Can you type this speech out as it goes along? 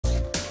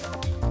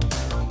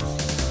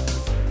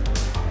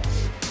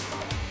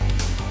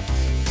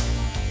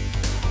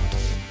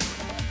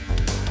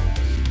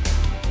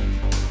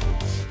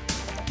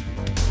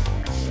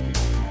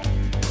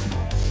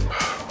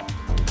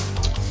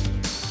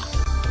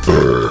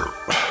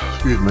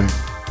Excuse me.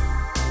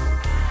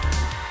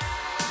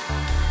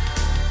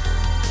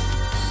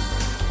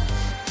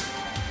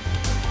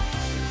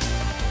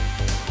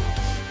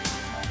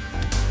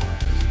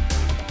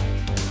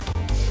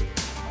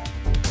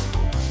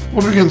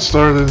 We'll be getting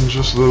started in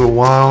just a little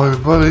while,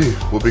 everybody.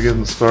 We'll be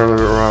getting started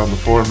around the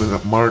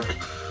 4-minute mark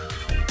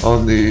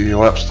on the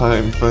elapsed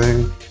time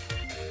thing.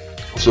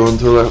 So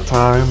until that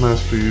time,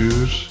 as per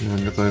usual,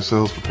 get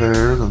ourselves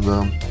prepared, and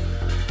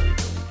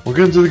we'll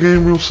get into the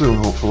game real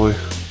soon, hopefully.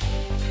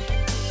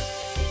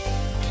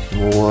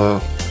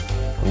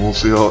 We'll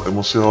see how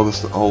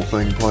the whole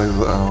thing plays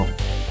out.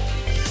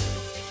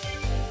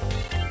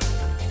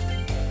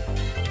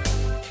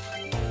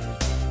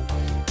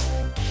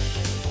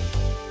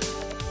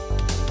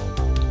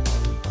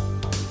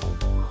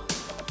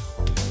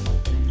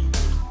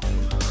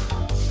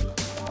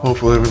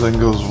 Hopefully everything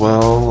goes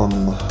well,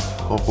 and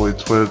hopefully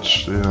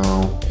Twitch,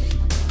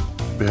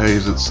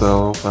 behaves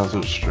itself after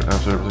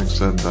everything's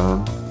said and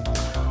done.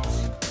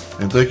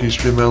 And thank you,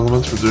 Stream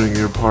Elements, for doing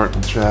your part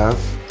in chat,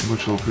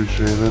 much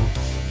appreciated.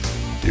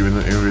 Even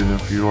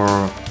if you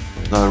are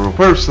not a real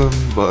person,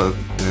 but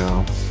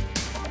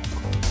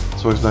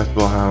it's always nice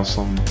to have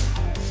some,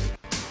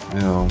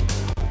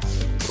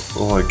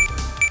 like,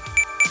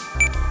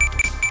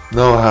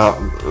 know how.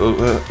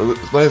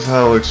 It's nice to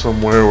have like some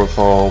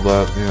wherewithal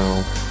that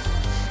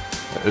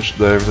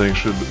everything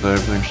should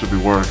be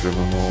working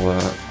and all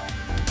that.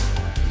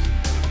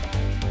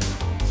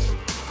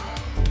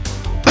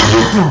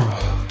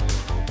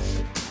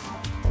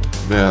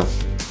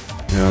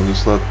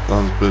 Just let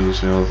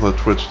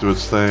Twitch do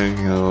its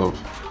thing, of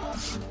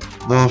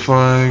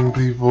notifying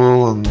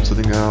people and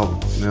sending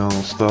out,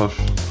 stuff.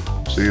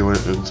 See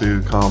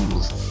it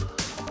comes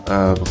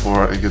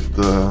before I get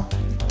to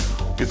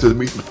the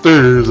meat and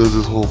potatoes of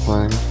this whole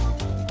thing.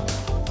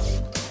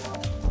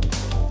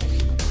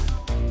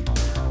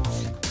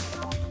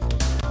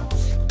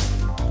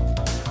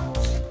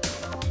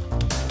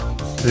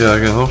 Yeah,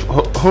 again,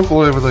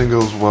 hopefully everything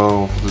goes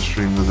well for the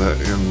stream today,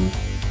 and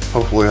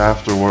hopefully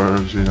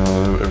afterwards,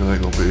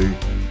 everything will be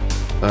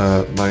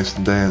nice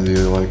and dandy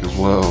like as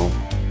well.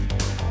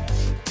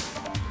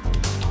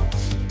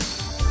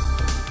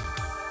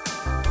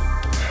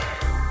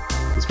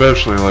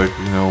 Especially like,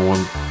 being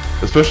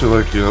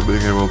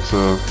able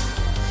to,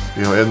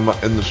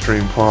 end the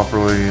stream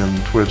properly,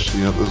 and Twitch,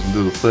 doesn't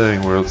do the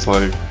thing where it's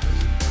like,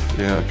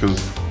 because,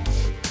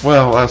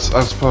 well, I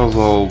suppose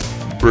I'll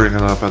bring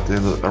it up at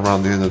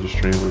around the end of the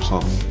stream or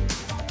something.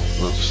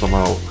 If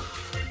somehow,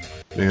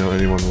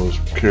 anyone was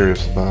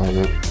curious about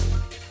it.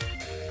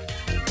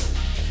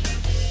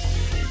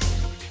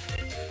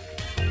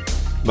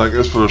 I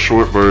guess for the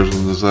short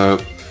version is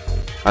that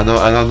I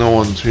know no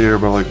one's here,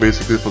 but like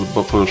basically for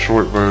the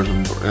short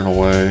version, in a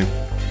way,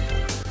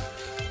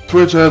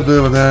 Twitch had a bit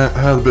of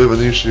an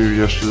issue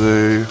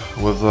yesterday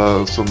with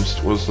a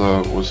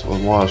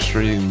lot of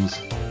streams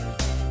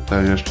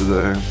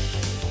yesterday.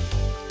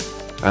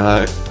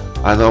 And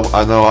I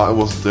know I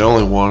wasn't the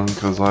only one,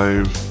 because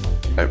I've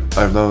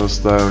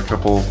noticed that a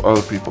couple of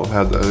other people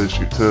have had that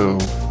issue too,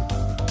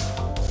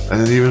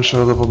 and it even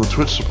showed up on the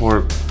Twitch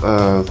support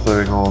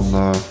thing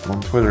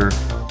on Twitter.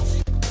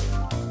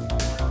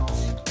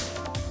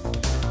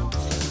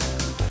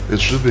 It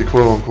should be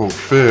quote unquote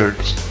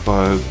fixed,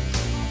 but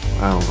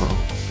I don't know.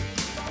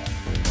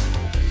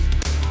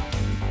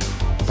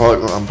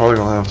 I'm probably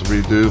gonna have to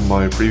redo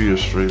my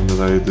previous stream that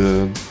I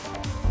did.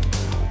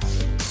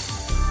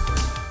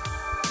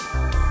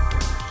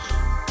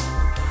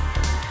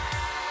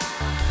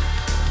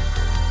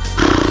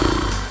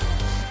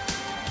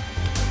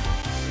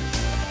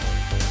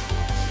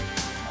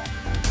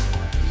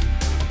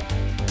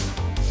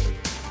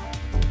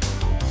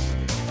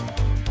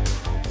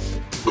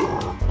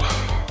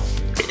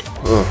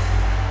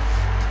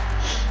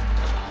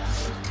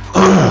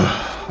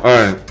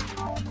 Alright,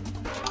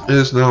 it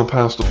is now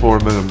past the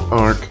 4-minute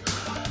mark,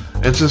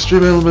 and since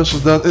Stream Elements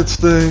has done its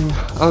thing,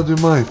 I'll do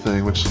my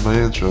thing, which is my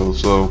intro.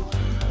 So,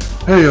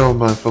 hey all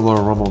my fellow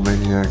Rumble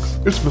Maniacs,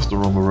 it's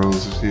Mr. Rumble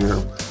Roses here,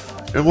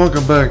 and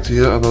welcome back to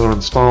yet another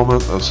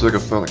installment of Sega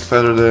Sonic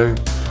Saturday.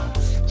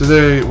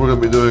 Today we're going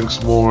to be doing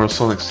some more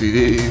Sonic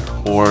CD,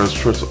 or as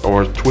Twitch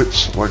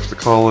likes to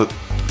call it,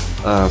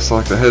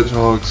 Sonic the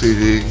Hedgehog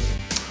CD.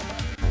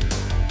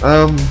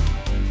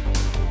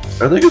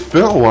 I think it's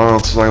been a while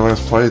since I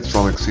last played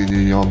Sonic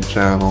CD on the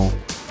channel.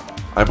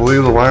 I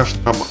believe the last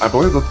time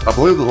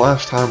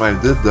I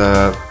did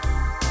that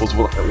was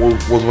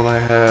when I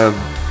had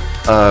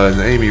an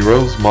Amy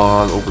Rose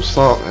mod over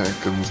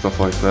Sonic and stuff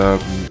like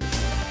that. And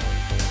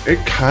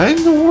it kind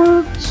of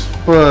worked,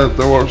 but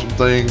there were some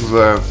things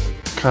that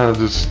kind of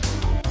just,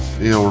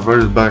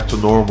 reverted back to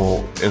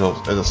normal in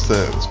a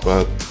sense.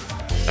 But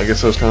I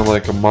guess it was kind of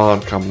like a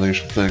mod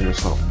combination thing or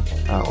something.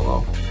 I don't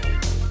know.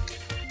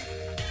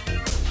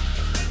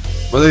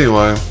 But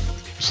anyway,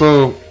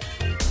 so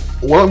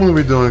what I'm going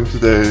to be doing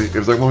today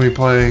is I'm going to be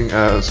playing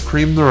as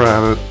Cream the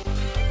Rabbit,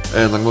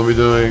 and I'm going to be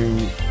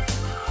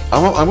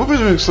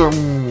doing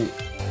something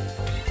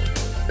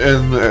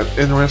in an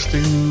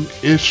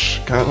interesting-ish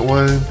kind of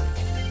way.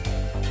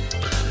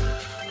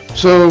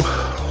 So,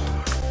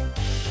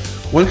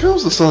 when it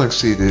comes to Sonic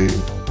CD,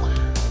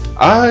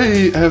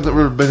 I have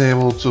never been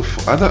able to.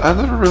 I've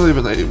never really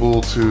been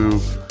able to,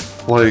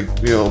 like,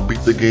 you know,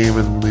 beat the game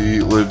in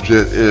the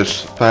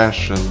legit-ish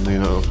fashion. You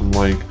know, from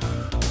like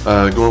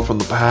going from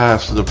the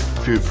past to the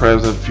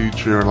present,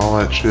 future, and all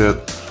that shit.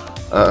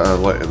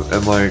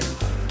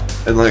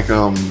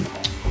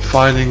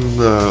 Finding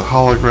the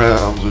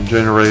holograms and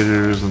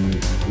generators and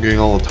getting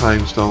all the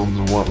time stones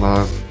and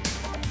whatnot.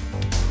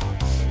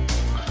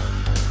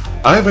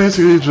 I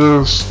basically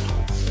just,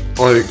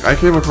 like, I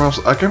came across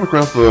the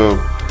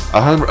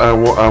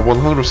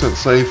 100%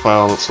 save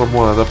file that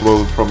someone had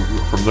uploaded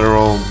from their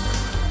own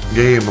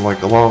game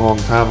like a long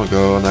time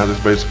ago, and I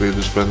just basically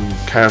just been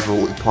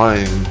casually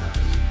playing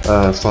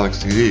Sonic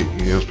CD,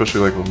 you know,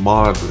 especially like with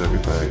mods and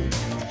everything.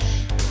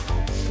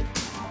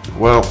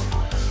 Well,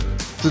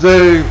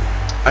 today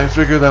I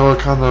figured I would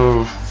kind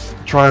of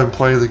try and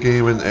play the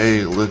game in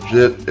a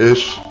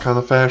legit-ish kind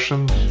of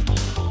fashion,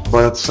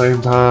 but at the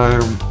same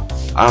time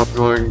I'm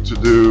going to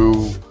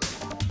do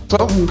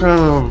something kind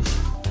of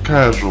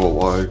casual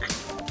like.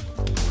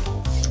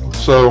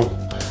 So,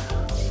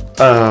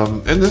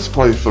 in this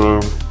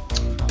playthrough,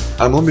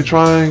 I'm gonna be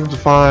trying to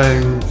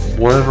find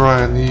whatever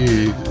I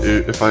need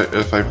if I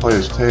play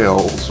as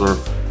Tails, or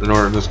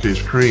in this case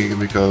Cream,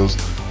 because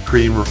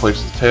Cream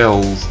replaces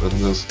Tails in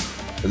this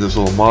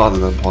little mod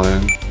that I'm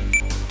playing.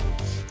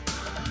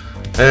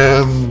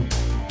 And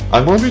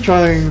I'm going to be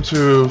trying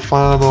to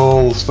find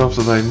all the stuff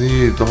that I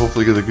need to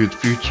hopefully get a good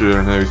future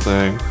and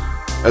everything,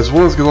 as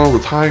well as get all the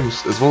time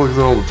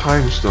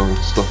stones and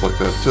stuff like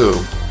that too.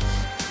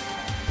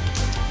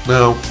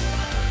 Now,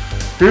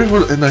 here's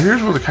where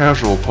the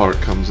casual part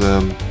comes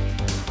in.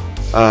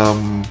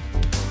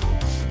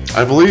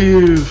 I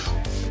believe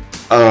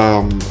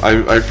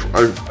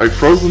I've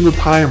frozen the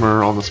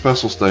timer on the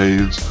special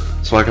stage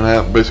so I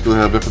can basically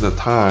have infinite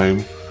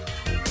time.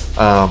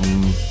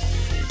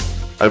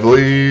 I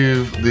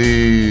believe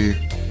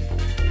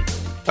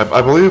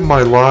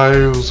my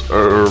lives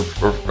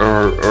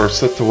are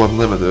set to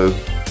unlimited.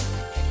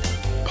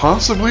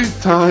 Possibly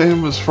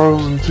time is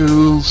frozen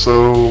too,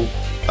 so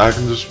I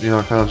can just, you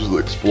know, kind of just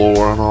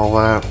explore and all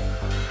that.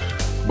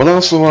 But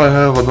also I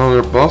have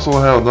another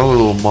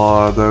little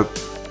mod that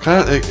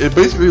kind of it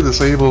basically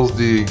disables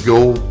the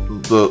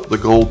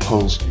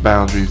goalpost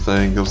boundary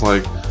thing. Cause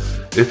like,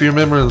 if you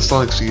remember in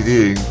Sonic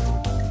CD,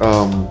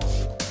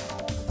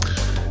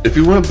 if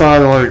you went by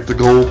like the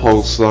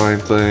goalpost sign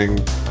thing,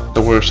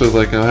 and where it says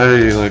like,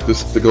 hey, like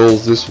the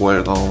goal's this way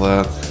and all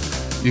that,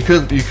 you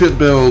couldn't be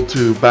able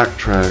to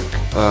backtrack.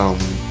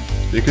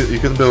 You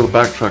couldn't be able to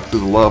backtrack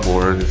through the level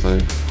or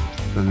anything,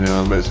 and you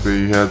know,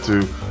 basically you had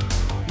to,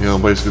 you know,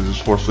 basically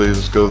just forcefully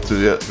just go to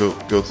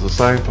the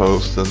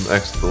signpost and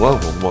exit the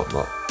level and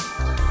whatnot.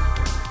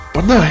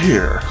 But not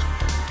here.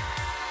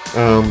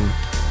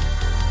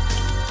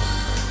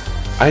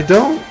 I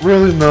don't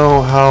really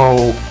know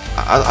how.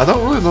 I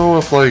don't really know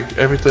if like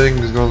everything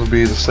is going to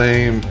be the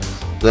same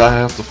that I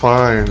have to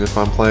find if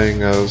I'm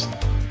playing as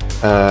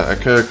a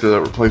character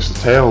that replaces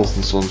Tails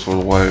in some sort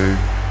of way.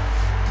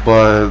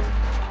 But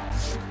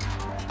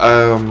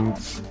I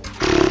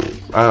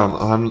don't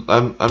know.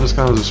 I'm just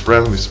kind of just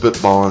randomly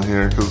spitballing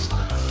here because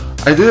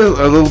I did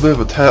a little bit of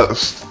a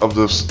test of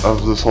this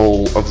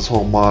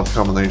whole mod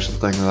combination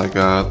thing that I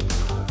got,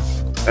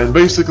 and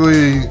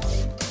basically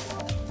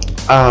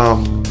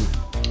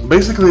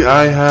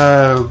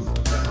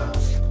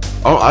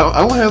I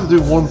only had to do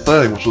one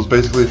thing, which was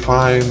basically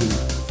find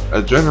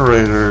a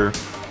generator,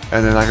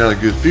 and then I got a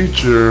good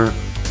feature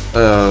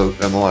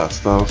and all that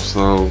stuff.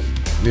 So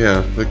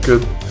yeah, it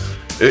could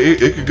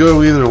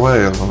go either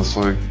way,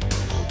 honestly.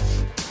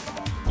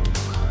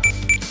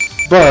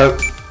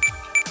 But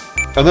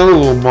another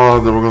little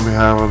mod that we're gonna be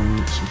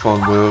having some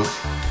fun with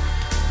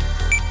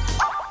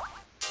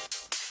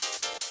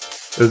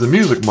is the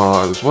music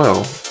mod as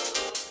well.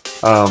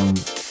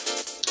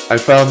 I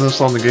found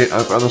this on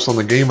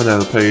the Game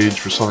Anatomy page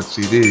for Sonic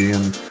CD,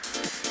 and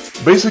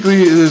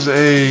basically it is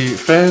a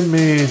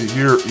fan-made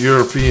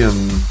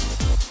European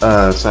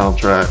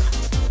soundtrack.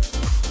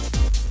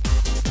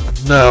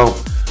 Now,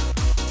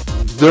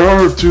 there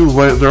are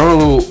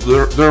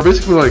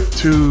basically like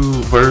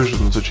two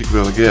versions that you can be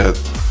able to get,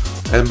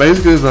 and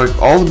basically like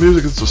all the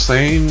music is the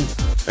same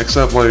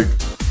except like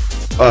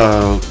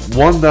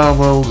one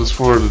download is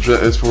for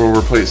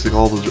replacing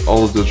all the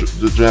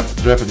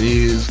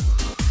Japanese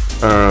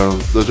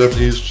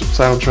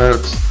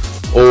soundtracks,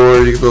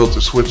 or you can be able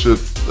to switch it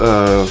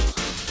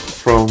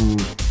from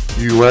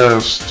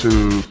US to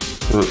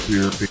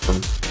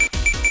European.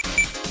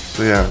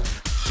 So yeah,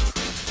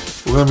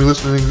 we're gonna be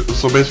listening.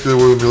 So basically,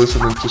 we're gonna be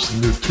listening to some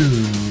new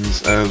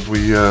tunes as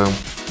we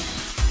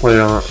play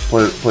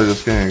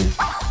this game.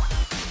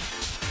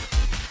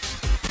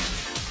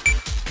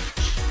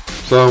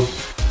 So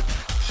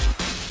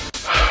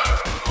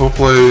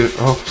hopefully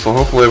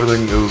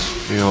everything is,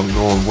 you know,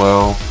 going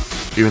well.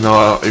 Even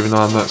though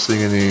I'm not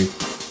seeing any,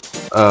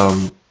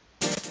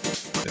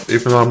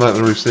 even though I'm not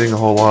really seeing a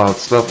whole lot of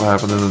stuff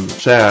happening in the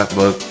chat,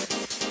 but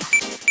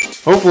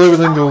hopefully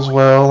everything goes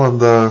well,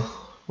 and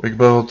we can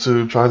be able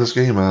to try this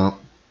game out.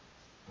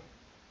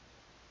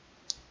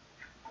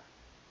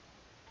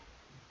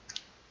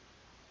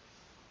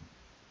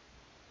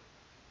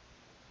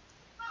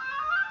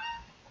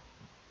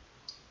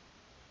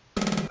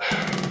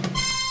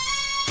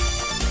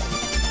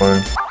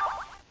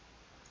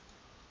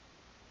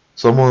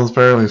 Someone's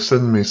apparently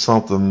sending me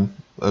something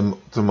to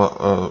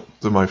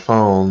my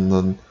phone,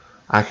 and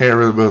I can't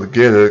really be able to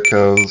get it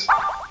because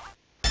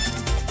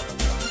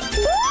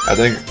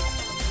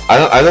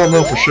I don't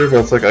know for sure,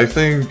 but it's like I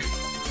think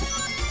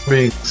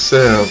being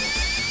sent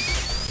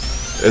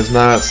is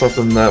not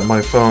something that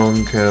my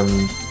phone can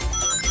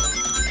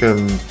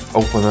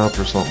open up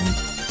or something.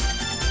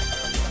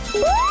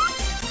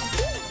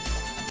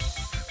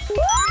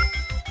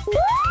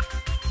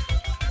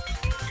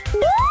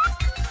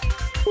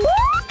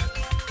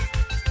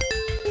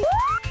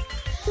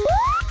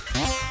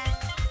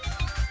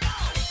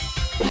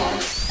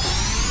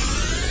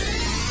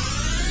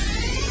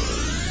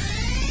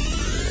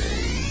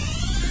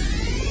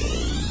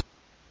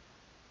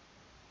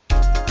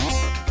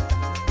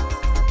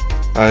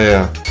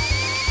 Yeah.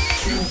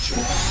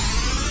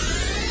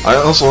 I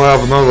also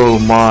have another little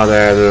mod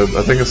added.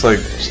 I think it's like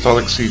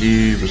Static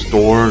CD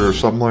Restored or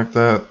something like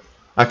that.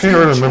 I can't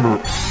really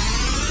remember.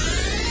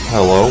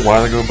 Hello? Why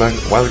did I go back?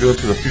 Why did I go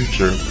to the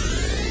future?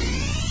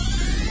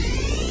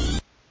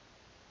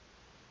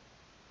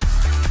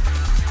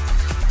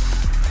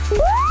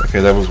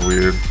 Okay, that was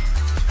weird.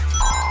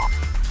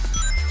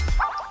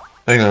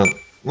 Hang on.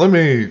 Let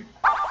me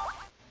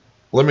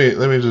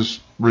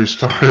just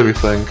restart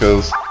everything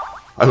because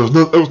I was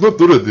not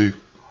ready.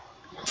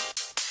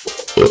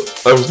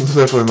 I was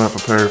definitely not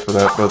prepared for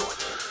that, but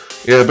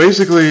yeah,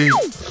 basically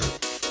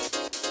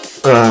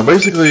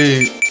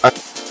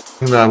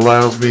that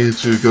allows me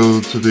to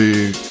go to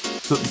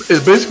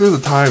it's basically the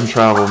time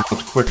travel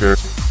much quicker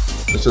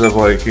instead of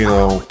like, you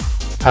know,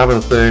 having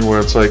a thing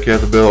where it's like you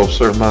have to build a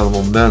certain amount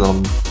of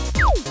momentum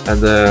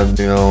and then,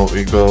 you know,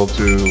 you go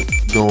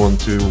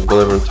into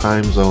whatever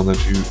time zone that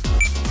you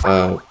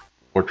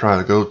were trying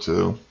to go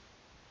to.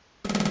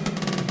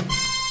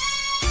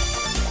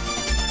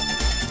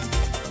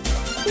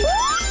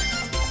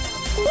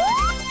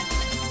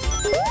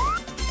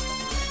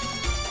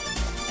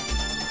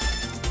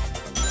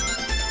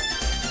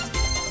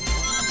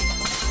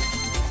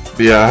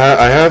 Yeah,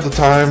 I have the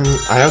time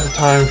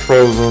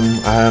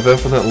frozen. I have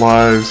infinite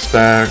lives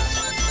stacked.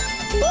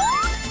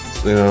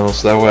 You know,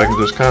 so that way I can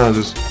just kind of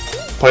just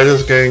play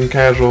this game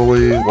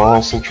casually while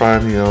also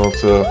trying, you know,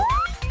 to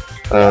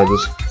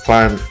just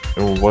find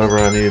whatever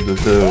I need to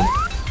do.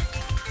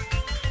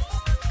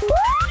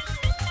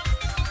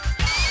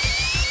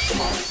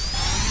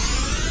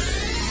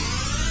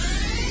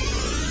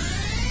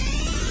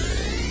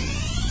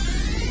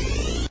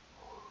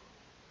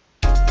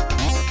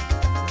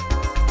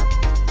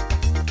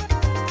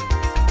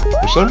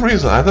 For some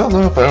reason, I don't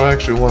know if I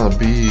actually want to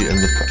be in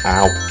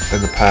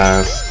the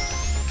past.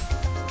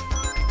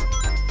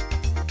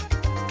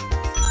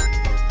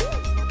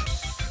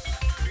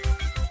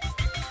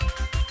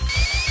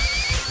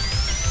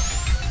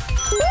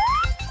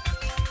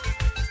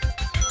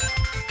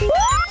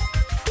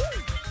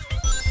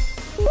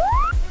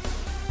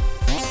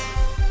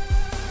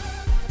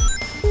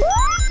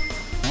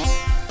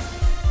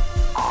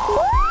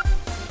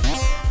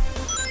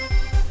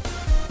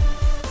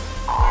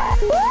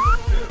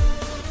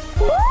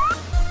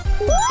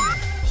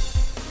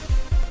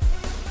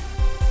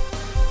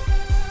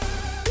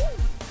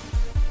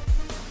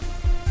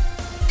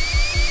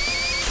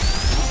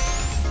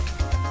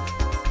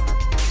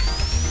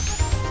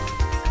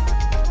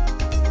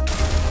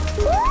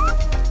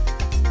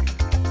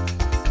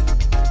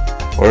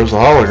 Where's the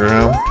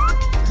hologram?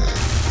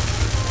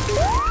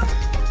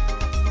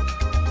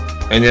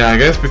 And yeah, I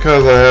guess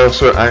because I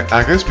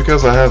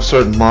have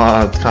certain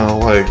mods kind of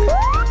like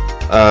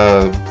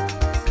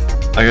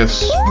I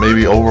guess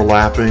maybe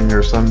overlapping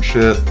or some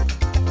shit.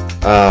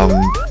 The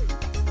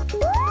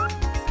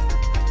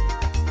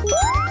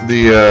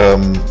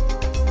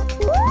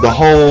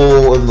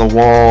hole in the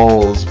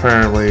wall is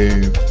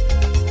apparently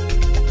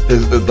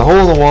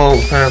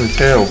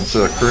tails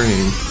instead of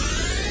cream.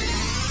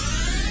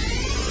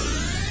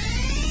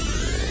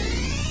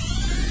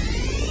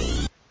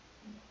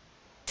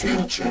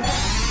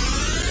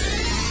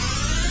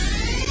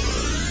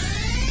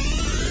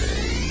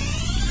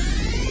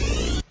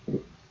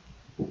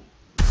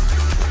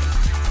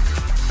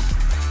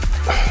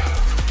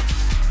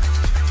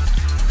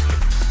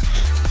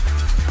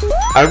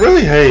 I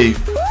really hate,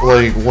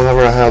 like,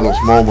 whenever I have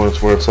those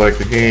moments where it's like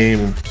the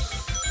game,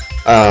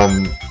 I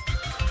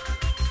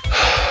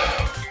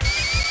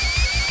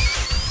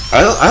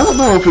don't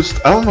know if it's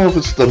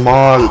the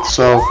mod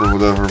itself or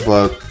whatever,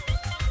 but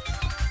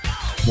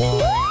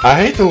I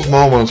hate those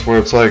moments where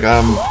it's like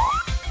where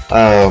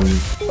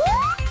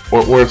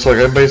it's like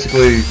I'm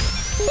basically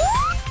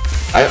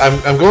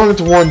I'm going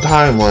into one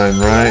timeline,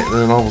 right, and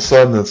then all of a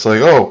sudden it's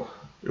like, oh,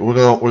 we're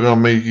gonna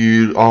make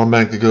you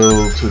automatically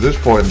go to this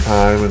point in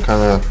time and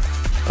kind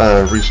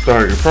of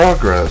restart your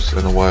progress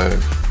in a way.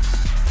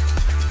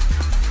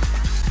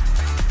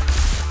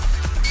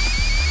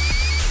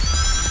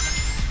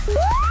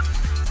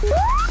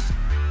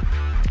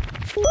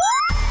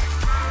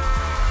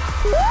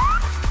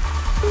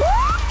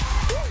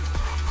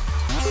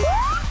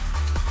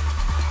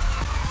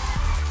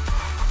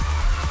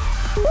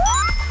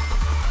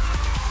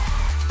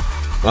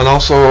 And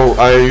also,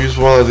 I used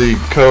one of the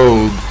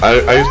codes.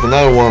 I used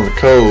another one of the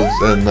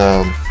codes in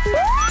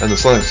the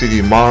Sonic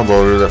CD mod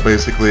loader that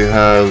basically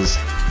has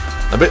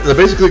that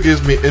basically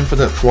gives me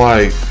infinite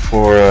flight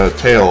for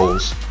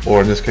Tails,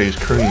 or in this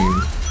case,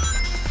 Cream.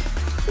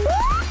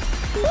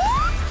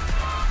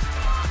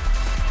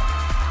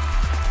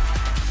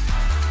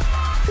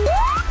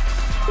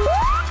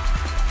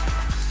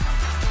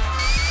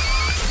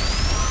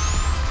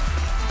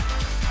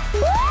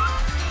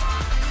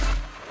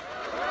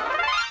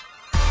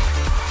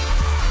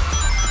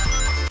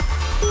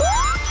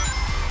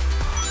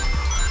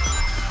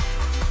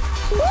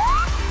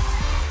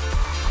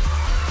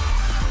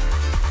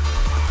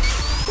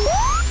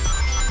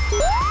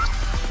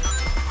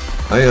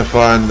 I need to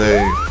find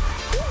a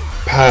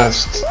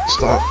past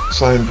stop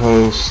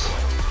signpost.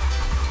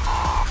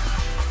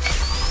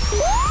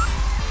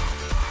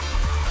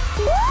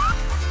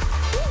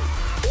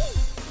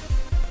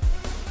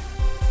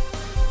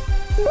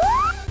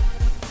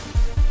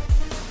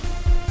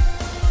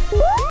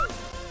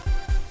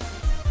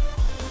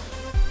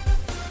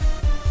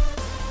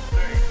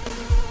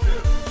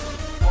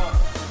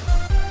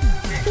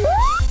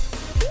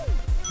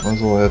 Might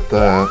as well hit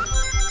that.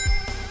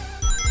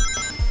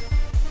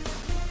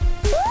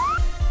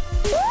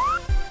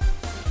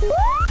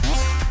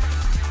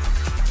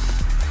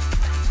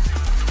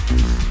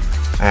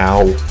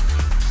 Ow.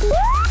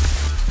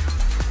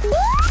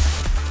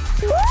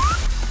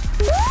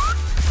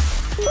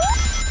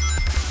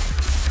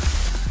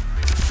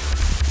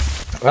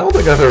 I don't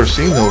think I've ever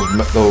seen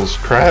those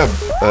crab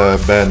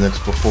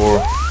badniks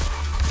before.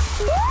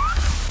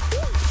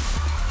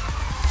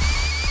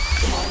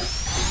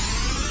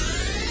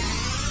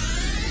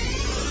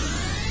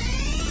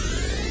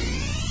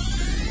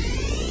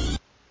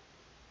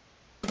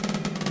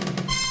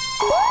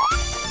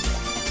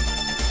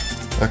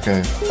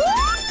 Okay.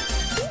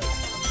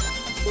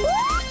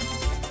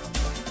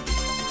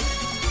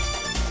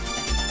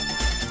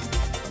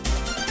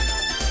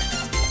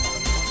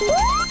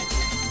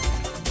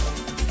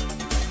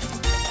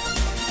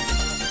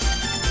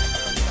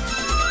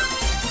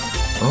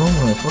 Oh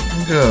my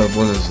fucking god,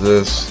 what is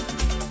this?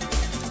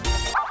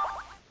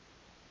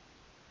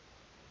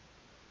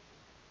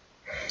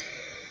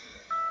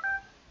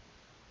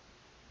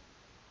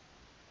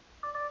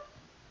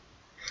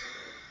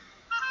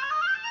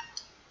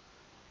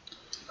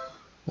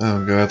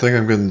 Oh god, I think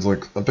I'm getting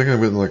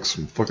like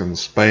some fucking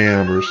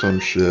spam or some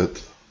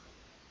shit.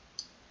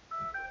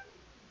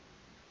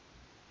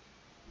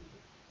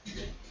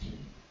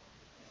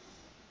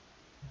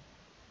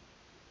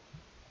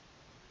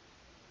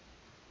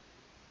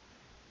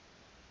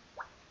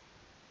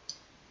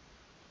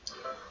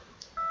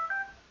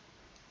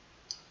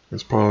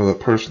 It's probably the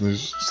person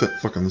who's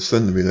fucking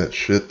sending me that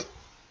shit.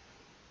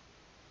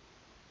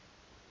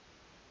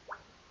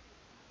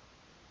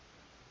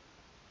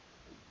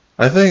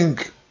 I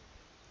think,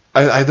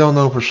 I don't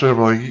know for sure,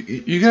 but like,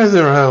 you guys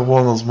ever have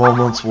one of those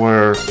moments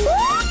where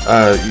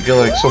you get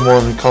like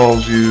someone who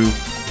calls you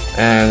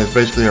and it's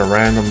basically a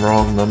random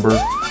wrong number?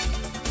 I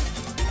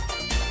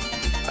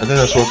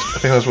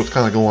think that's what's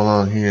kind of going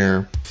on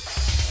here.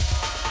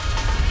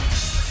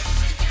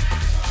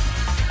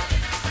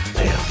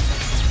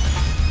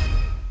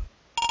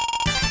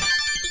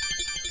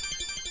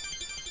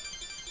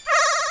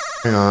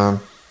 Hang on.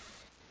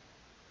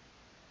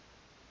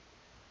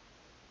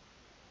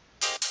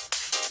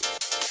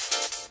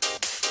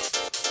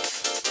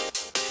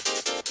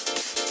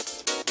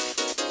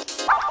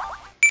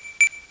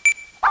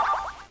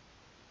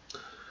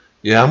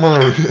 Yeah,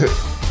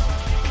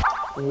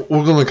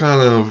 we're gonna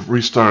kind of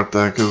restart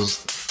that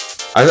because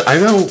I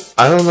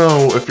don't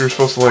know if you're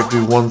supposed to like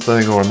do one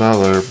thing or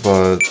another,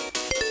 but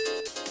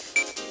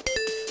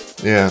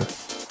yeah.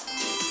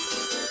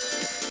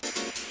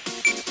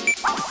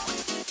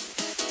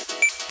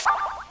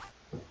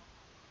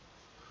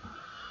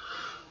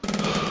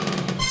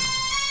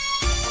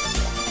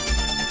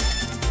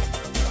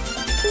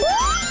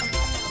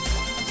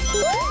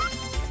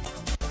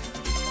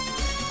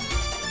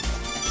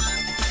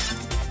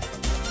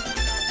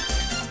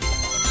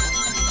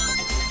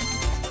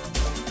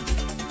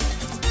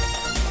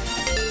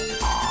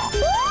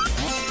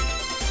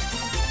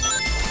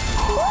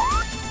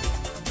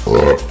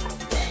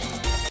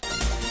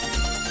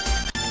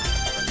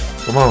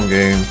 Come on,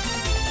 game.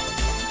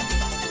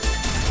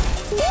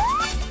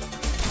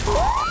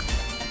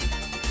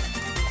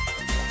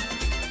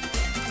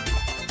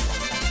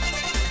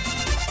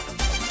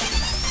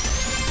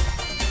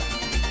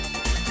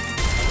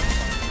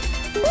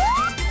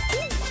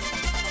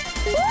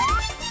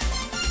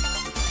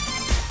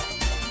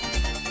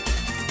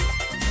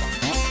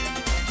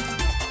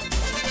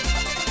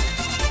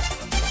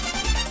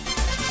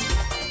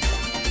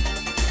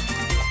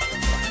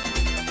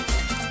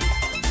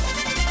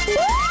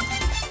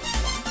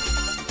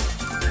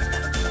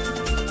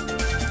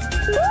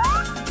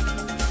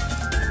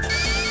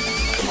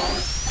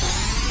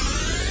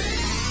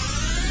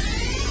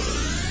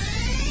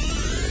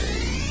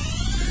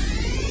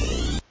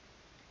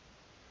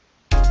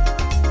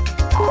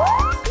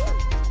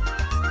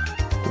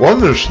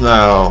 Wonders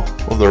now,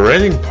 with a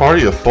raiding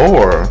party of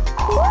 4.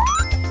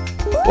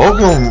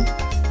 Welcome,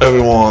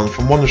 everyone,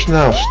 from Wonders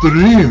Now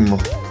stream.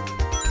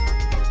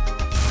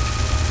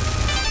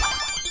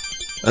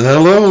 And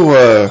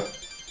hello,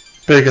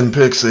 Pig and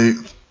Pixie,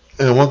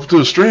 and welcome to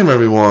the stream,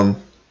 everyone.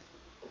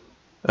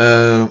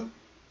 And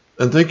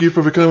thank you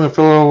for becoming a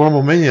fellow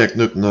Rumble Maniac,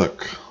 Nook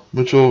Nook,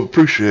 much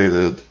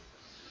appreciated.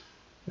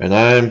 And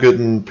I am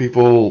getting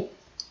people.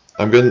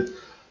 I'm getting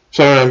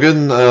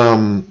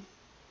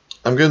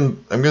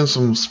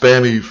some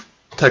spammy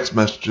text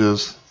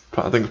messages.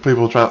 I think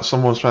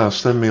someone's trying to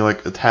send me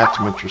like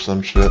attachments or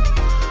some shit.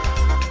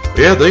 But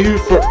yeah, thank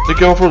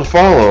y'all for the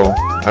follow.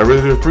 I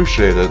really do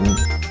appreciate it. And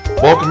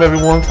welcome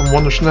everyone from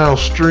Wonders Now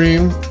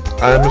stream.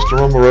 I am Mr.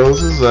 Rumble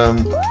Roses, and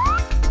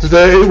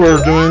today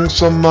we're doing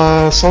some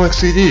Sonic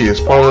CD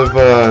as part of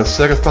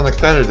Sega Sonic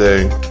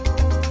Saturday.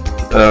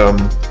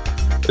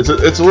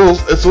 It's a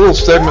little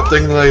segment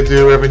thing that I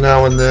do every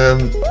now and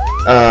then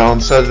on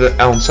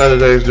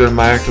Saturdays during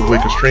my active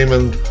week of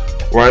streaming,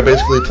 where I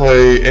basically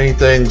play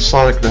anything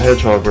Sonic the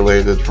Hedgehog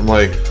related, from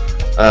like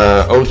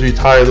OG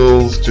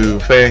titles to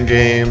fan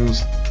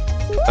games,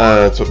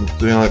 to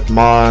like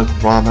mods,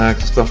 ROM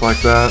hacks, stuff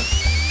like that.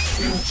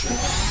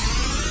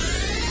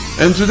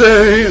 And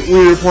today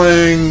we're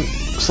playing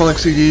Sonic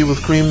CD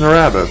with Cream the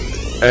Rabbit,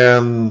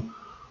 and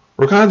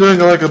we're kind of doing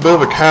like a bit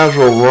of a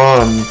casual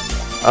run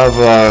of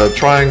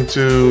trying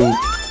to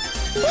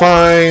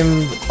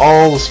find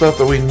all the stuff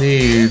that we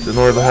need in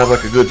order to have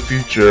like a good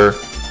future,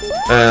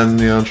 and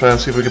trying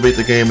to see if we can beat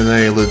the game in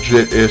a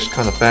legit-ish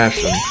kind of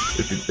fashion,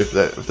 if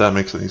that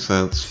makes any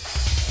sense.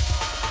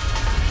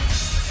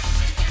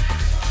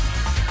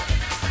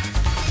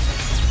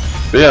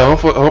 But yeah,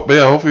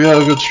 hopefully you had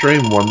a good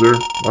stream, Wonder.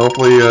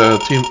 Hopefully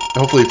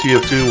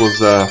TF2 was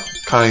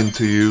kind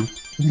to you.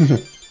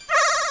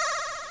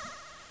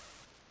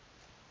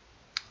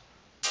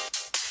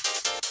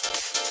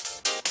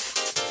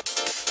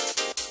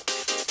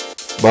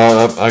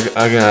 But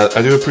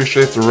I do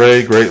appreciate the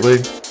raid greatly,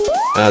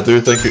 and I do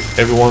thank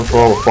everyone for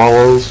all the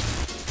follows.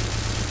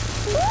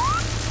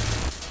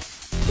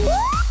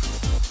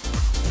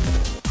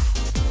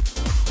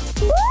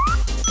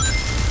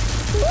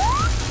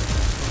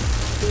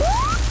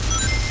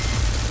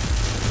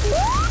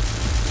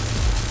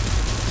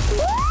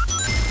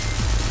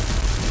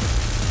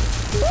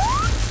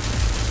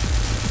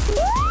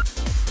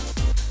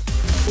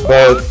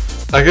 But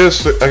I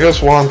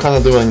guess while I'm kind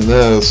of doing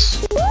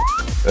this,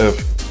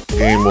 if the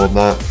game will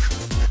not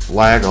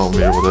lag on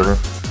me or whatever,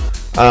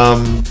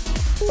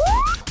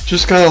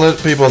 just kind of let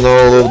people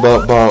know a little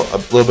bit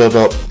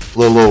about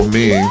little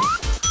me.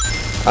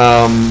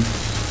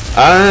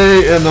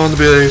 I am known to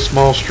be a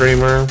small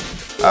streamer.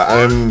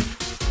 I'm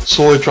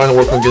slowly trying to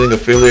work on getting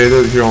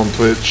affiliated here on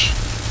Twitch.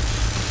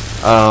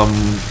 I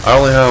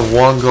only have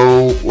one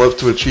goal left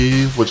to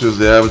achieve, which is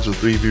the average of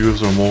 3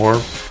 viewers or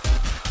more.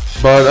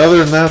 But other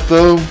than that,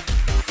 though,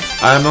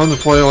 I'm known to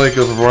play like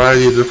a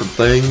variety of different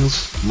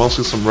things,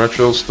 mostly some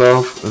retro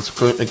stuff,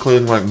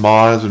 including like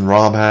mods and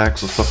ROM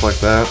hacks and stuff like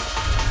that.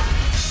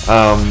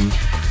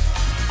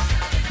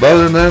 But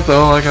other than that,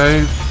 though, like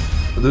I'm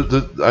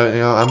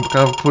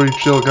kind of a pretty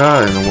chill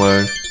guy in a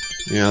way.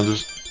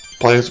 Just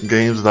playing some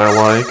games that I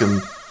like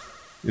and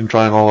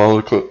trying all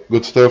other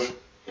good stuff.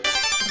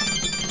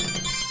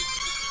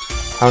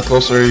 How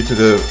close are you to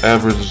the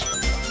average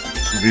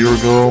viewer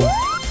goal?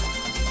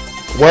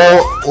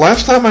 Well,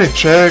 last time I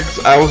checked,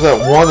 I was at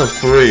 1 of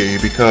 3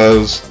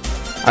 because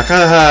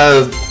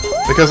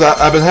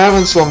I've been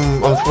having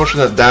some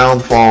unfortunate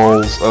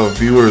downfalls of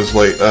viewers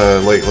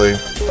lately.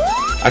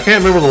 I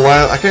can't remember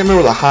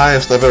the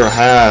highest I've ever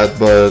had,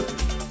 but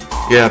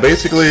yeah,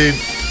 basically,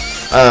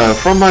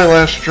 from my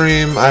last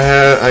stream, I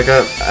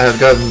had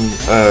gotten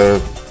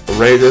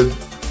raided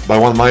by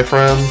one of my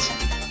friends,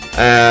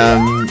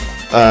 and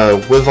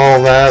with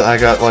all that, I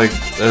got like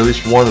at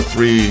least 1 of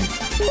 3.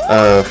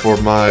 For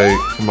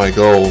my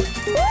goal.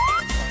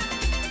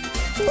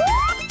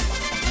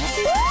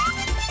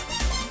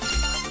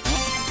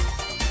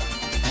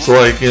 So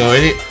like,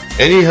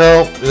 any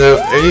help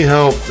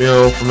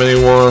from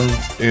anyone,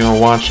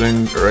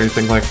 watching or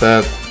anything like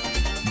that,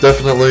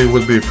 definitely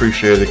would be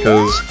appreciated,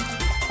 because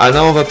I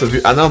know that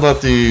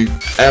the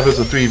average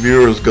of 3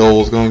 viewers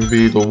goal is going to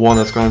be the one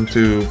that's going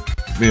to,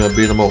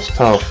 be the most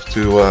tough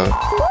to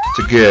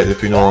get,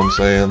 if you know what I'm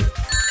saying.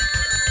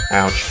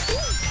 Ouch.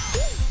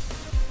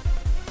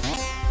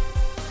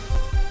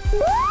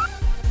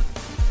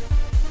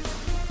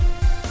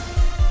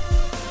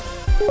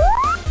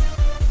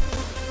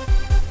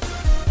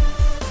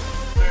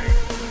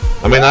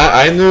 I mean,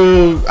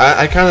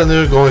 I kind of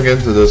knew going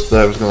into this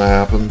that was going to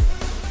happen.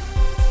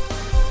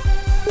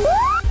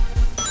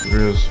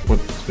 Here's what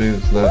this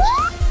means next.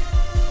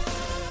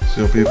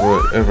 See if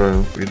people ever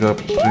read up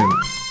and stream.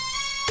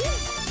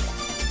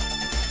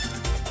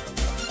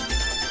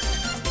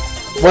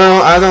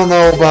 Well, I don't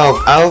know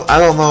about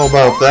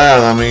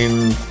that. I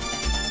mean,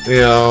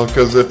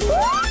 because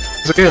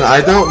again,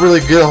 I don't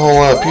really get a whole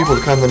lot of people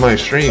to come to my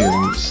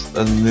streams,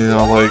 and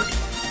like,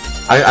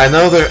 I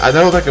know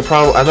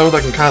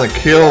that can kind of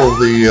kill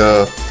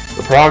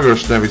the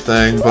progress and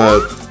everything,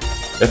 but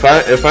if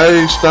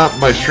I stopped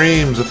my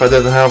streams, if I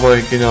didn't have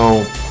like, you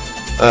know,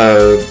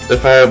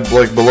 if I had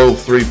like below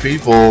 3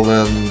 people,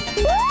 then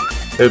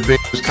it'd be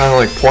just kind of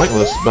like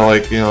pointless. But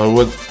like, you know, I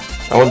wouldn't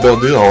be able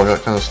to do all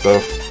that kind of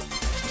stuff.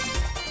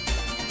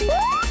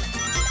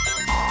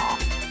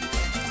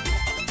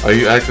 Are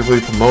you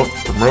actively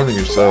promoting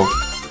yourself?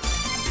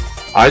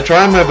 I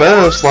try my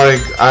best.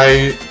 Like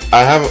I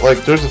have,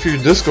 like, there's a few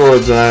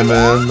Discords that I'm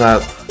in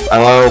that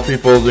allow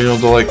people, you know,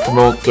 to like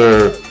promote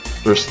their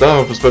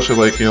stuff, especially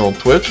like, you know,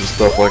 Twitch and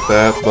stuff like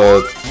that.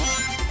 But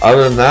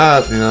other than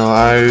that, you know,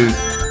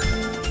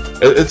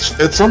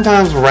 it's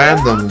sometimes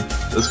random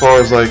as far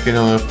as like, you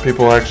know, if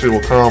people actually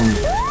will come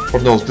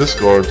from those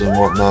Discords and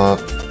whatnot.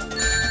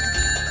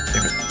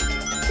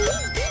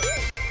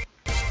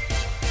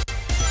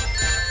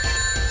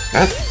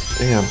 God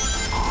damn.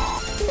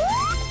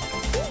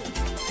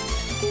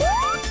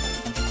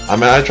 I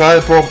mean, I try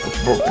to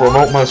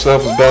promote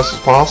myself as best as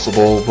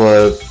possible,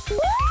 but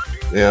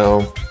you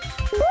know,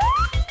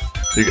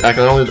 I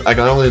can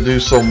only do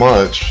so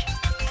much.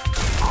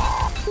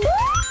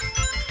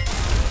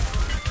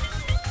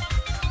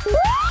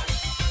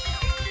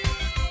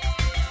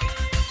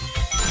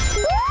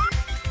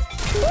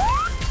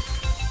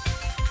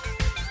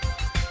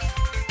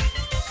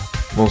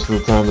 Most of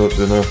the time, there's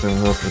nothing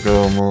else to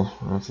go.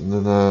 Most to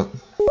do that.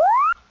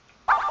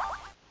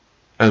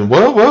 And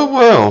well,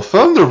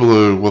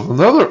 Thunderblue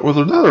with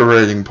another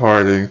raiding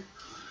party.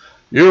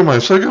 You're my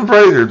second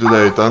raider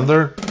today,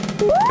 Thunder,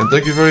 and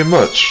thank you very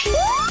much.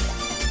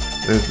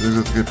 It's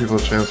just to give people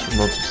a chance to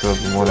promote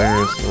themselves in one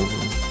area. So.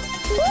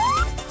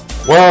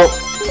 Well,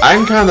 I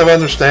can kind of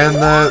understand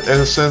that in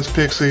a sense,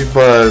 Pixie,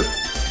 but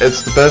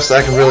it's the best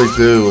I can really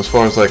do as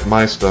far as like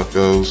my stuff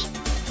goes.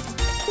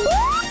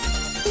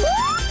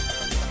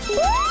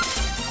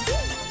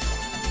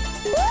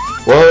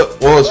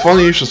 Well, it's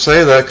funny you should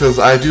say that, because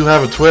I do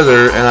have a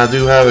Twitter and I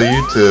do have a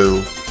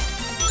YouTube.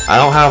 I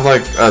don't have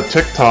like a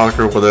TikTok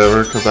or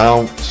whatever, because I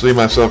don't see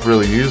myself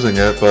really using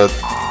it, but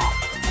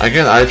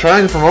again, I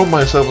try to promote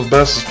myself as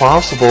best as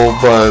possible,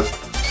 but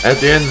at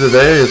the end of the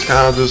day, it's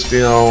kind of just,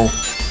 you know,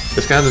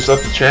 it's kind of just up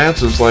to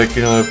chances, like,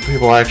 you know, if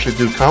people actually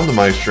do come to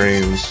my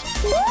streams.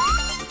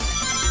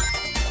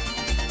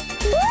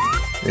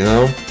 You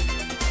know?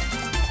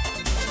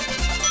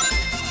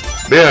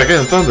 But yeah,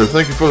 again, Thunder,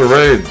 thank you for the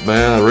raid,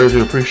 man. I really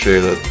do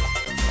appreciate it.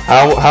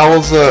 How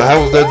was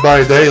Dead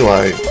by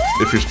Daylight?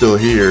 If you're still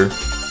here.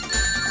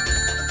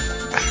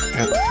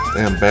 God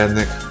damn,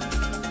 Badnik.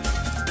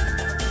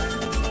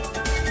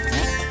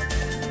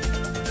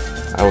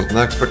 I was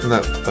not expecting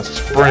that a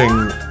spring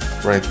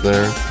right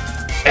there.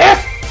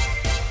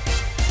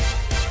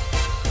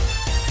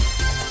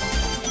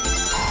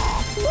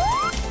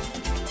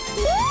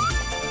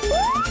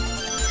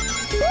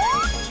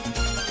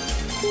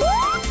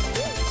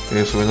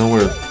 Okay, so we know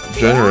where the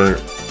generator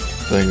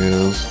thing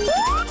is.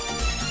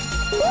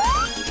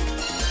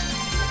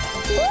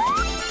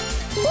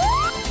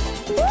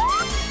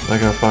 I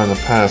gotta find the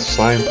past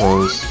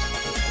signpost.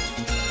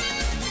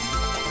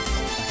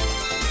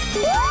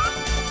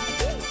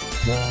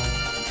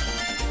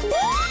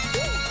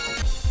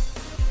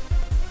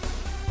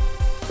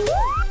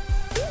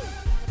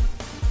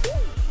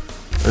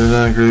 I do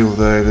not agree with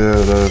the idea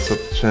that it's a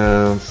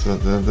chance that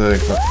they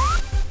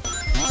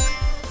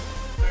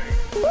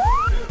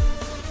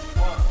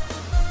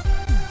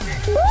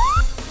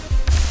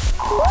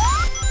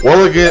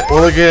Well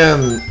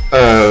again,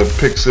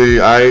 Pixie,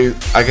 I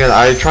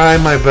try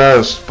my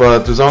best,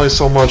 but there's only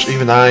so much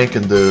even I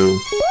can do.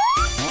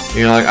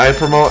 You know, like I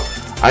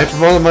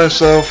promoted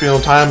myself, you know,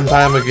 time and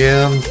time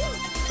again,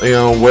 you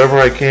know, wherever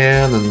I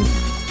can, and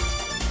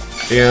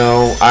you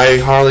know, I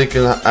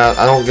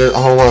don't get a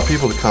whole lot of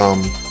people to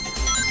come.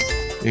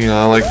 You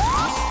know, like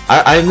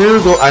I knew,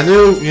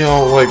 you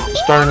know, like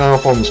starting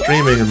off on the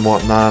streaming and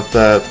whatnot,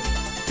 that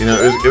you know,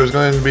 it was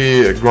going to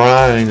be a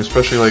grind,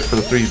 especially like for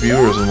the 3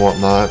 viewers and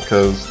whatnot,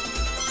 because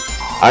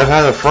I've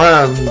had a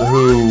friend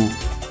who,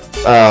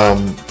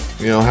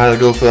 you know, had to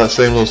go through that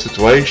same little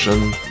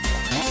situation,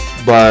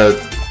 but,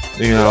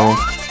 you know,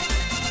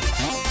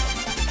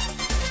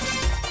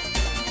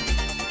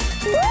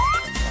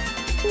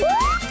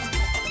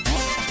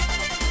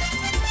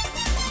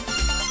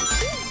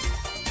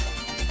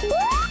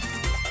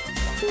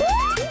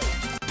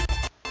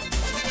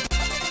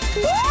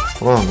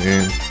 come on,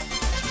 game.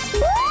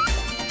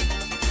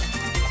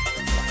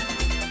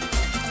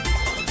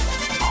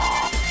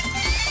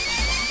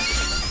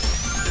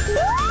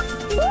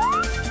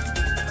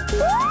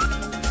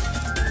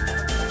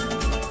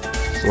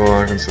 So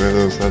I can say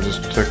this, I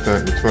just checked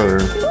out your Twitter.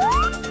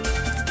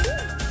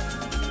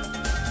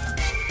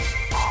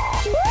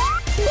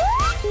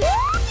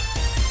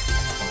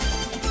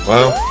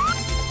 Well,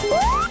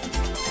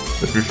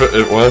 if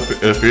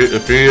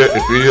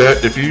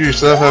you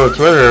yourself have a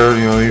Twitter,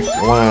 you know, you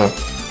want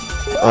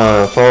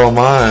to follow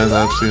mine,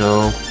 that's, you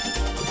know,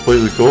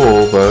 completely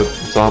cool, but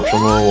it's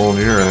optional on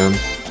your end.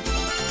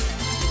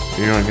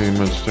 You aren't getting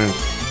much sense.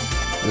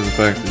 is the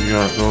fact that you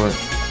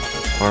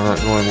are not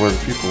going where the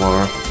people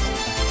are.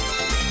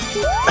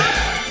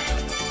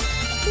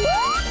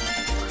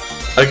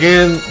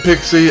 Again,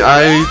 Pixie,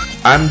 I'm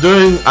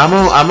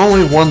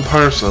only one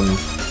person.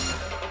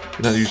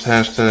 You don't use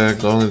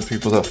hashtags. Only the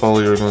people that follow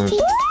you are going to.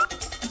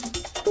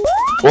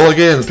 Well,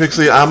 again,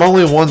 Pixie, I'm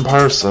only one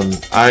person.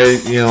 I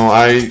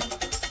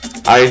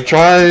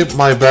try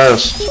my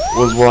best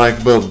with what I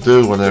can be able to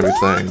do and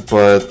everything,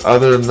 but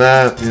other than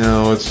that,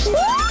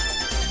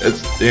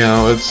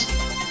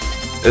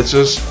 it's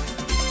just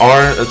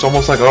it's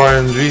almost like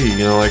RNG,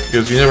 like,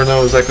 because you never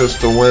know exactly as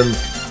to when,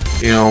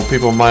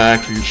 people might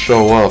actually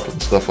show up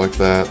and stuff like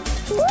that.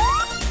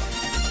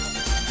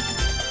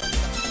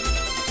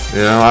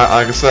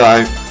 Like I said,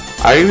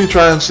 I usually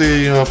try and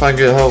see, if I can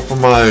get help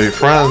from my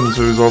friends,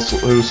 who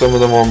some of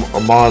them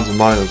are mods of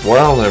mine as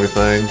well and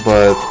everything,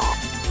 but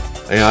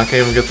I can't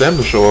even get them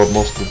to show up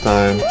most of the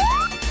time.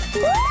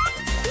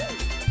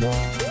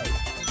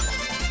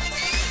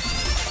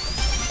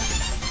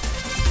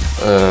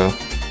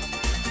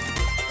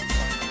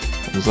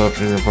 It's up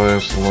to your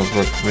advice, and what's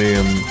up to me,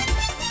 and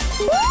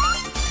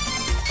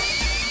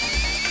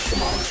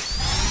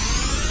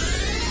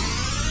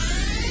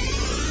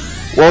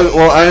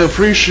well, I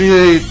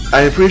appreciate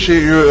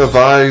your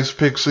advice,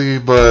 Pixie,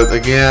 but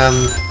again,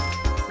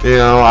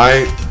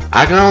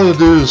 I can only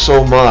do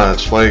so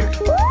much. Like,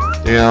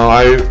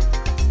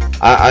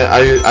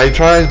 I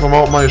try and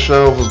promote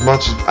myself as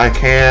much as I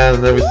can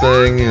and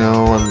everything,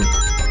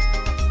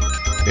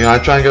 and I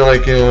try and get,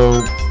 like,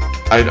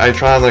 I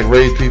try and, like,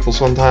 raid people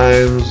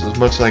sometimes as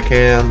much as I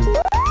can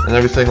and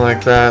everything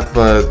like that,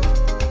 but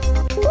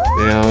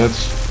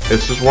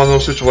it's just one of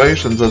those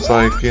situations that's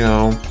like,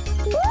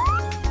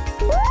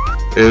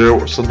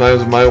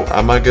 sometimes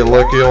I might get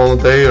lucky on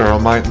the day, or I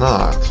might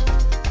not.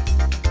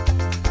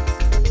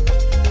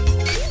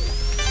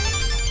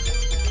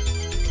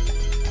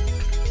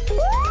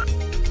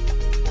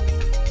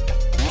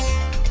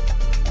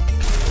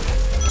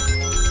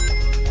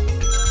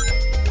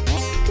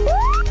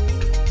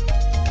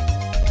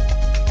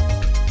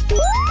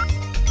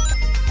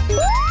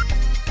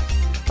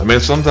 I mean,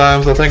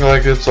 sometimes I think,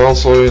 like, it's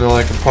also,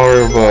 like, a part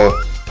of,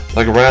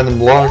 like, a random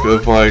luck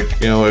of, like,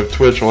 if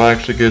Twitch will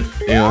actually get,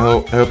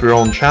 help your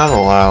own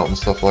channel out and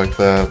stuff like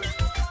that.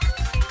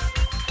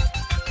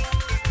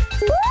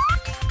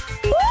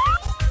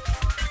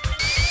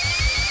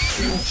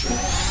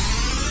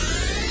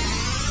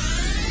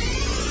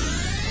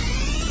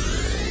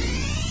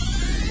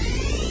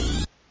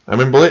 I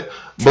mean, believe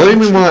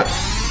me when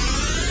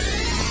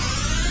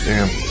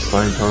damn,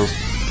 slime post.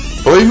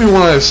 Believe me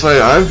when I say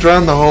I've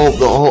tried all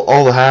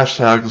the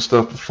hashtags and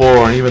stuff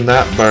before, and even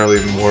that barely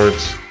even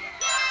works.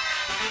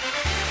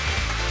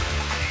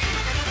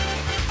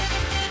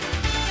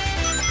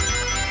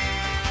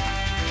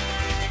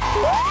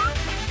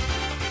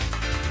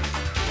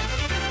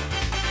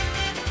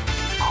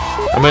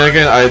 I mean,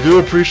 again, I do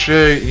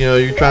appreciate,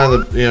 you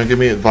trying to, give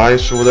me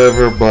advice or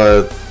whatever,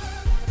 but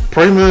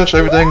pretty much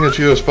everything that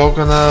you have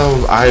spoken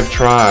of, I've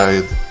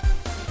tried.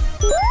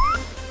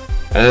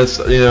 And it's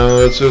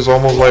just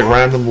almost like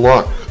random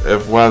luck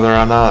if whether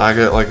or not I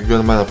get, like, a good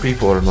amount of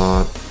people or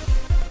not.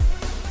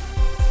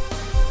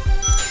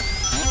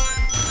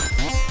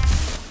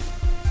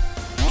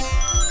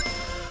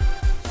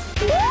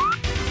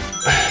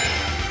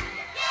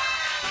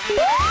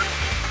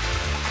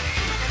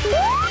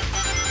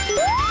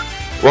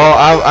 Well,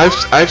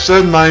 I've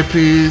said my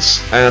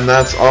piece, and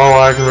that's all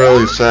I can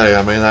really say.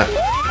 I mean,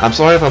 I'm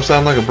sorry if I'm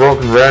sounding like a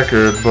broken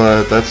record,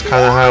 but that's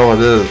kind of how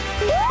it is.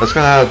 That's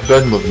kind of how it's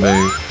been with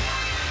me.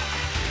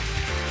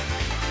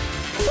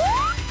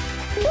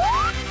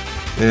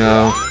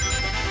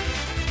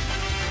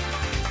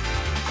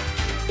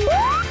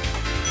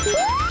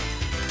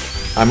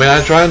 I mean,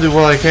 I try and do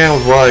what I can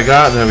with what I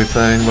got and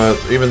everything, but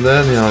even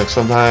then, like,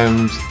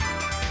 sometimes,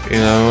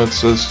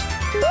 it's just,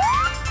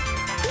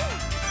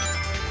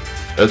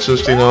 if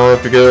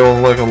you get it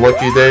on, like, a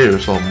lucky day or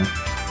something.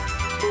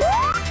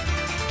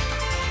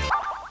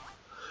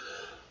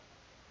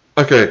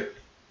 Okay,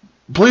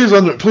 please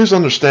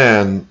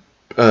understand,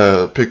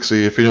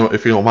 Pixie, if you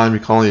don't mind me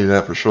calling you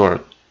that for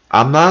short.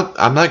 I'm not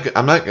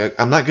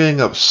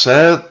getting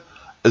upset.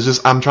 It's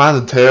just I'm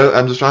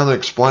just trying to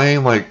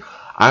explain, like,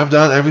 I've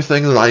done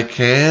everything that I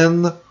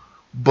can,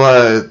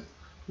 but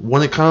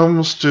when it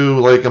comes to,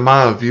 like,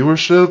 amount of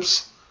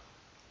viewerships,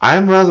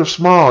 I'm rather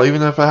small,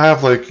 even if I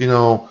have, like,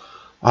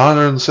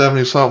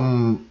 170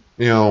 something,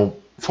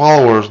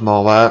 followers and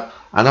all that.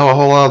 I know a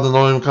whole lot of them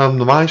don't even come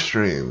to my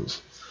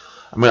streams.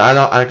 I mean,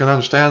 I can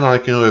understand,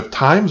 like, if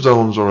time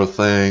zones are a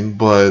thing,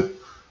 but,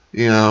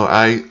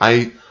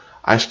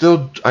 I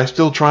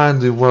still try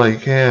and do what I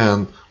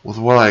can with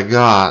what I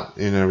got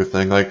and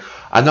everything. Like,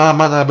 I know I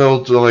might not be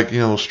able to, like,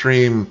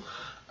 stream,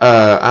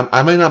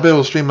 I may not be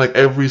able to stream, like,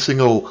 every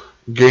single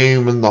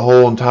game in the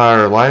whole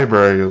entire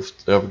library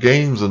of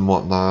games and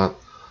whatnot,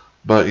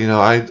 but,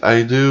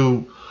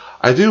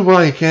 I do what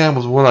I can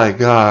with what I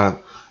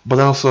got, but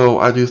also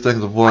I do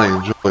things of what I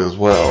enjoy as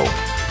well.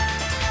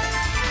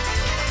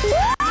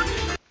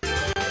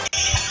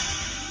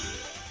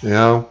 You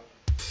know?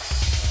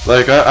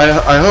 Like,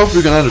 I hope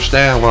you can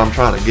understand what I'm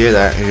trying to get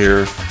at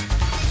here.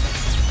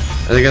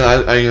 And again,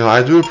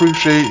 I do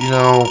appreciate, you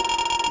know,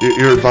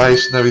 your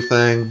advice and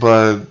everything,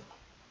 but,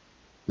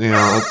 you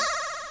know, it's,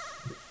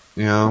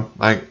 you know,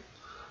 I can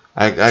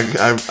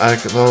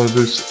only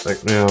do,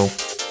 like, you know.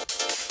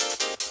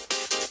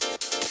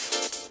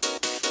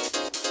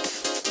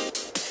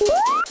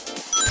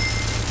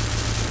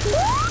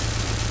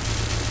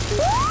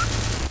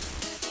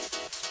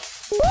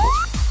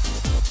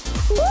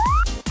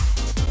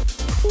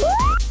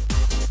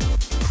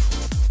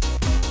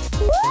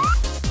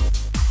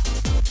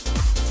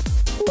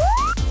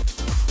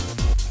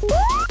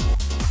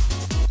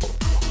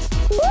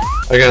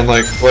 Again,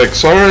 like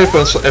sorry if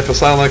it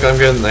sounds like I'm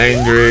getting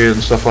angry and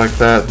stuff like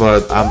that,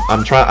 but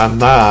I'm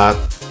not.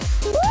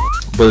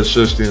 But it's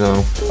just, you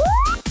know.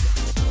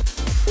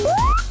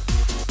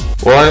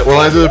 Well,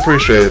 I do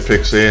appreciate it,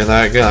 Pixie, and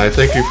again, I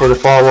thank you for the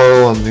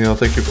follow, and you know,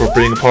 thank you for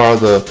being a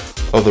part of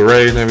the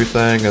raid and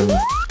everything, and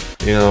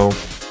you know,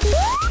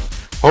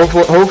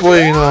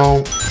 hopefully, you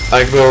know,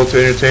 I can be able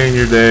to entertain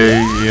your day,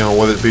 you know,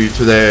 whether it be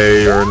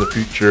today or in the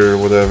future or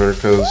whatever,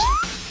 because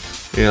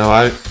you know,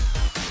 I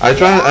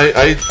try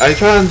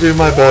and do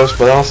my best,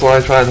 but also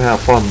I try and have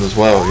fun as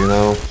well, you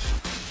know.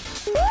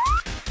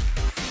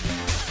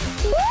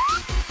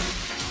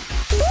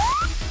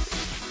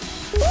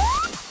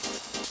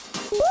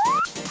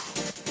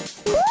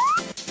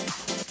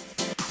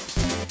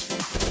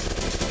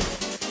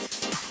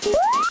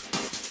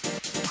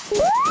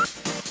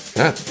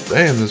 God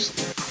damn, this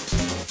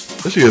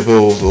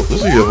UFO's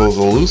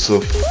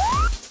elusive.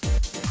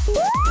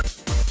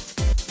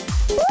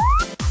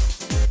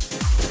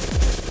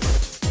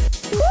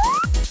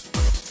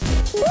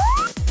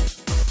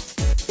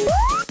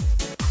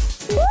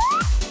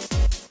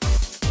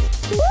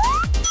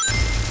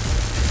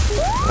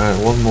 Alright,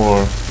 one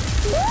more.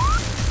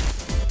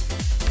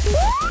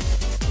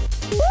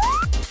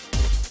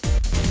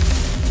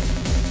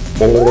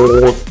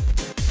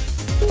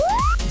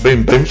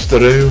 Beam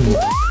boomsteroon.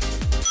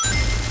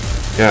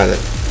 Got it.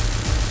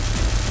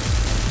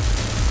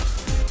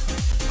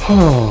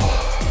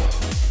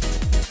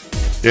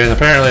 Yeah, and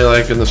apparently,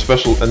 like in the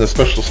special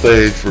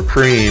stage for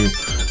Cream,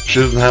 she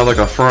doesn't have like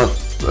a front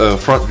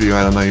view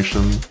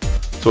animation,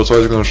 so it's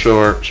always going to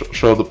show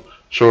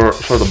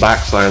the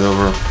backside of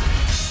her.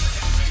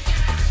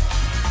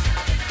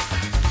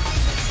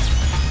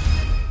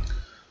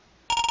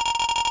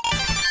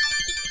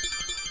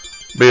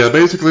 But yeah,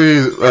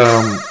 basically,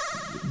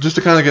 just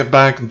to kind of get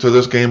back into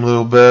this game a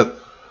little bit,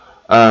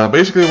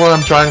 basically what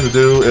I'm trying to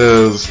do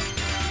is,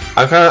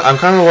 I'm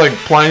kind of like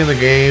playing the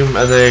game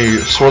in a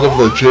sort of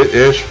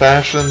legit-ish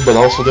fashion, but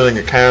also doing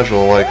it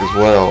casual-like as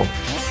well.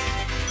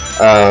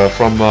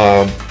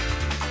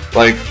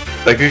 Like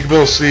you can be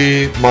able to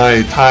see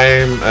my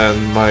time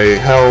and my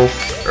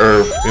health,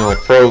 or you know, like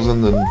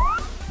frozen and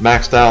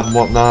maxed out and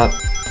whatnot.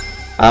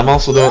 I've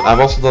also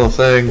done a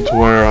thing to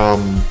where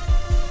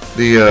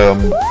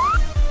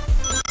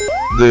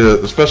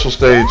the special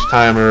stage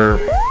timer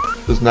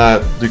does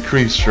not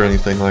decrease or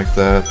anything like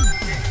that.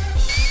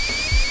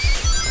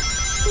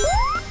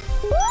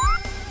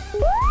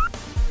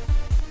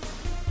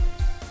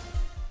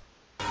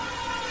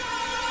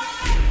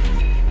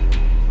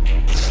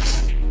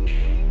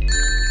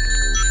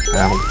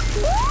 Ow.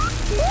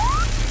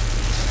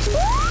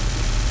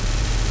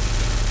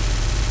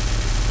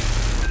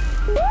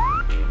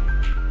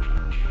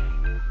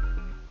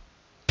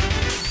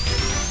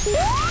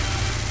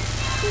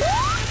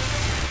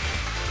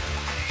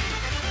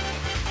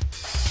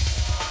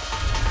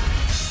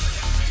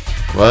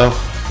 Well,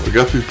 we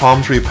got through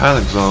Palm Tree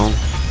Panic Zone.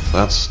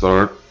 That's a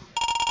start.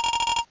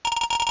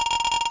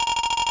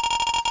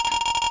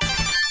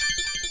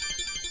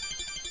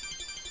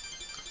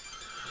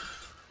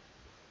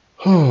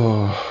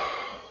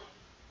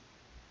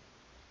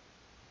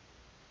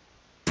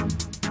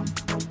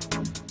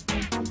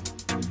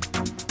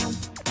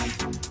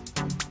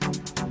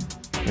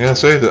 I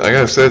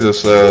gotta say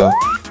this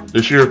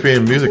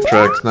European music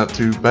track's not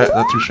too bad,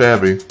 not too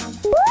shabby.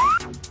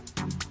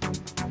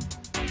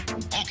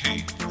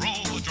 Okay,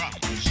 roll the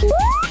drums.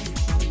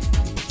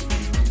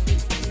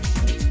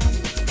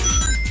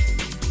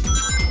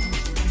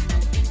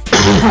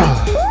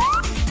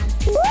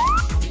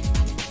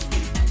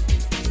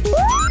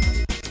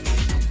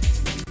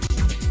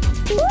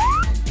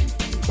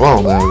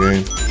 Well, now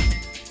game.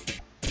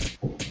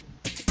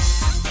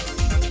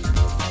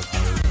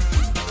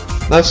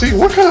 Now see,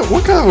 what kind of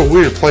a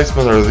weird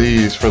placement are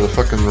these for the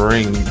fucking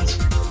rings?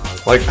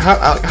 Like,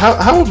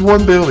 how would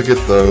one be able to get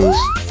those?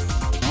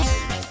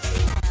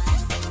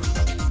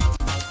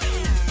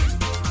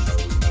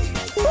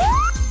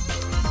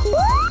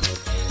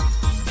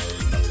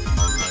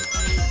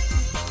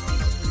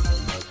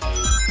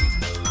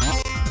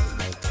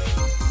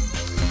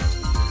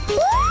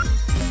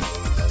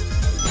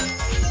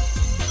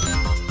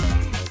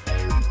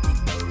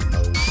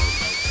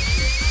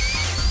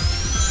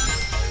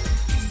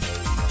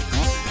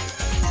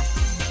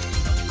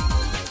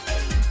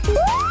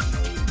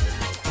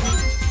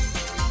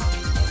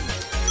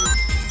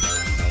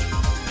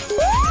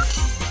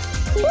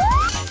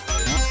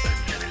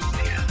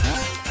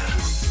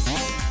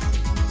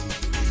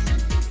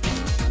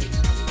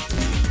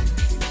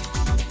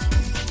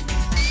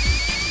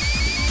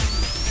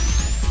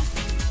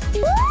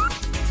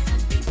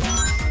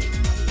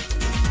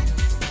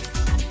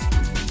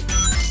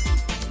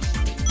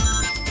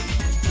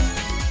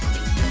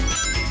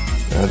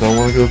 don't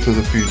want to go to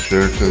the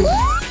future, because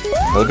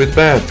that'll be the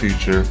bad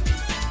future.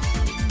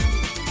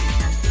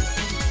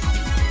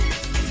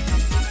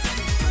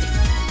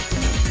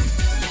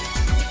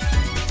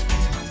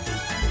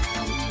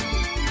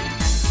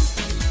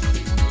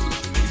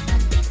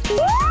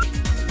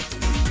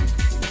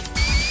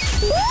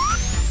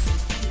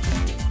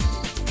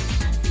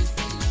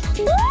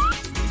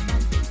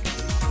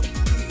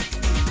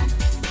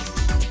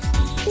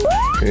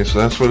 Okay, so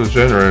that's what a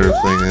generator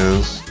thing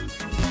is.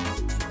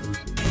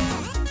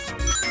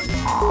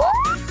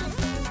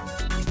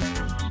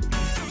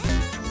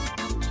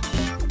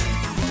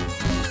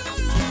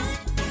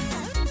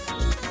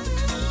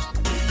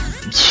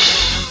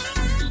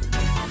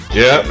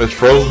 Yep, it's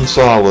frozen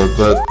solid,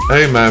 but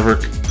hey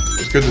Maverick,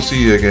 it's good to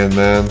see you again,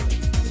 man.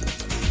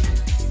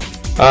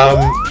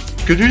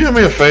 Could you do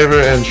me a favor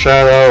and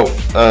shout out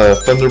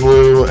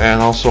Thunderblue and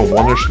also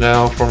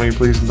Wondersnell for me,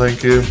 please and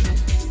thank you?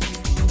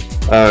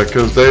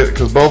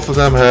 Cause both of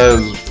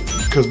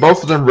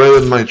them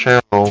raided my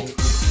channel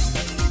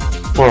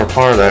for a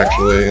part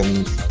actually,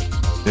 and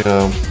you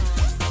know.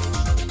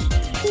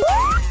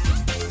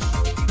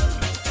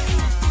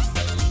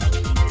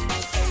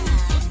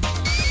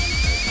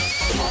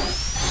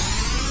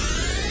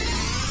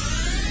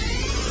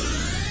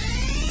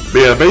 But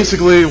yeah,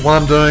 basically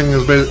what I'm doing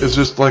is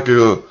just like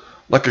a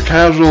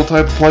casual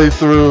type of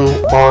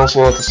playthrough, but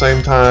also at the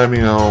same time,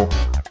 you know,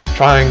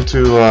 trying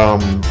to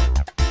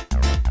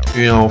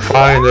you know,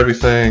 find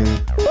everything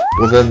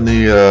within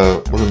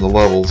the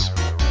levels.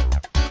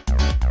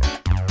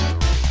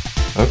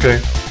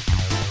 Okay.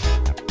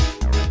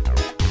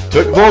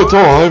 Take my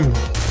time.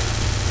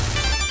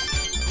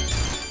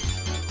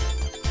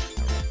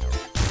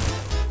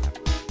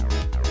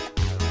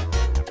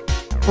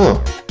 Huh.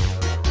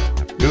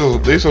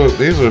 These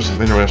are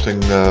some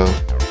interesting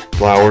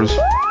flowers.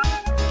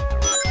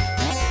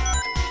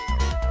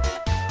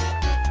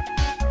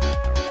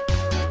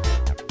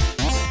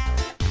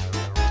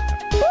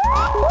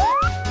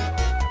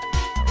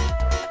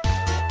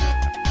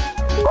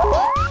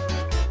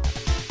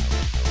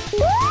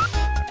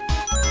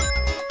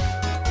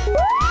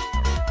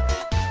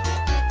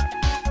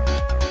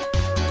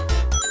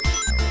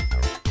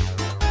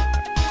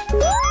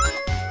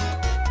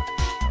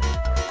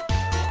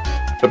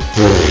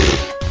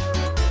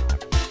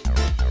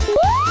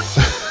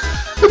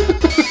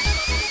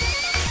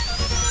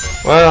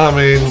 Well, I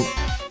mean,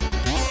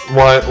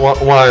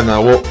 why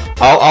not? Well,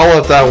 I'll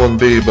let that one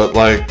be, but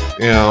like,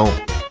 you know,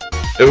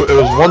 it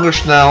was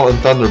Wondersnell and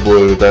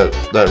Thunderblue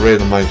that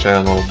raided my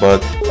channel,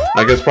 but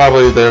I guess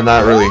probably they're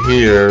not really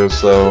here,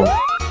 so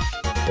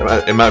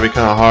it might be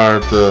kind of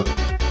hard to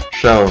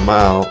shout them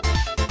out.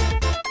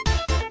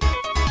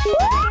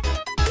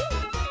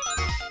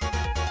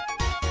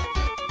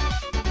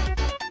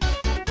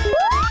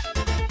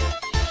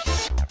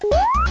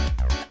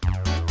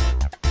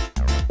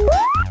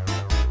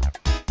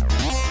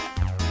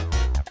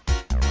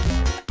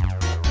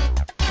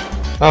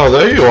 Oh,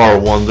 there you are,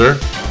 Wonder.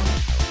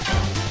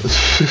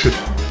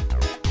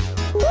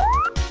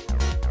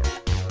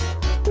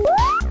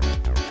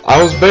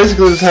 I was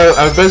basically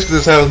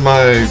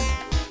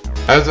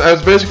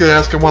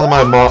asking one of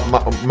my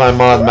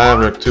mod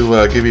Maverick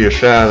to give you a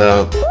shout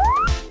out.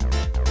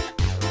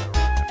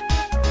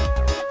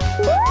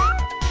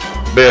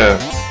 But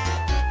yeah.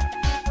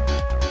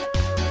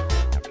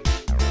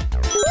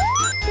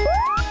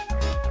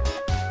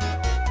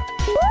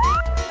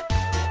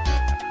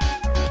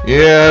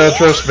 Yeah,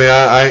 trust me,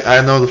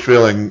 I know the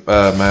feeling,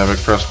 Maverick,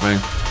 trust me.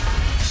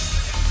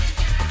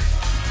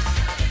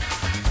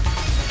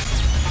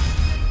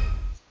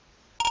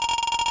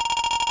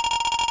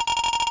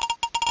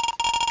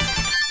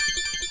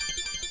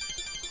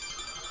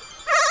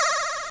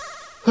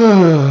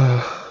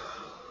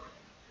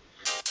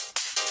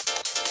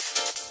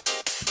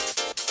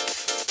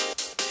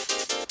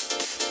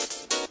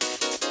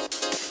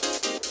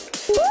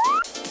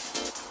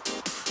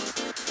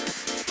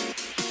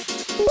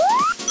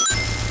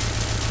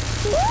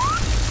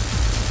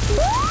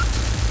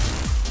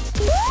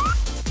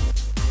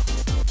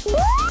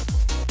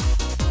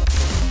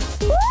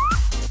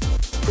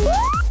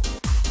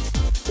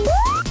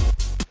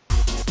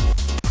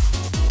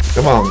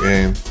 Come on,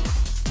 game.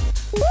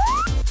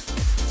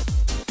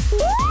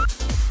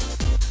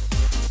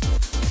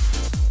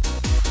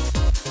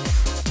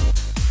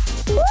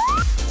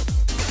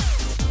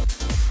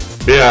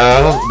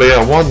 But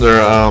yeah, Wonder,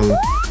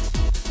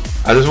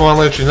 I just want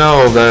to let you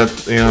know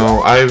that, you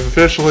know, I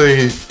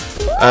officially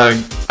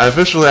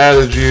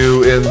added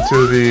you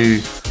into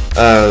the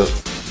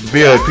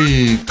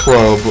VIP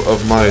club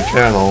of my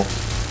channel.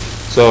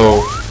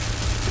 So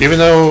even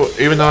though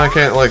I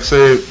can't like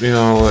say, you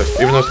know, like,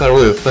 even though it's not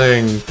really a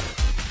thing,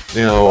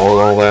 you know,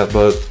 all that,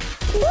 but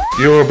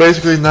you are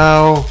basically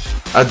now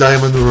a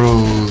Diamond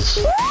Rose,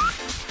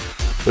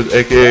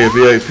 aka a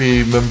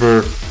VIP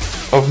member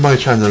of my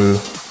channel.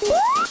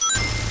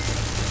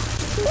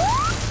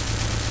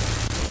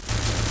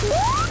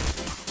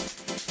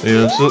 You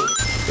know,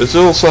 it's a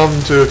little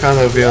something to kind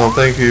of, you know,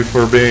 thank you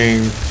for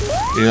being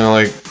you know,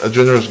 like a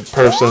generous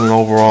person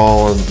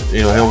overall, and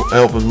you know,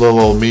 helping little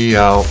old me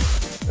out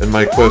in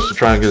my quest to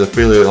try and get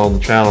affiliate on the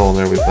channel and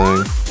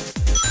everything.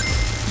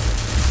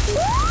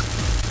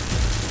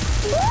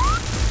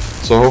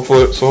 So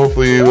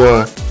hopefully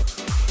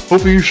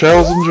you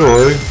shall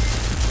enjoy.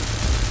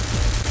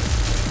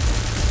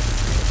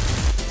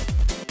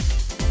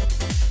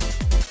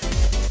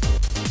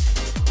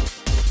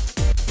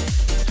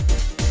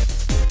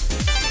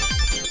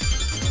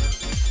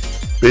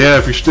 But yeah,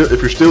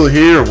 if you're still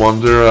here,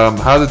 wonder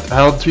how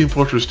did Team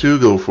Fortress 2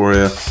 go for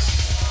you?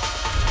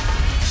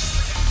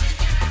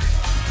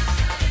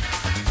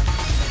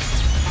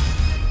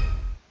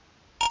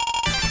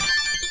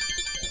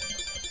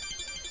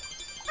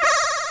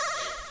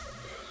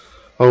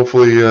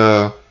 Hopefully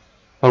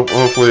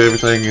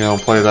everything, you know,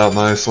 played out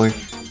nicely.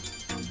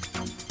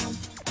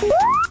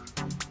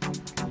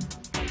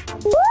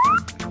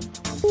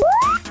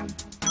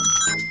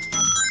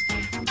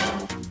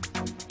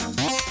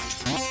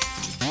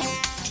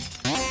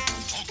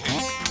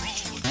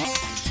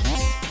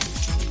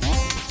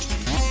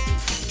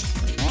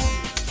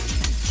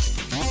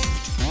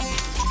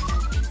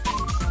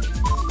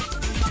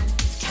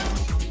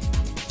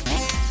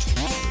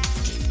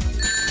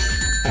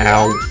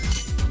 Ow.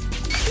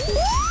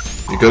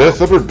 You got that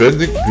flipper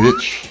bending,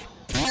 bitch.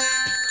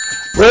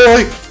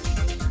 Really?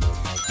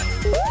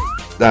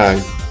 Die.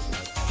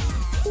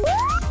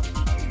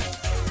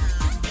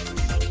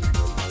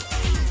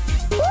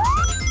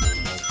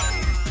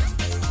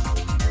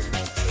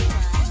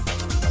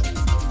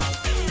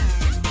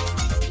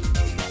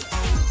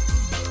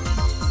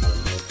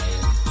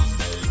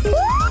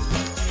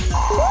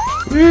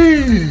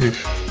 Whee!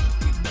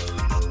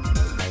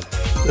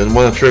 Didn't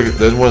want to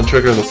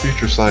trigger the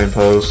future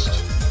signpost.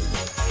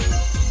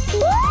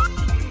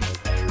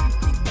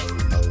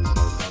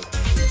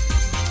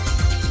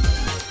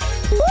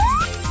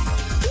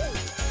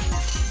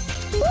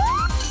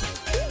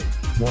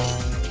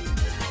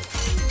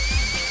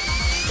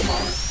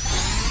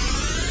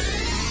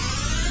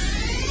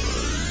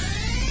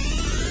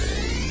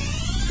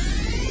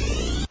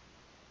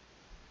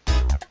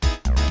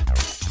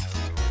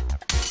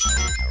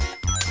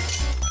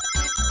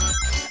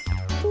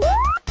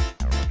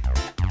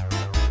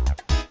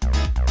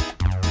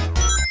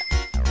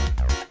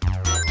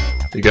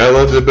 You gotta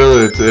love the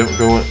ability to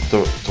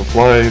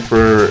fly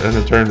for an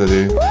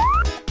eternity.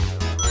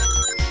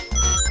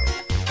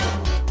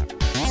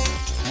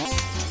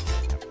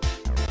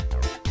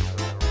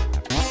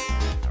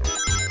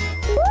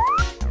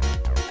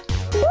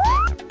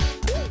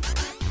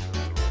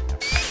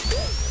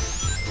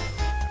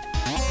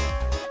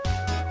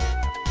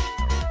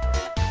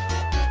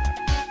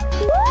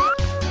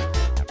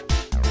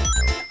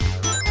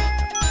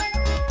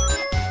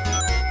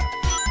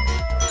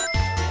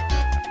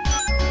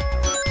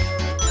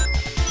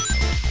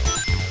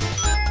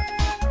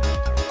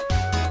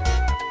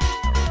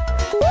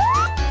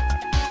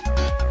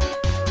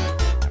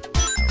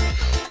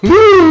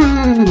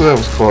 Woo! That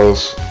was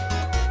close.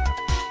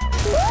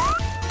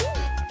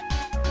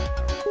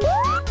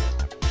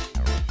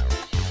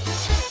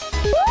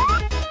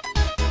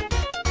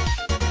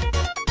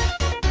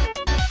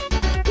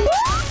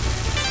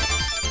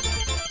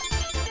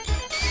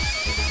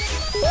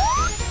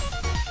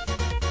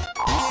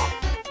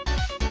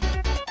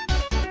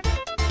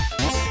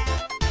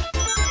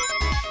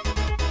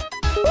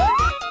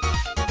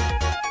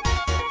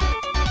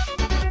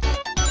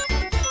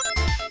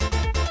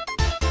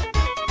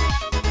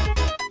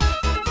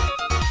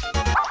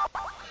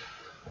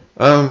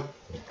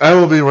 I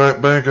will be right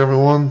back,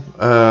 everyone.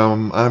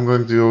 I'm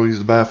going to go use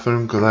the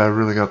bathroom because I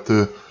really got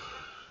to,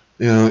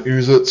 you know,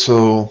 use it.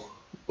 So,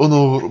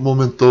 uno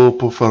momento,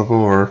 por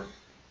favor.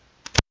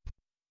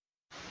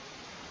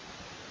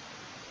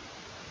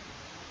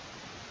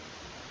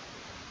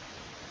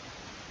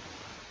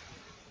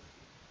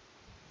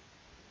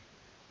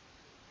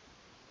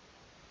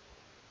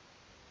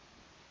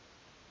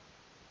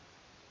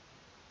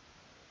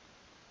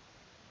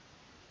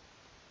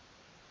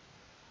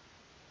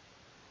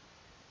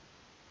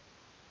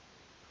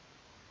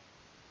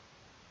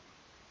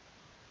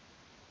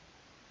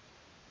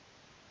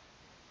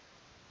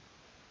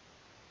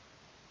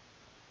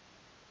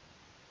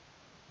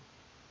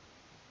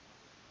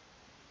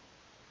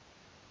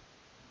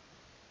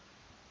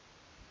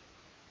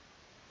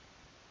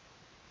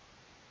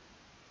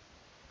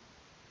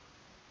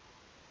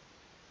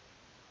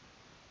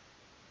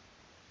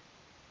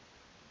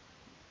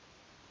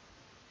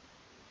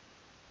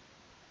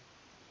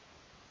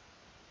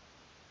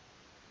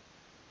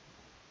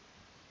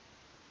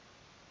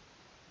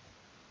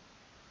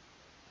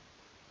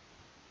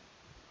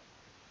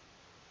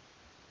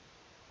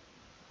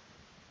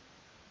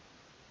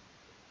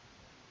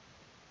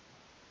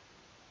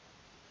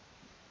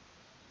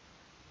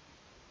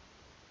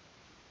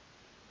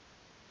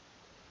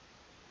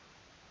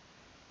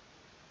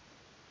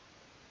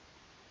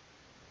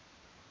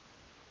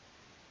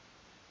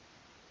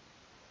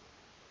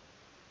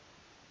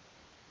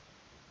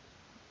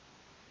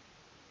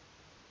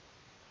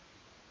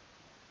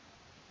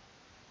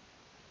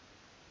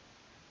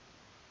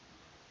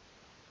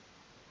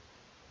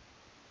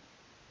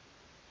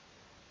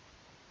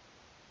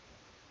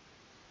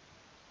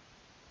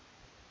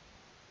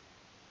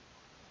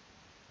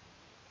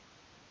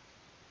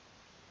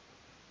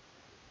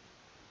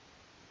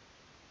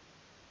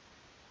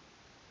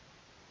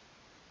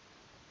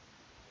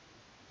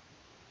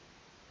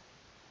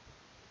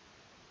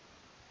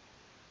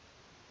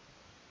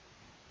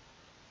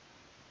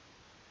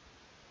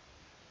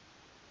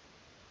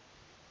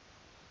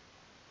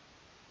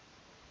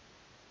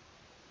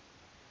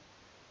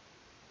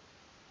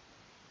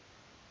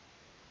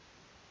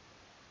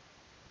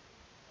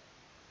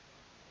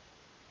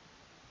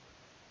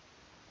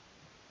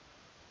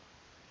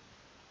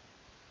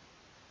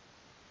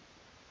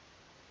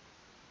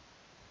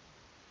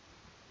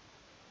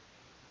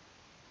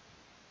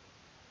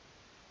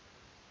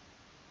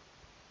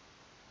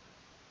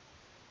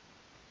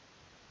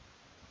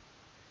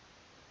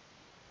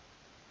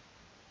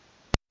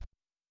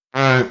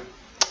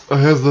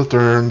 heads are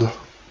turned.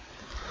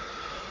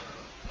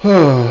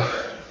 Yeah,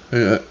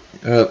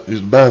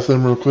 use the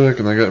bathroom real quick,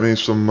 and I got me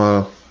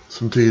some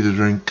tea to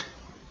drink.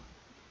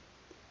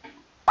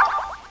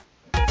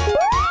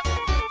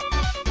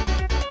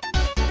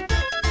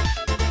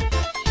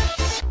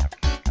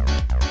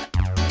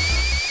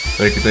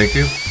 Thank you, thank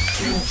you.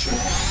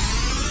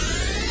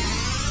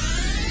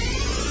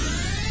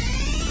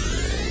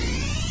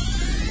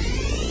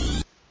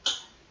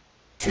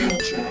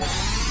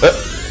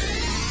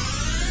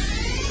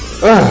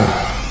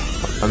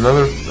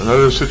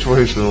 Another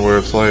situation where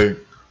it's like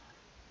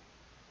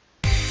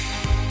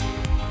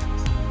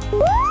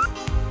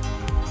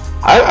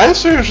I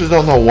seriously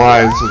don't know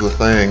why this is a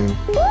thing.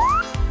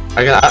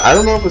 I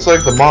don't know if it's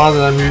like the mod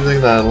that I'm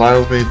using that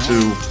allows me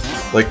to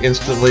like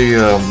instantly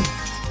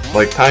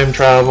like time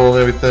travel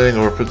and everything,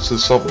 or if it's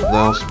just something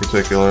else in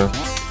particular.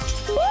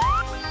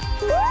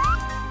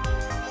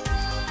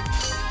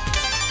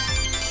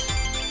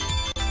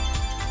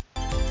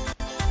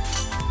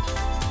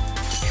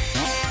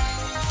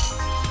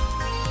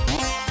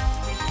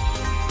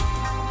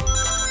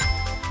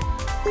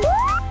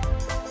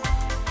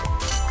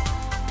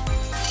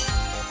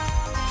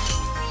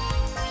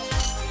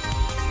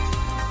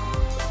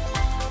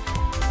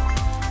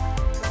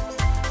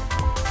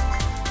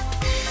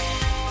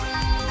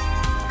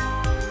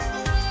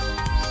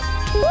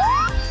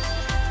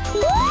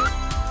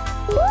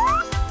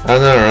 I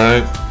know,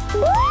 right?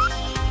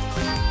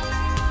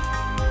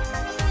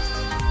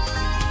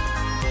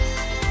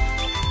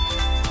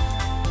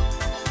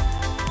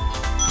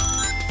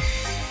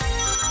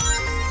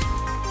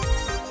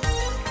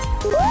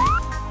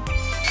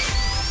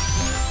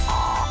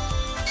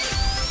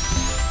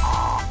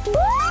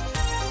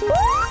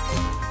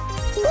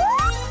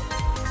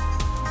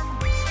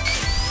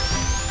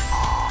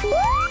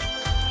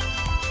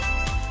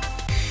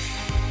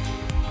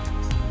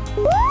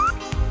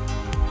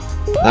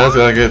 Now I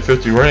gotta get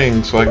 50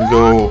 rings so I can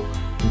go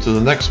into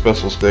the next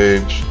special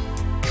stage.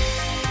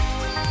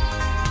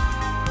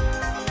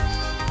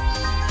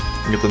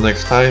 And get the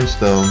next time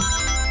stone.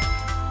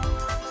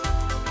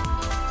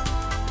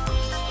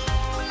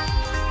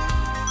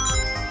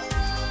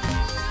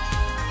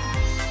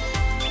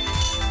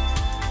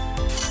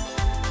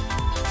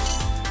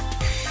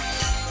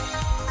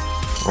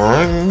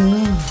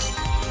 Ring.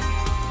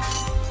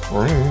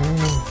 Ring.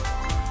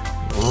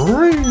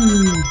 Ring.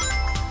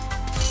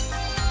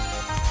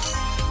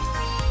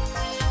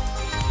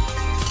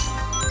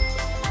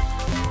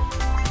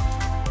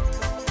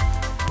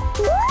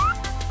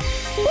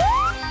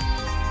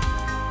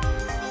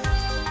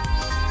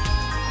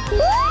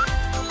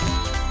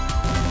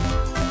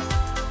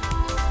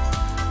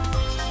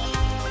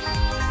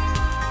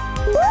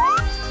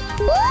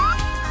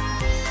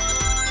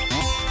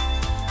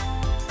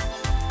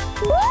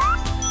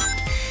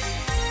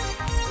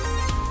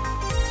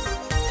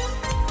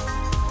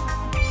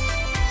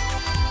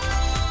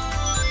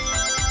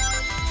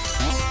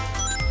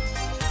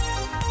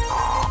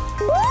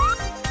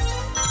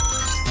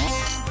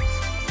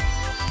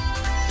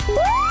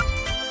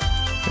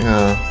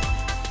 Yeah.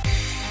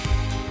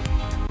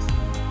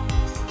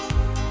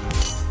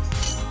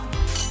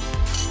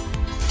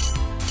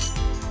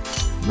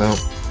 No.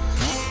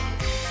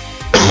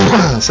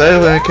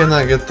 Sadly, I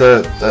cannot get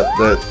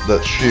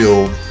that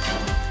shield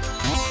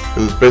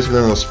because it's basically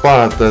in a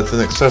spot that's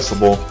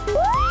inaccessible.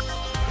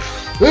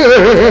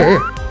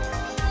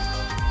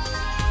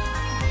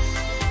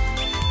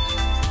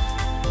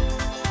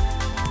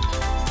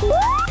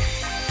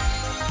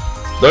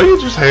 Don't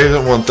you just hate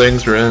it when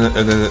things are in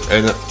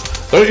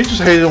don't you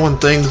just hate it when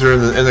things are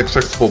in an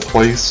inaccessible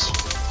place?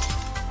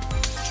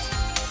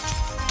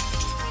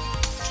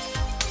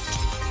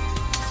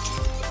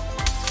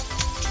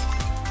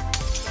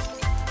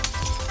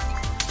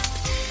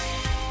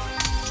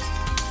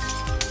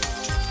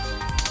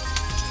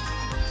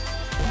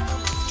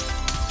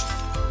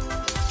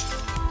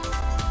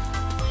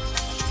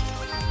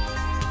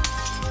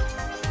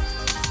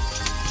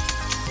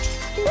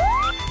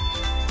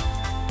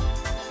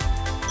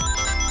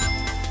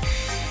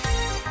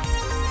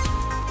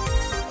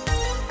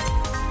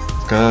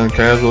 Kind of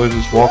casually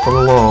just walking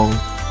along.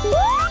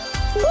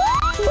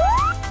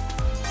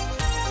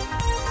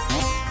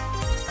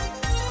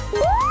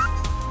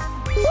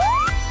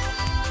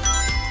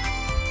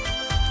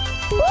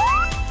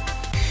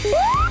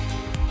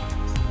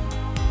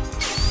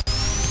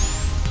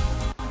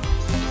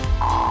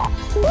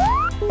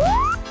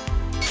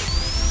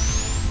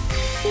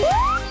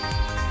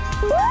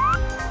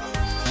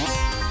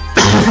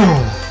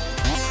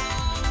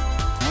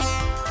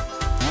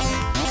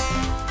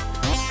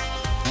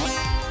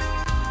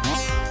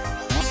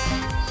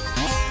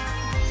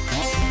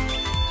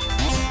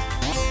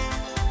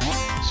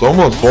 It's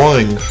almost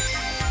boring.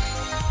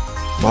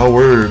 My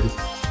word.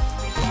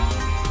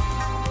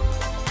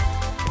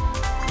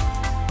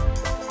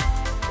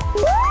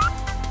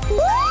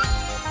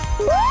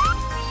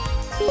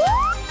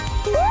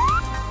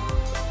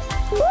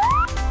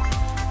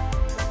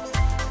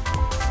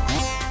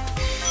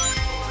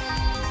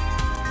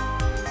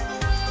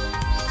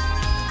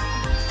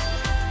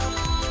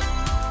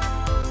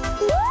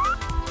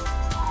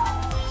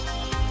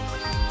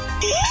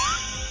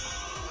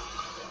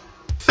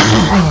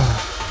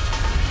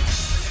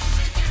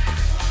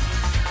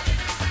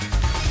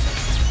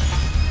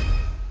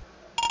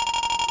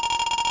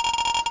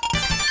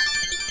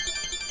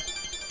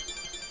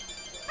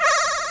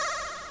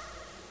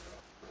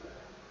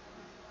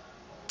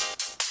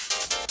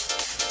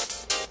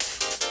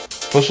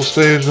 special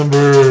stage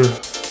number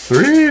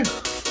 3?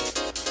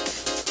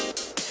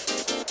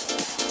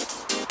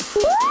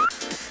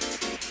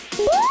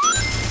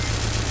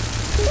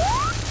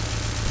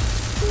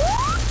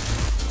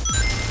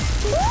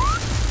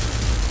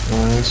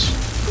 Nice.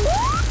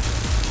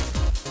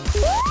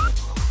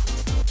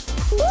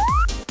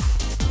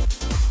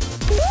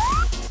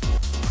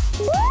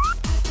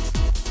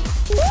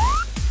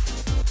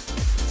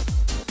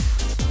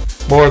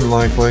 More than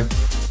likely.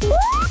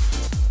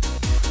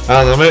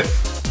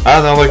 I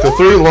don't know, like the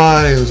 3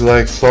 lines that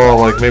I saw,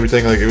 like maybe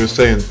think like it was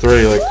saying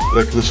 3,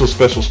 like this was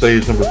special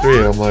stage number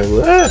 3, I'm like,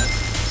 what?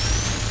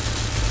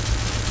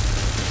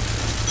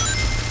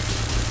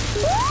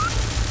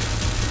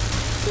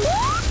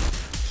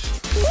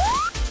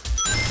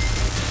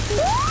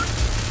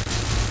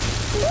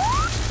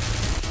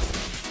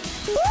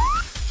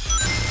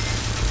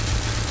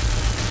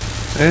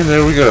 And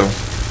there we go.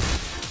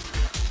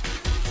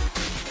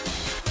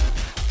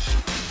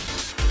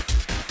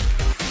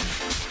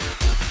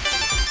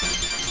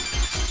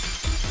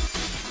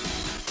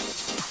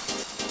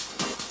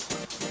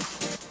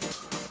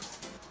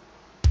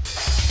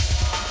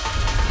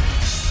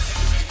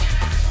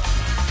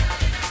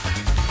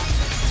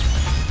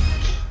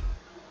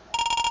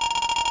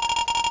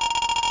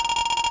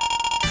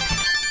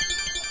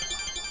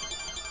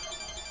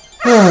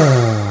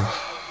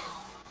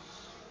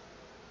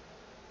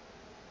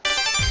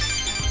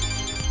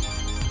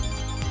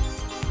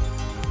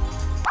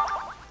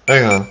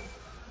 Hang on.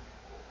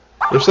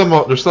 There's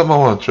something I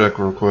want to check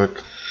real quick.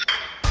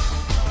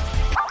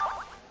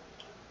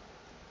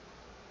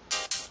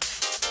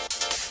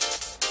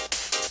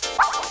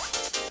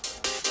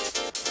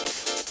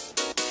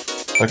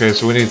 Okay,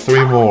 so we need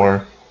 3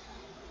 more.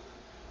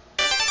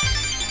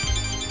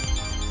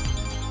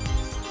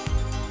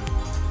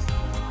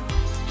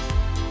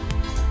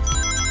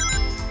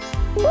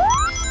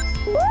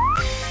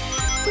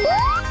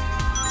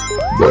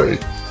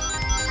 Right.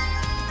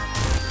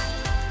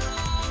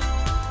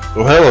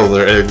 Well, hello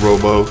there, Egg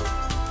Robo.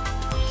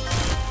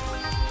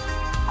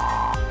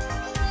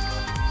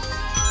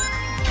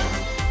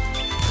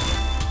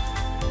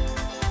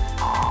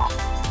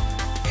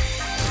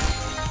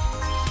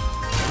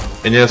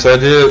 And yes, I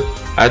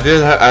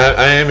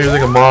am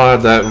using a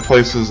mod that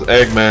replaces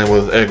Eggman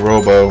with Egg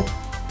Robo.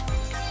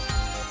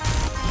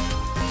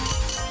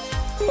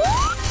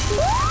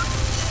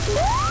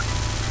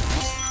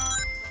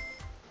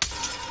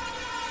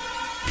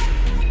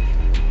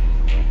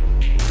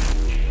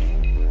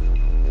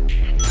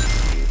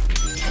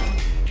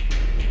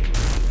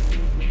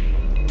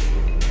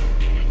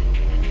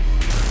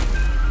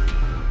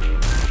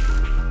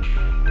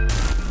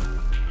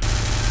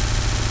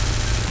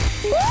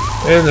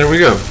 And there we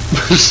go.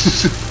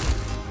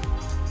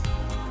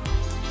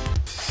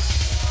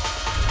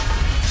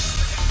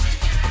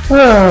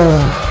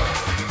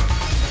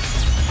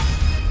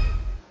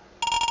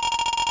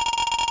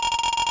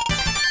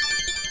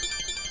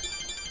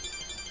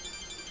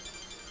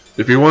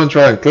 If you want to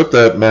try and clip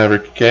that,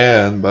 Maverick, you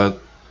can, but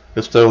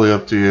it's totally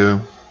up to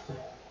you.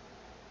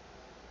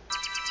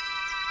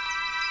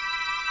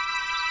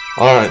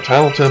 Alright,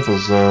 Title Temple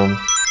Zone.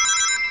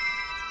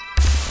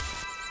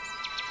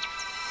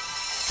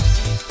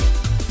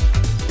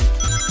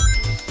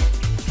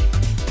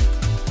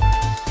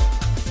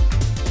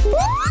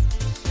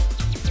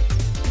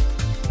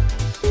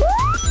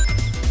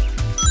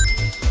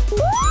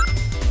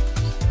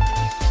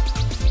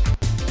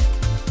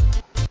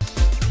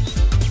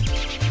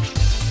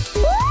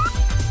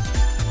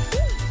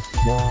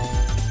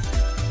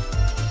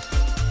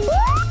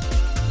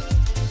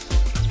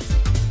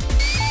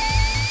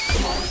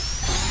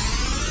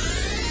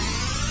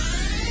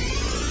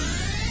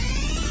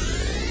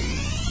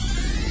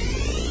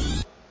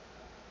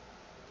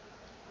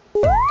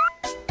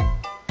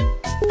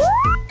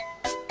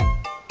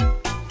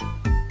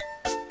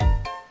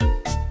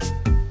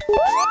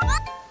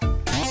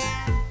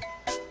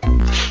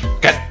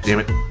 Damn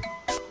it.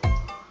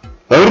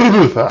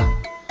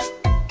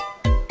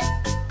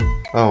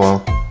 Oh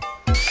well.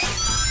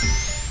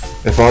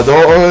 If I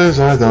dies,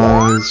 I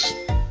dies.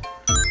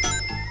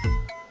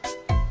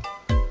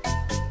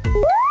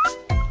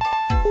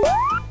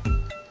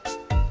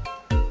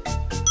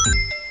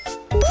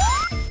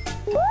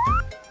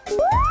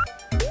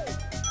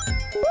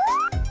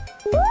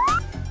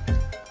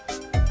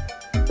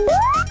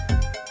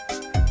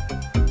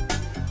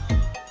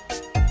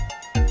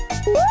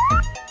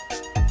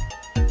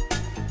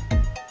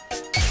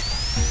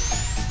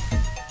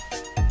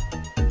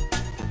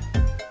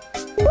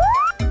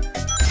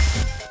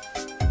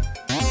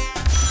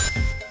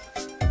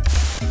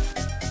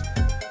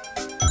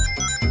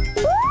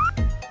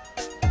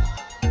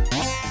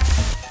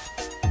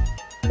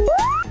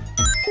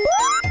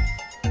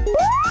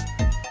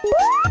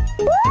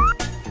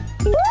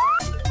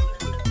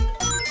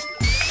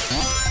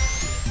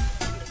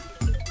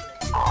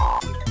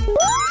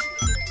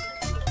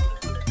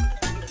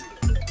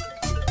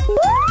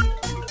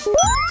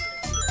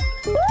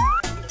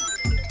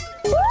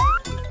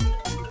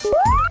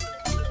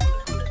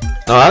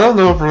 Now, I don't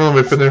know if we're going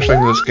to be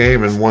finishing this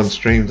game in one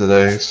stream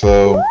today,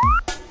 so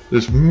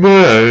this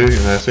may,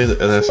 and I say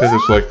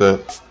this like the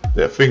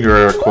finger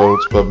air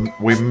quotes, but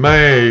we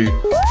may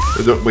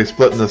be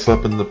splitting this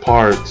up into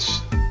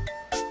parts.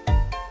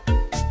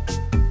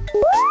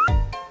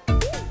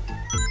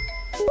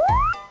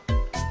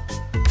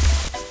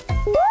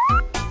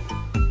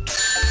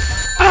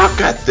 Oh,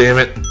 god damn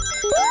it!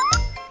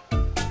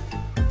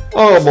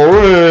 Oh, my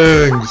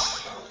rings!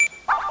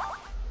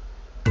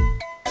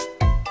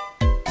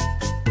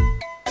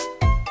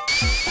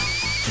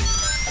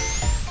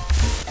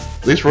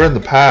 At least we're in the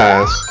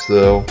past,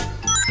 so.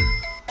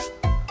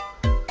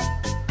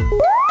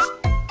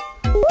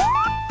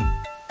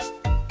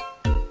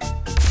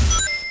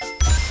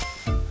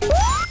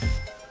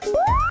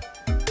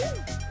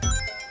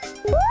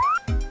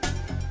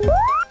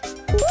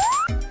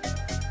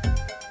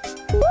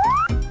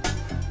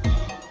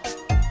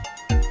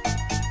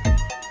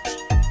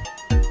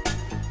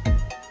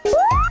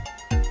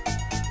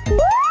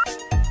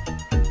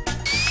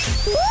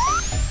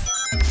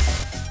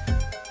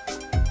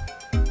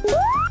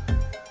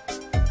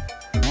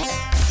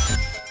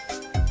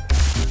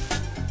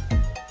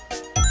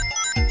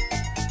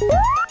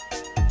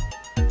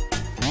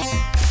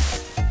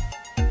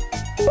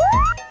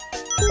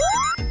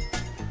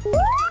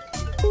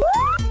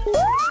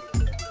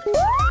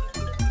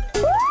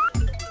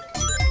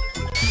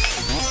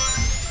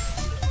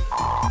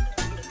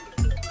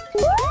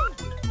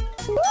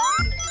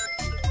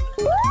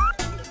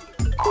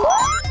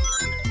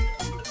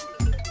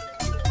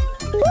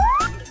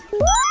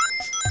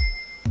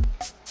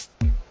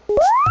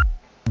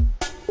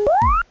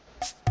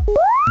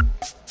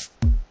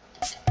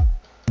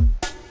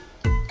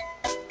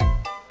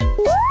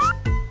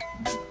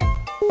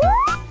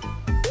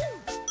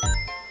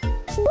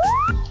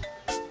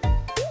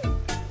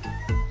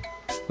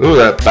 Ooh,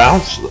 that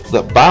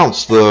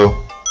bounce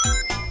though.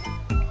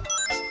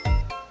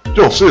 You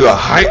don't see the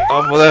height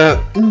of that.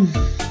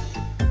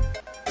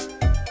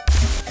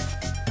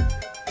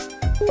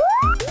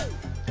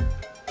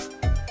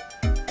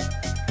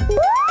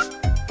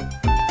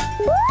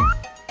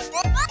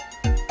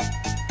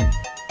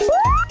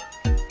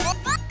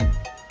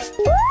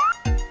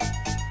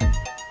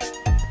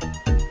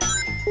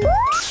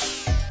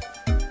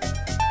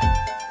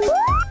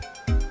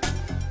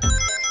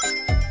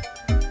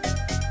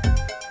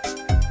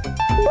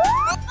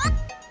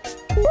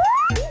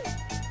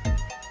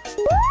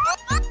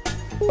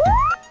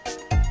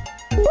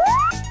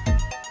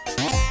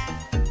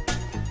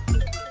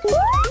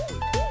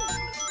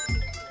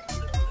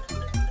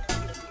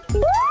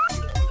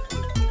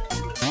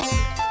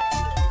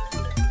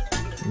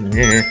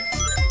 Yeah.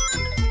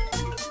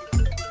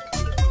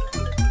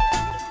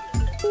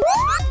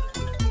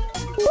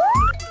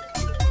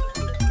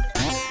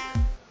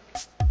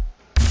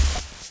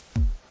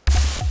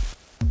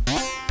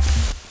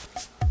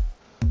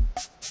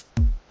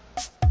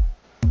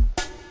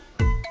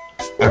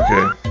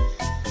 Okay.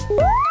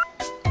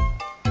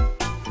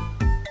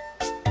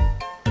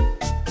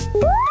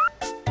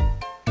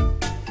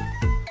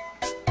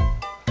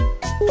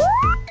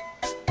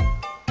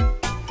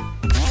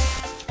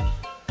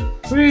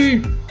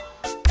 Whee!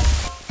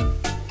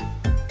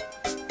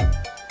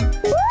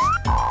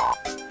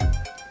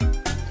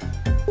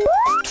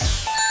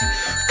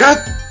 God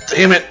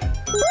damn it!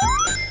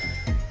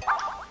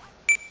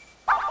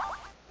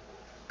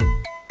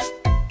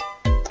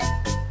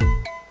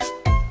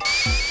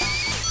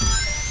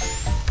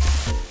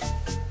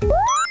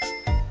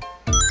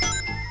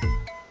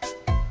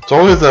 It's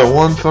always that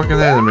one fucking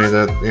enemy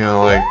that, you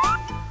know, like,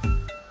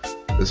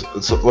 it's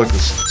like a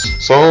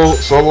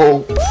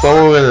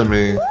solo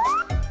enemy.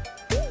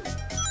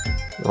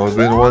 Always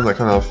being the one that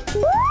kind of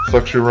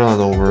fucks your run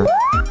over.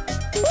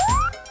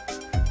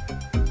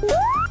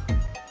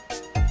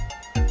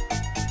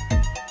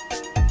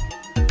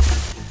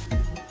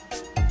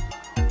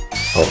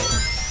 Oh.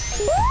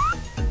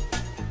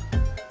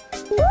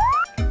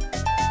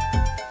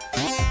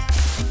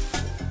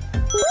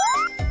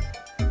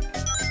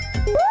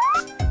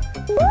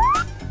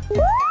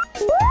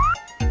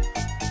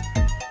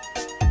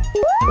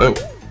 Oh.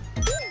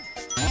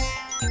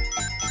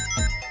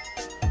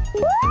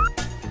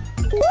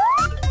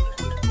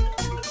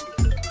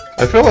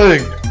 I feel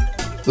like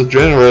the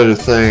generator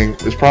thing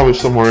is probably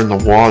somewhere in the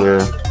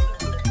water.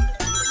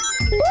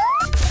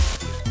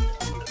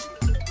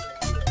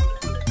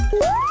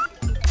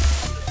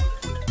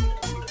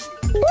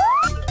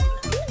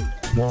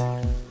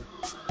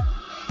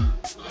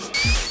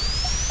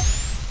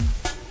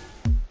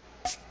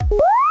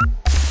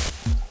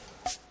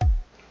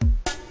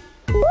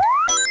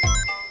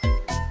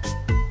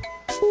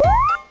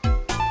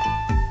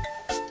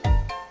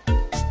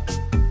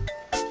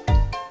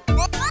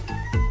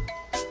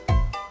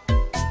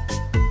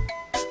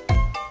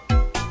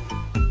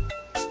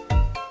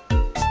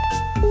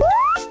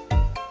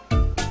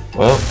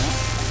 Well,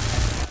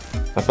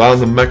 I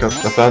found the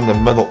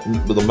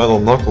metal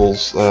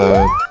Knuckles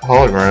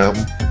hologram.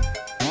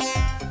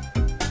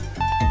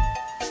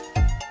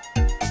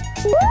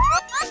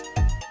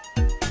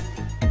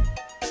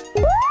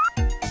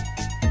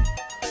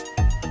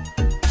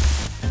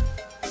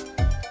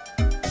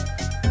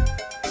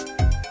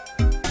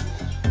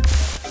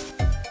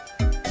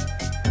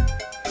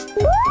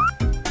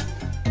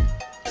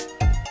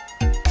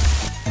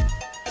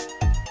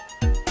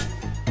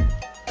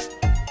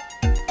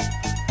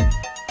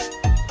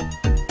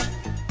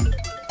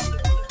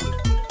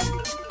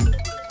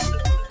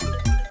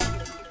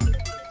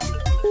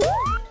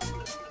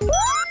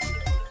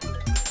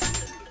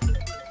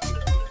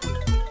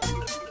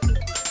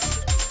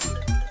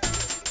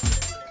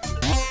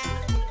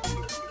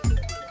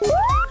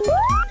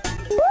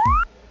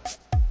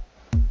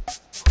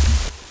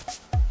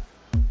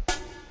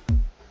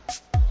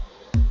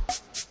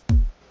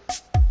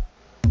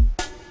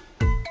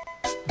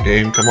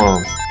 game, come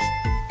on.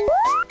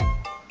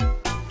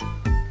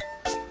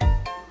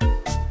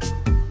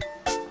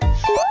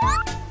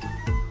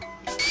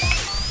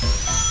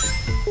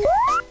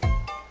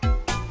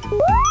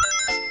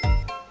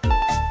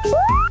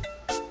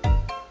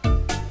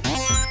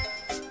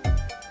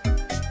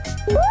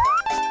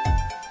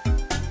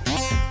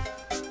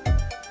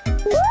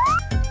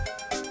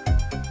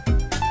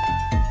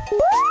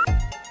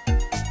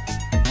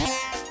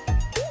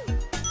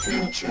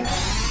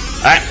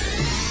 Alright.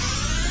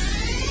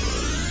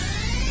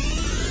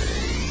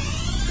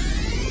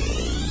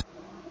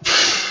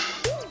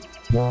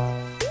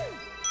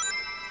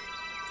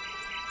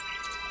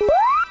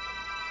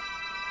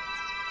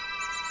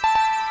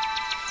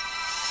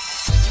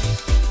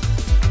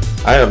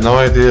 I have no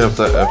idea if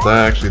that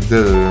actually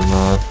did it or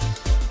not.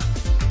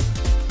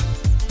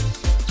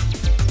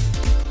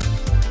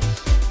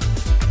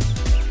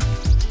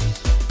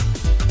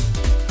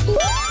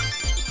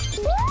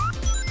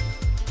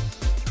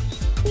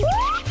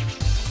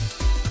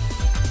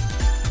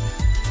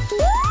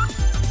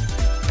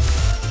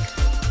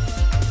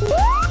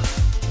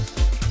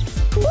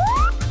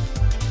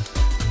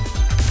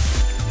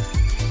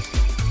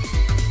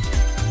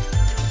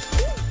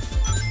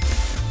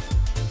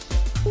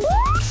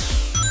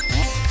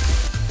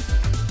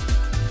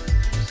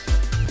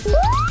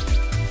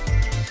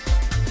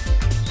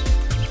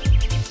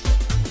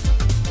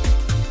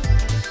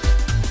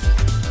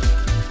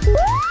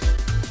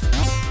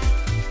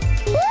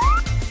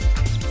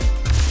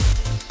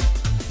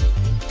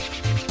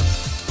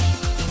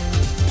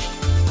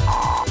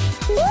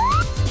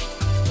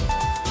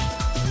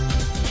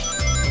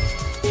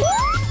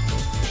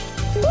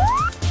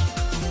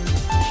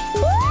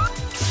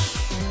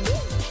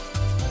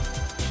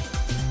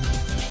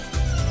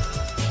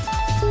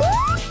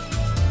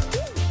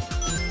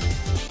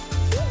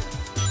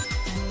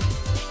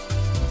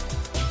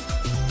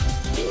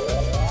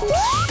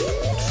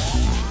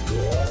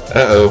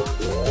 Uh-oh.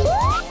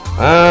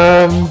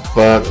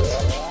 But...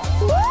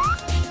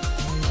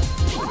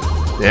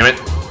 Damn it.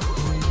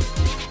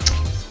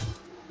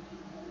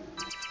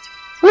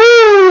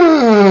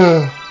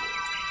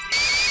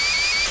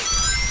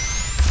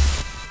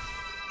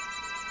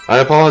 I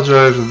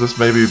apologize if this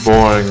may be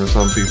boring to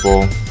some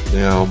people,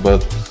 you know,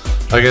 but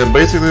again,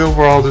 basically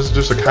overall this is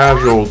just a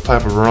casual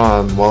type of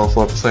run, while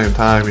also at the same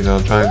time, you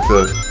know, trying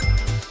to,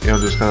 you know,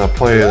 just kind of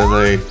play it in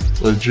a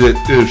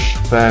legit-ish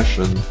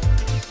fashion.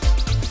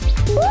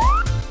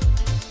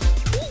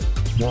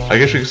 I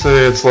guess you could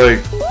say it's like,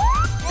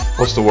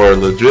 what's the word,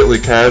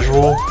 legitly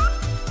casual?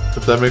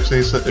 If that makes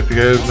any sense, if you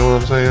guys know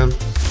what I'm saying.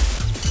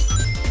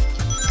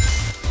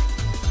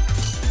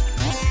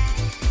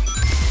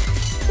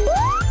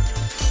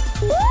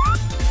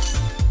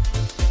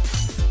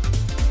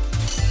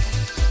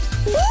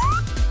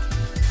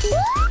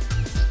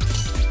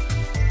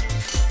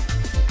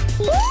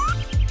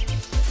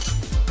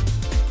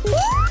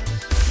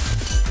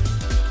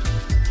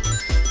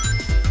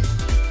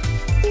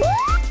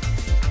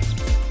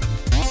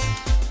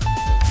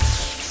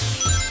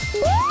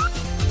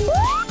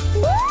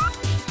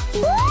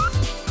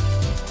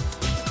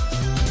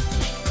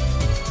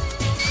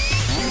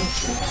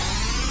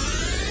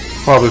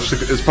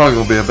 It's probably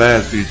gonna be a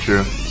bad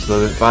feature,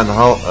 so they find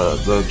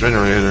the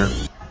generator.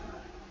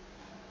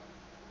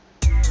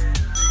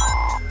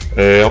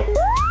 Yep.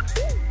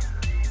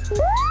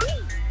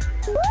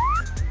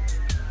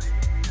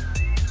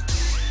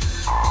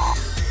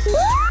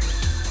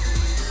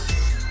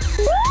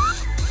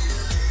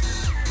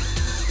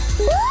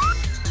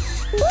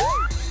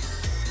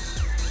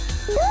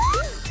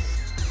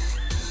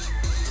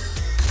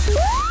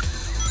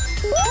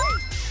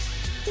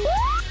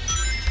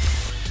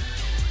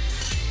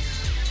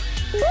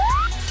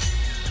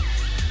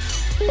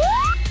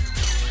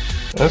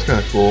 That's kind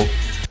of cool.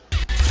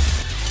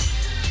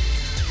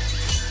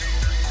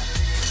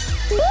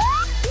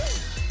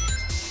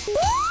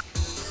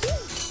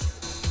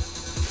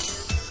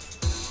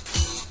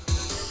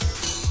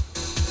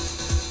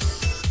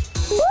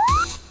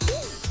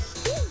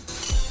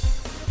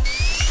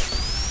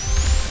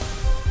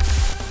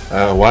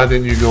 Why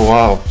didn't you go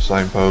off,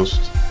 signpost?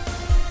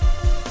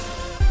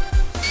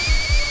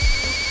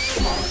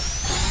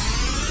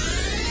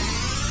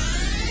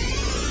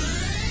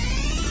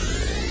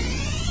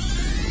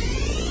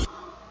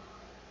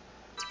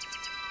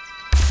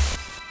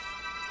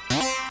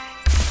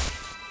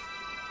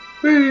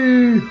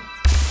 Whee!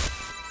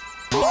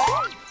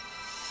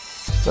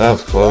 That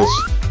was close.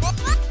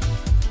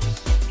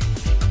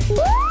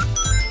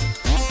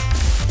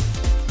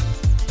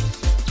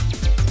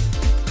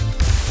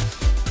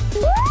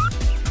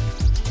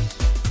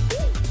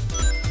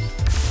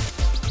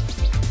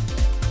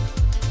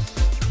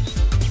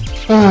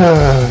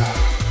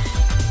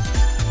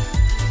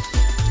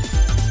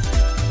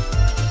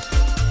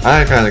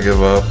 I kind of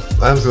give up.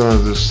 I'm just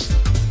gonna just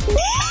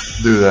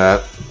do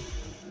that.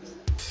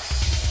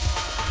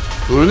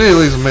 We need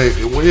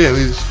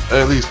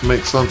at least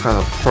make some kind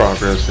of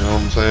progress. You know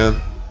what I'm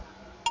saying?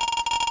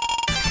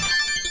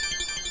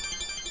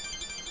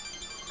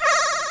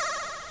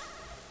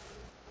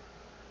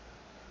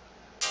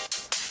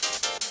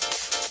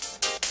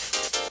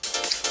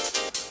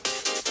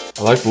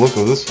 I like the look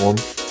of this one.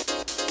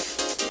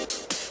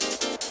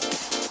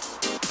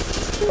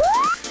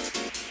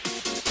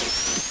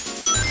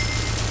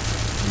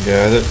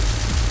 Got it.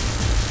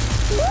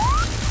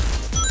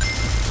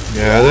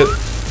 Got it.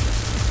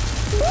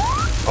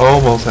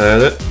 Almost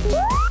had it.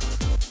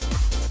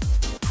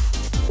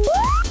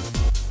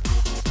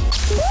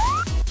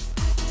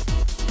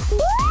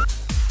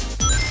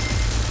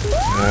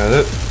 Got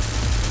it.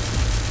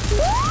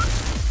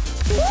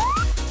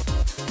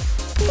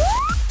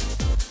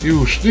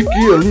 You sneaky,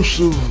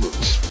 elusive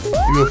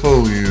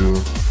UFO,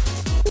 you.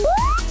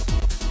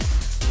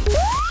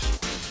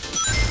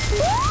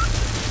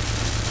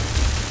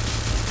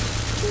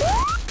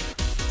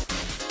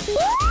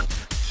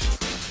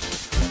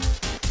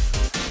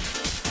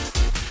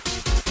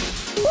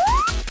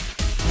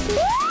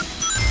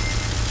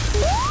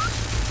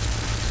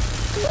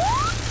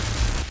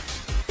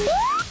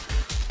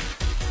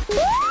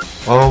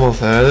 Almost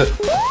had it.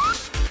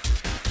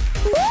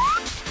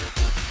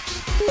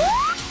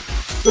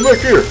 Come back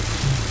here.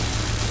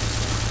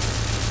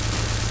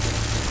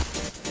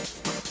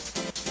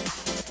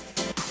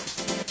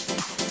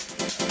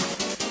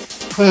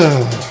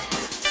 Yeah.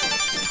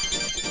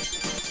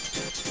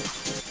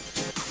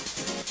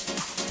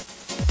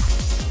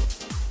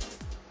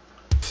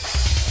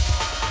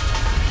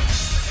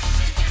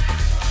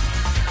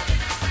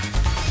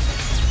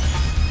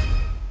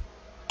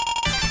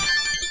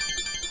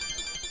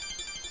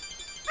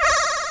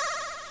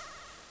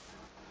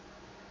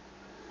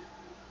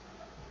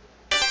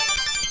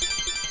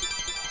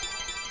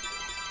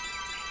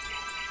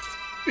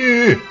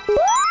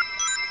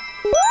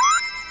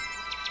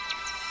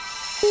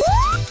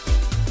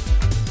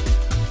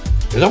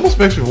 It almost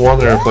makes me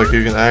wonder if like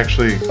you can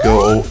actually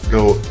go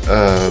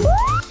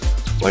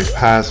like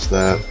past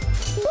that.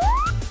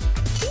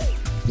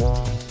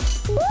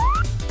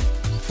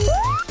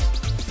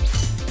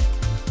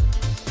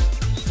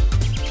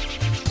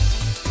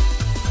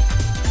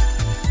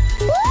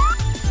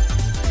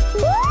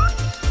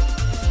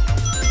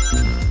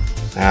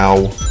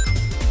 Ow.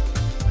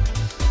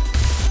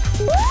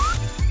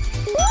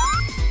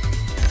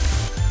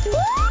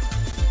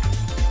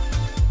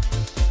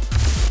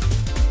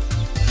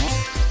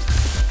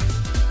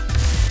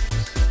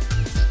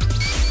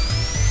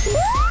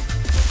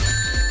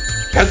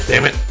 God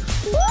damn it.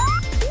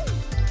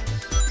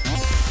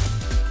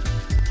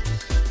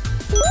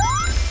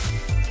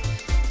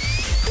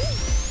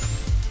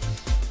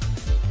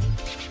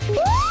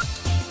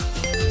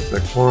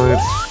 Checkpoint.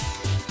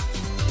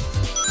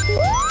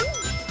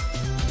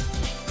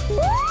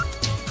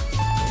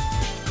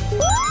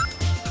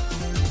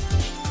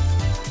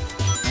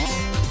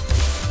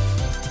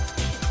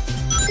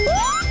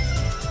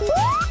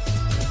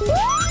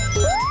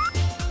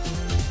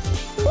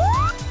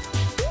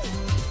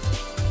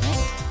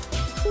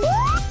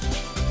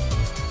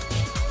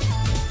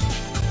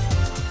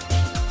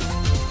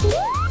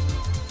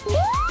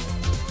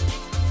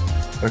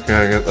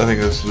 Okay, I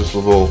think that's just a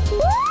little.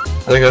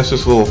 I think that's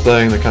just a little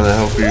thing to kind of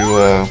help you,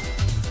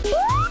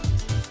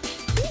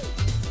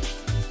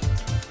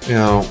 you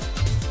know,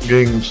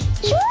 gain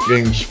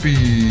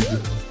speed.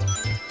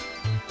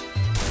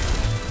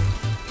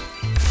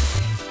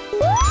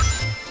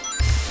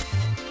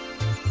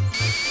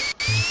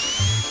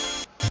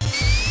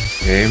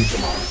 Game.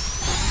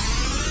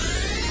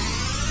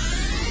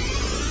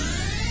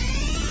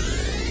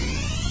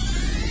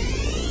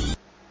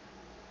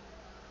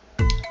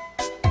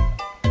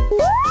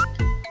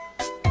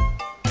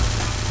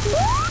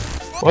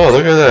 Well,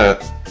 look at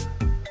that.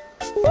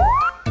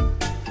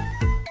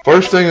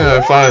 First thing that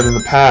I find in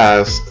the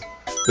past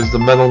is the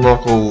Metal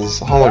Knuckles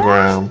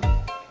hologram.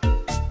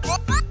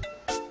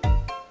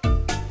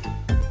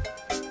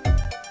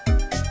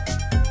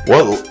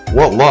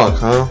 What luck,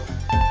 huh?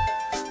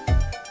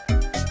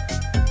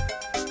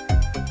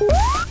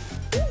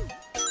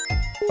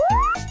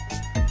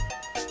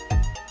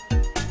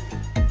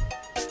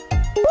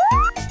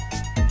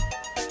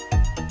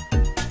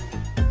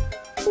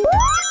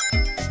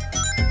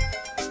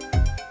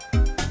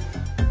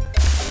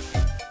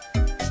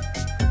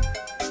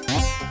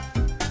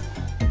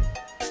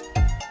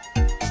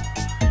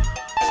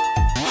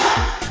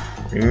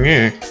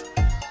 Yeah.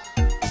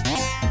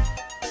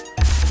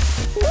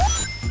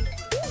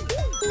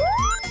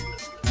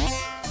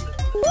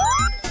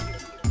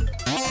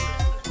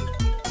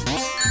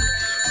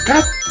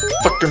 God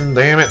fucking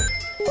damn it.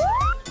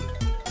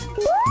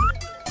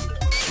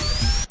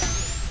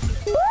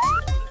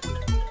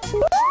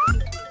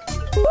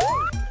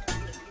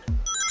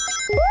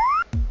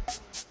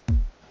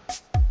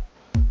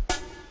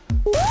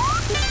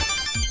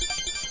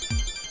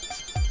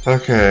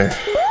 Okay.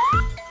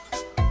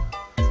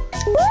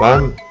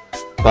 Found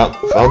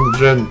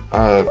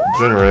the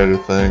generator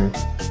thing.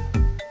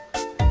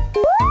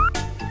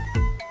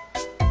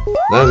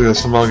 Now it's gonna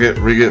somehow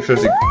re-get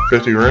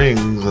 50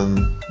 rings and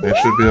it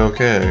should be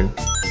okay.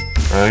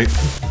 Right?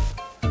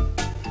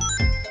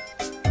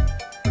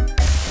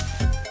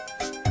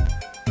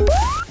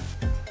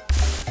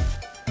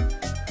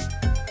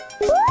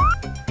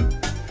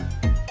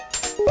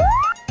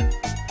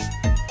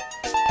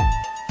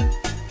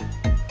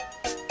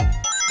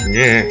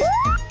 Yeah.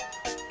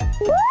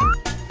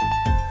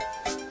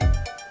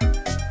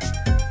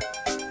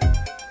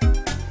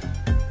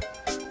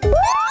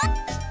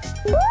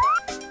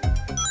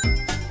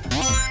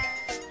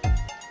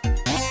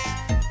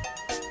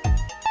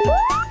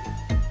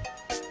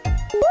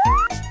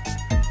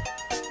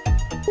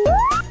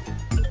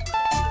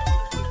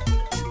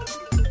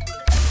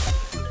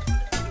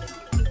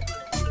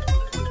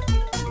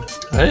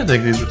 I didn't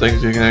think these were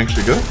things you can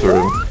actually go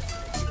through.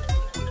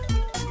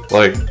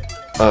 Like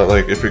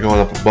if you're going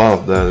up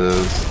above, that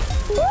is.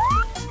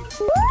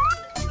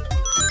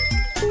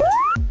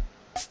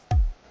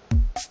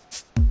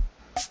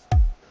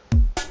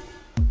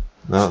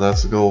 No,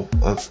 that's the goal.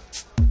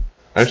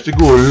 That's the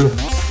goal.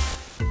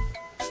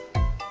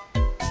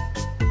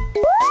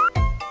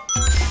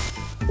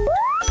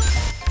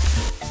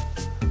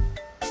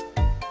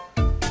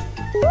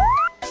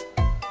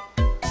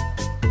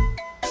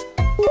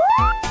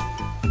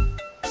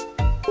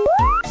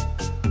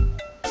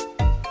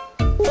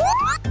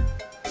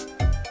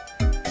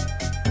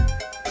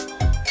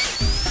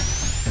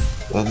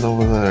 Nothing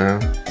over there.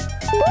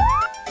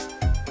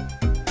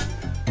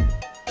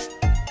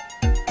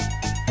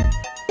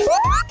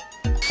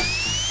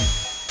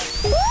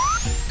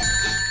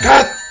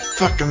 God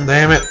fucking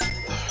damn it.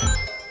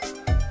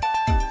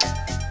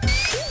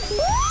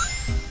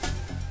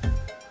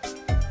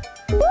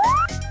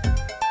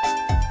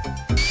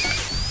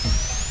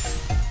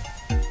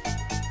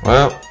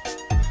 Well.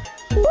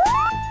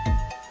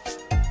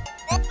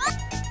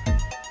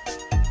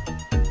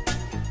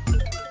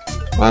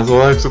 Might as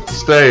well exit the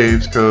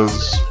stage,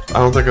 because I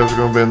don't think there's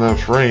going to be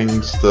enough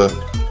rings to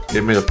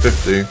get me to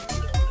 50.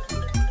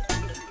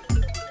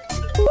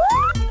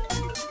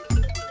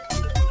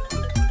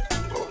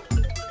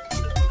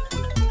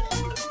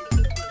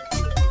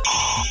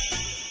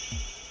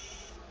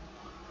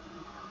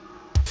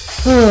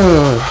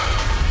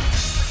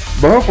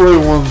 But hopefully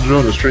everyone's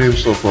enjoying the stream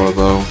so far,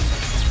 though.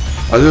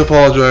 I do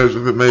apologize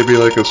if it may be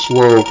like a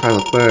slow kind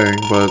of thing,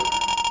 but,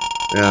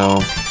 you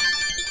know,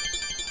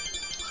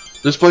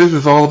 this place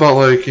is all about,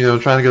 like, you know,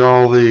 trying to get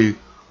all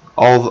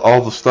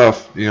the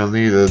stuff, you know,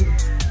 needed.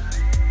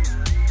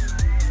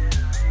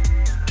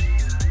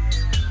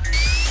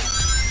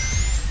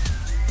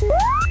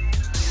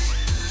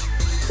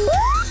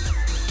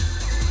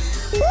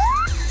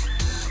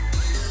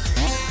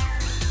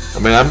 I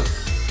mean,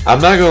 I'm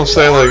not gonna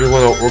say like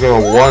we're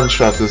gonna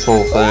one-shot this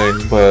whole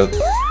thing, but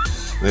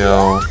you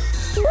know,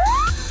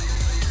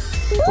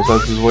 we'll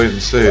have to just wait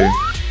and see.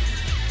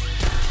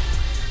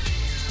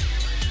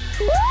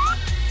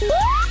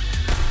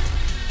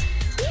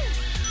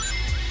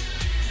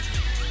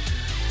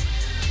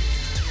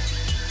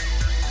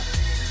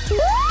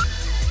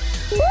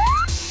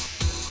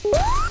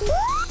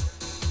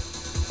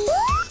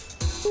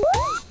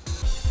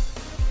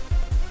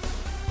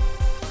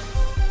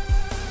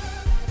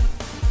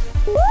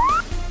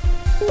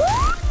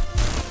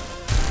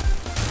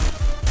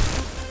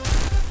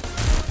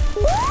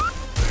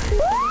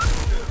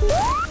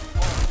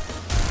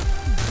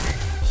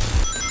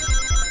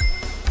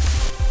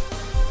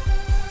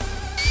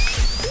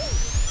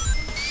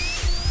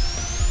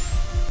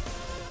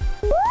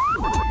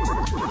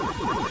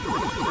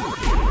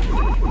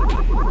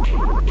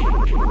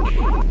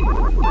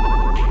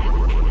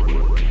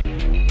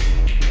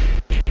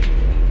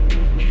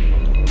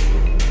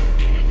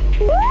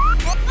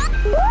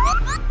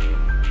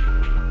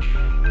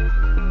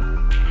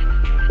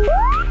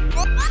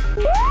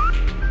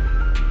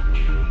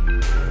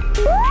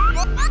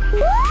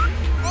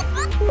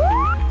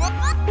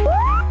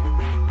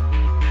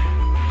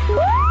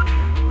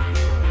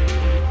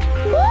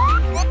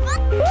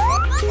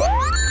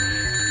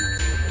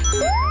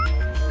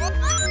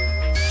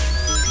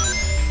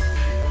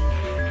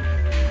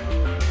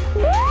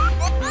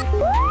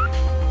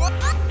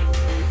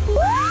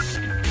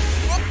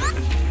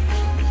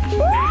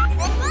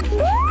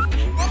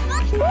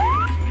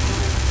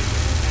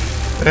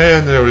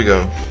 And there we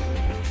go.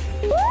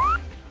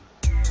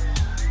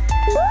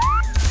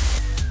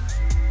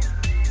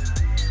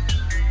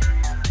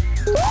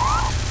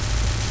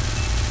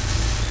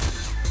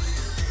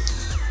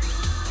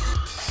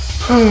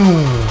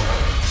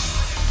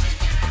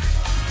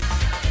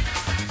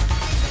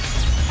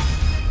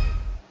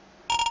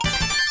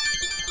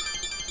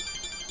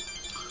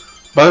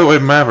 By the way,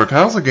 Maverick,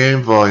 how's the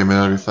game volume and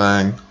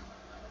everything?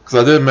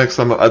 Because I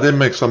did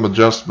make some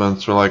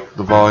adjustments for like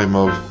the volume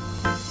of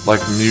like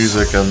the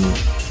music and the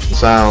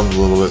sounds a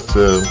little bit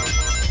too.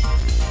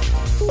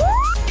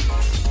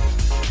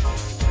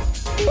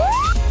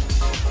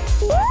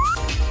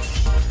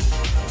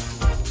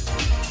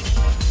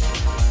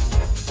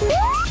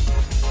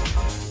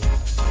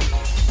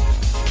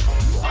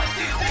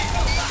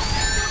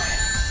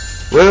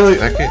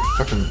 Really? I can't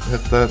fucking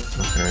hit that?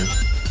 Okay.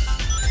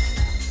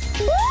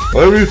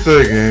 Whatever you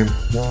say, game.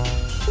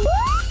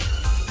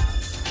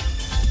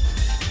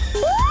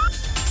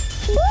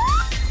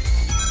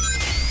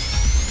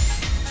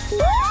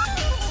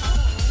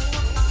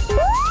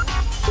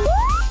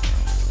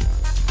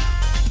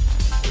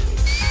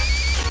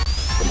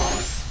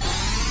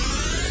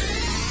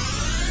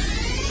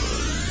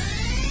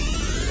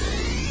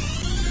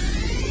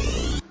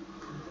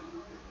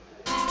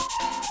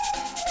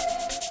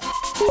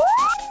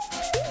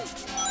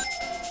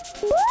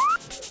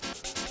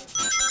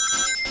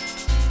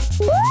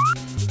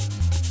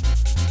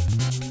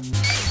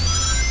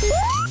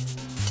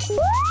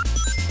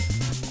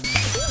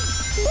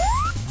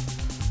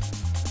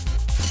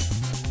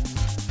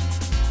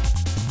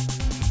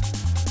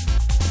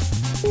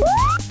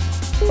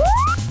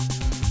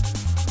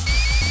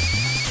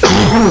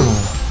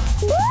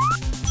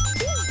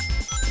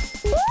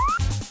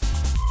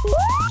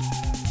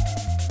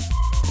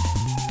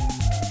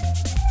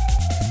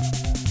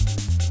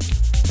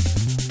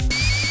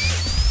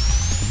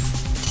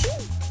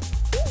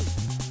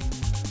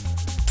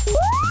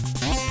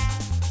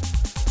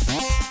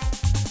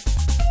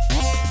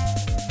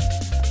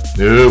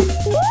 No.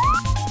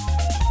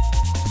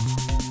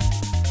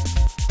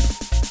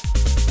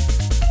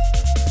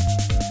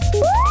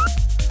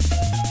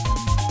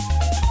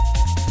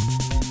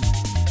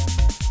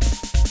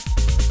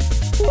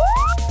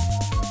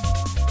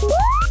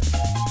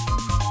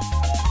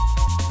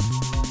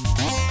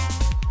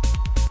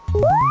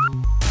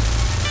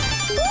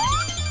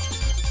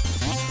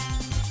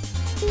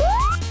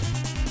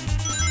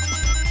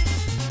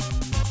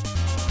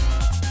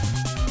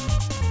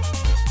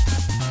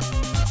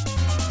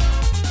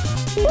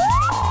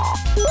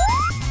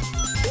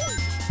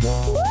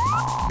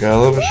 Gotta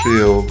love a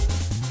shield.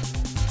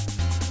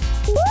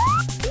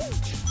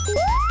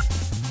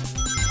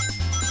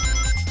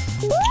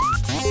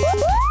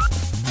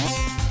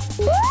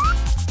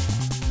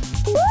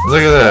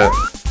 Look at that.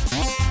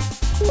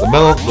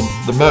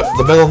 The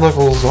metal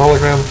knuckles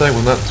hologram thing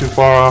was not too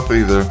far off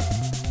either.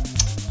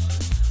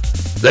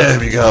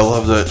 Damn, you gotta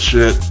love that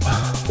shit.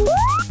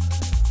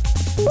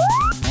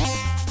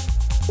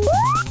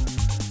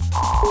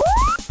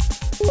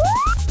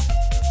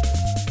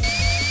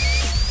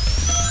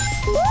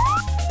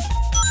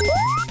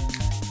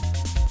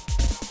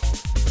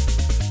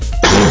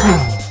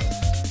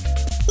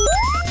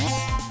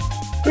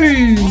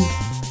 Hey!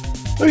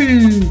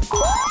 Hey!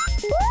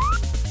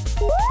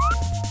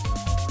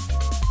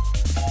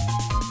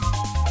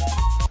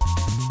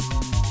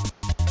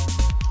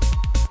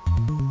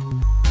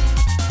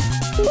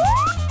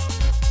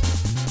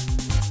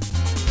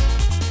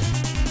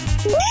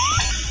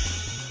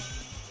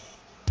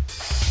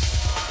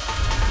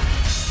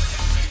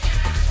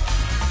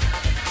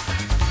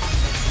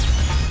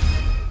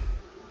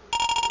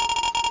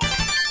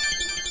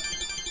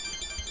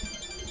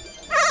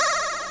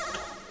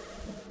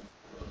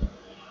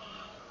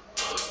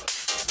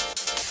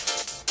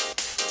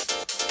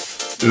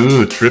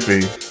 Ooh,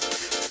 trippy.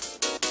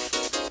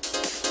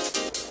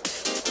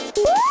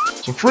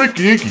 Some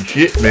freaky icky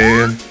shit,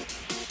 man.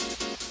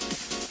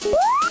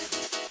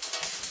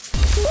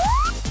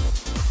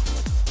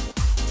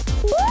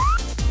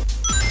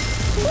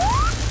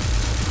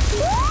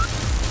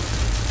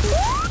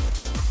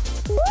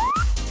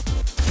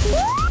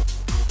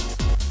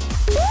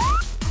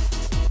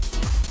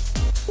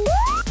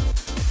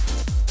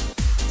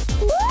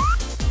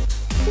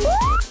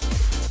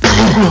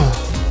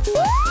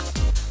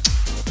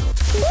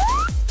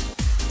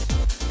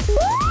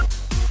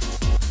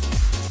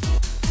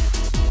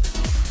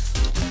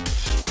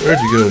 Where'd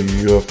you go,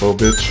 you UFO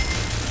bitch?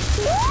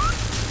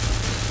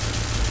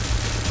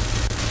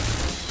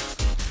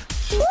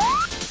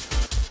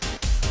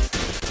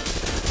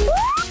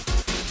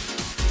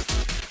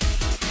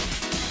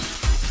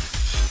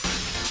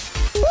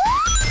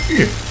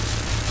 Yeah.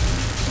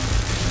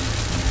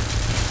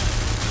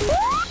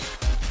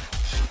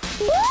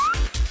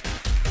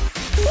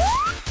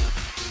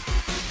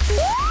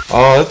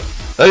 Oh,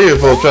 that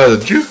UFO tried to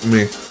juke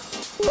me.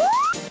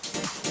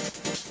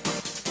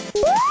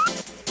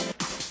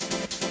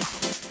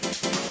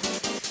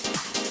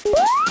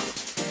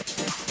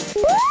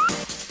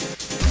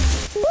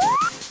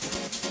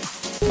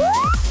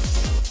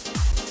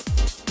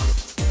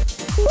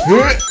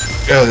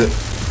 Got it.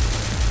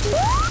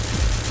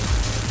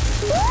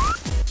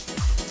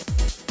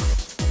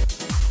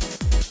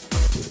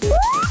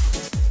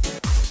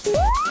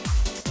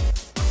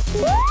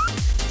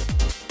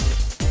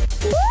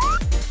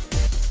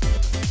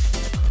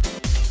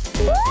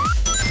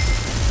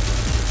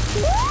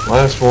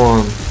 Last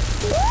one.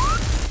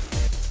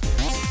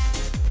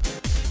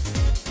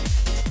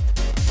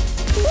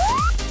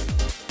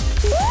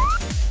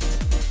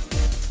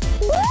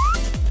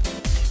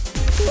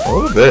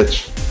 Oh,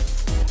 bitch.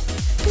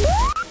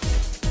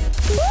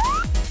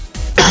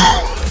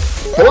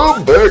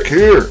 Come back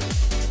here.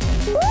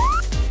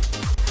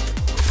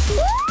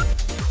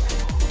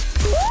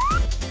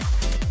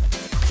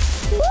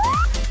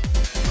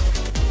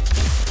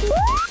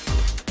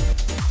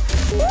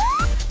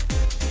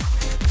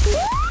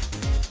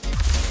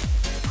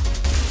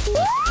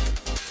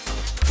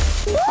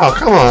 Oh,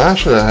 come on, I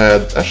should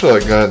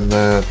have gotten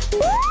that.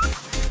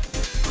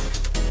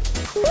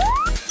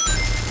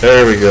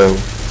 There we go.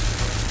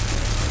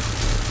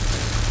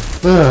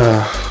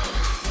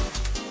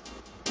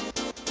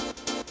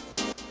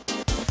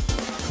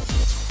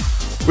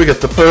 We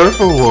got the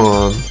purple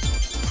one.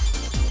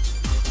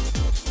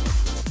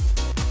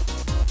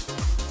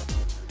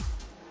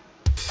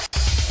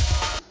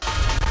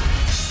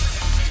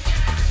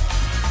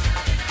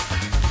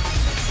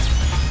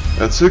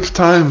 At 6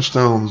 time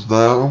stones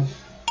though.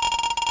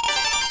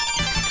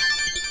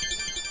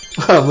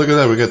 Look at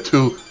that, we got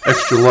 2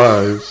 extra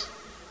lives.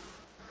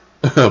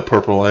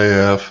 Purple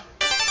AF.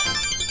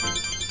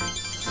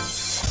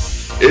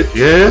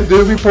 Yeah, it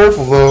do be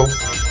purple though.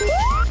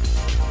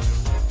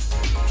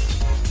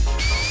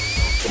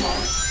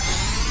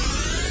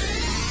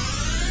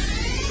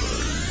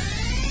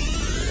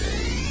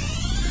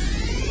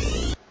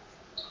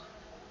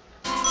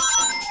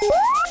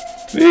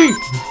 Neat.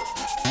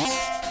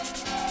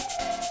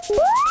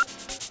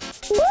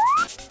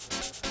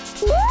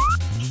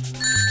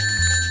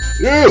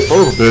 Yeah, son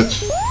of a bitch.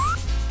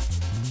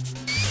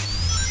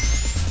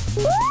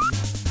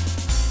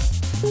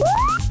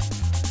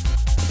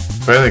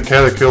 Apparently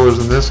caterpillars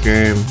in this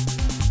game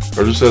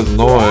are just as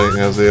annoying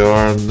as they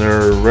are in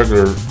their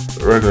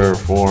regular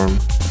form.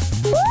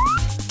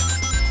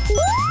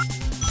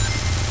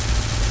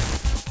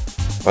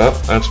 Well,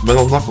 that's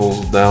Metal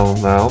Knuckles down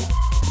and out.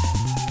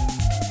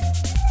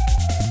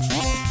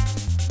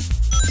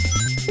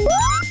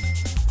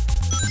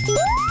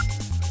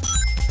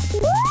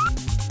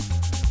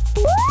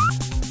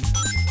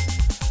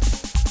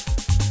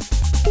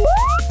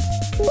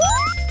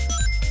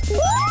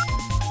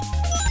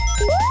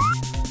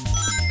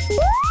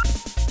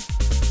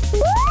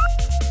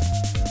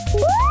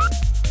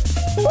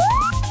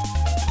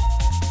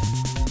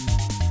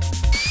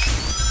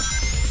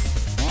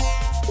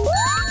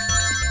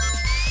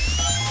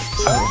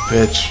 Oh,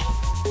 bitch.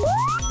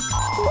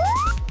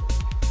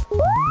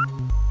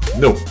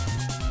 No.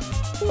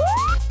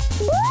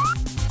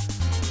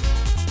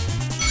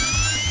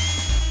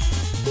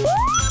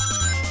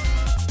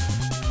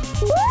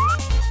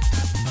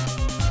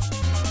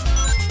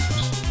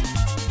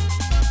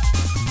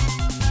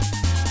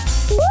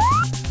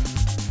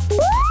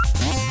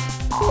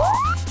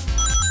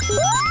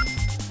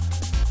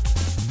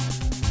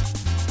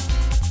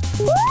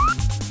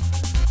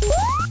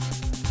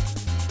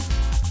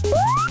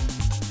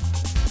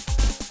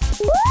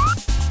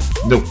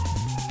 No.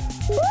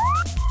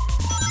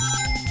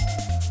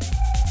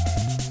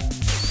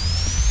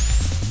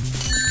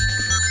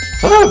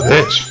 Oh,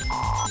 bitch.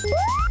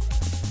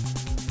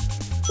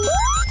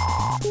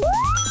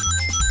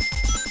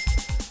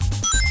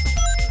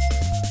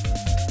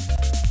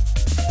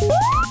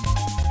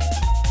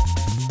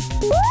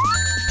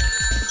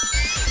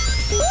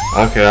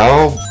 Okay,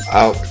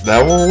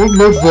 that one was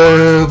my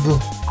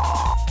bad.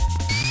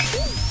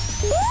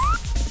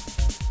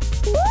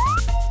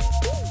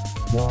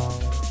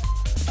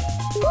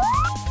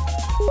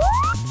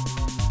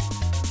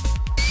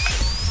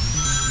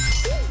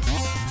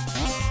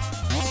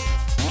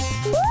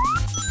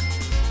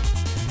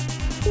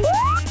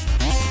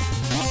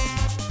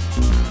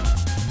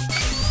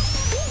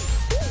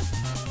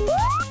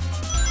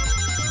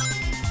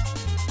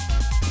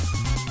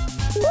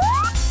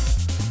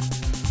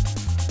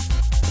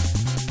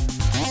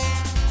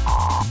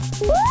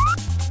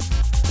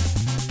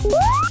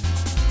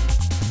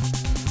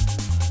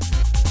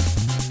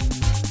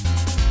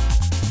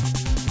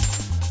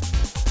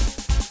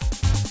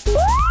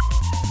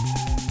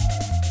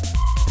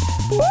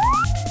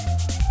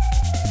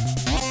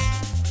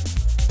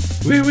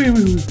 Wee.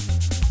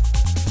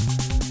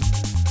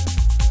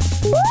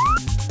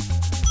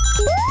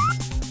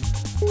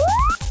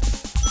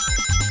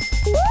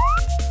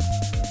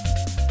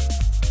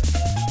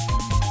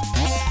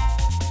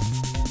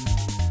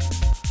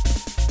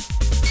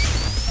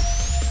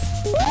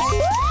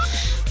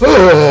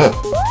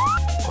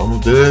 I'm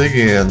gonna do it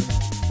again.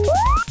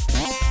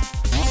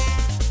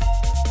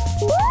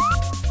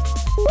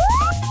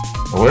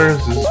 Where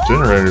is this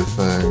generator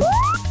thing?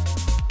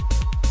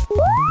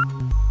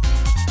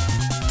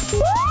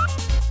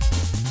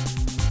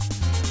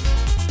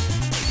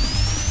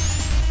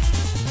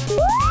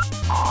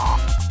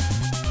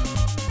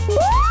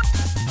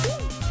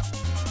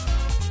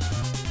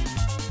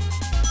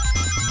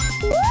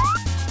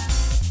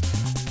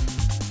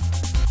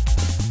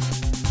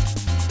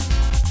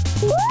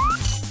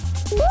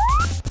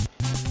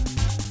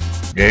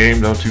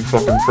 Game, don't you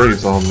fucking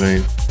freeze on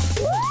me.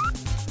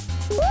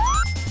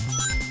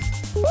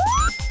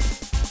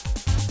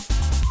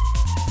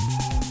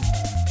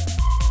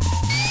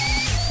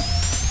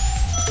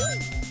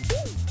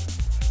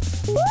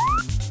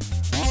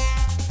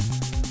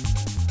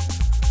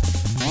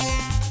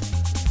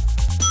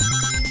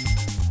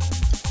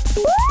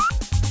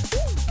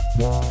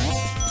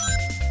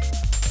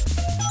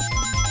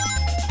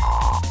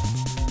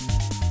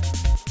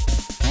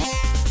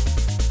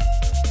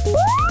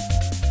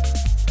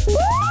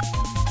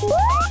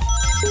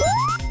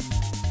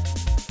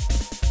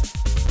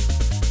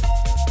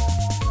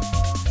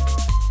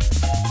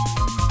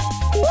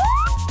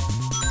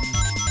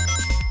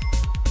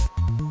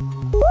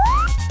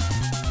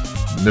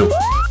 No.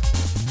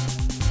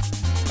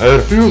 I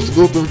refuse to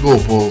go to the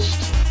goalpost.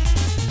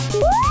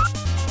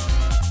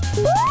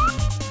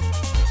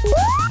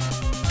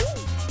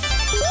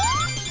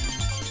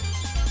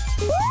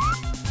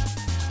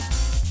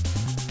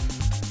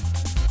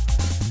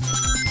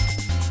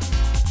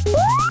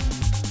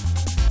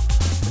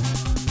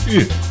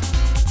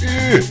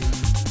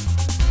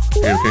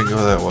 You can't go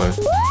that way.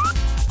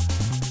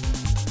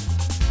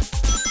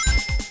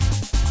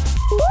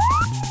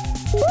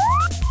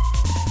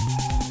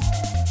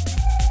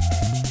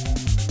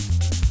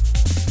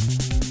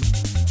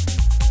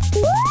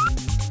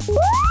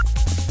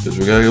 Because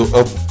we gotta go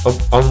up,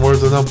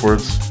 onwards and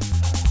upwards.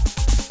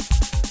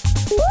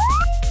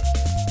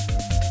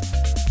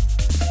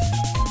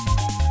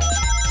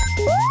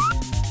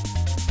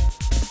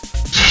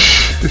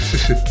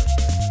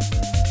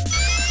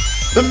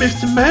 But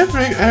Mr.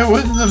 Maverick, I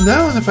wouldn't have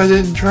known if I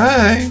didn't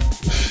try.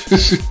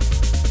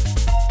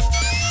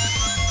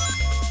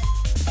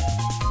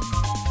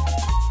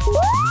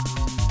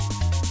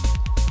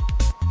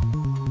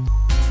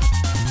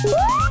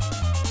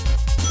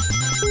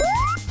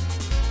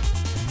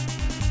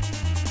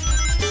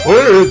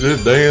 is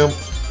this damn?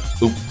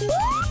 Oop.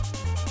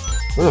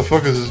 Where the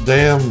fuck is this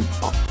damn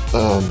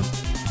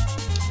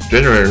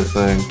generator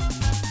thing?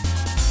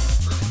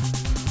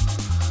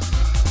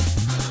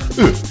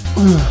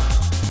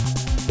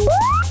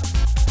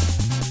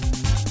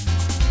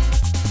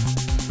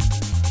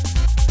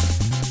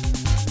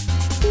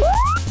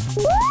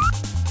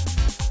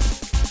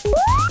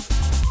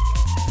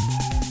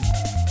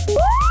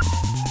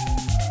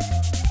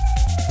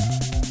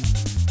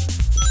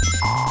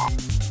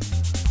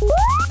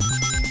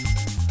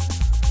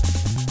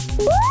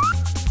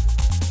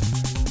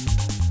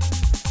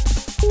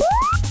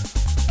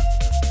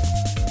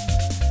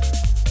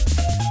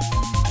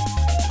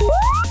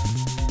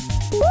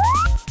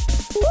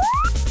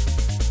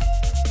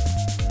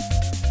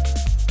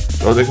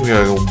 Oh, I think we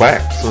gotta go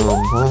back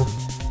some, huh?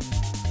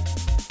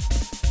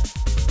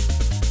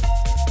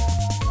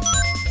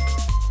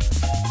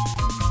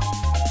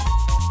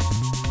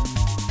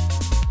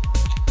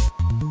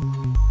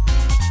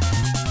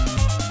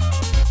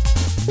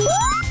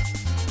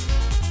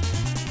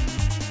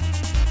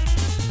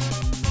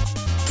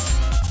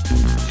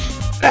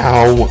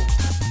 Ow!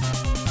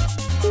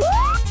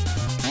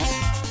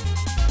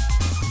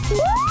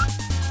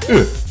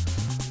 Ugh.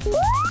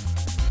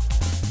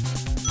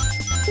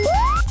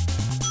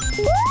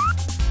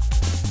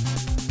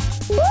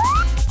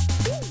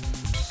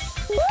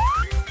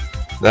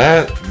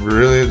 That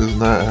really does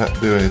not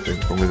do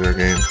anything for me there,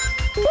 game.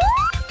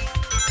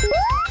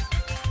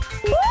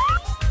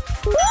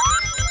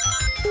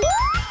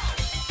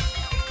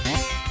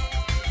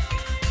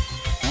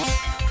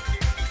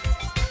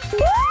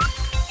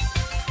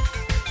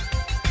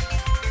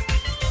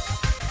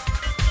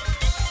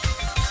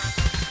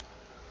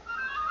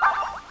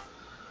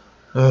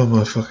 Oh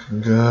my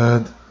fucking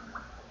god.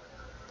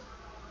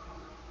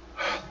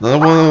 Another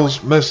one of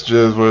those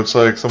messages where it's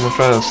like someone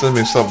trying to send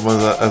me something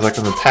as like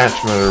an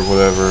attachment or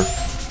whatever.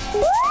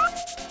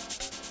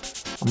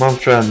 I'm not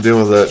trying to deal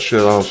with that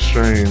shit off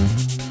stream.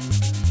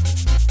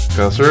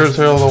 Cause sure as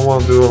hell don't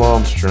want to do it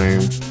on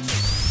stream.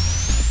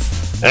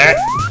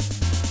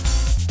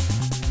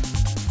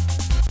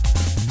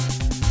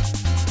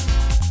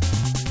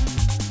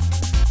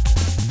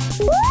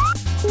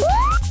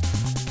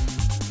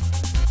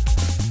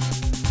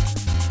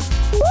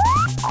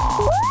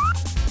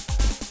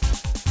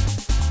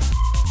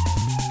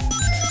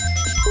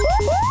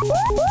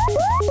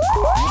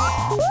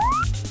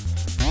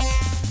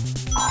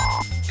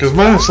 Because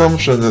my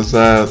assumption is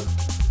that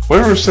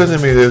whoever's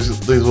sending me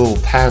these little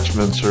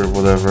attachments or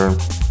whatever,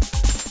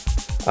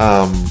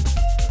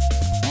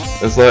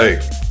 it's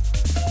like,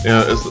 you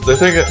know,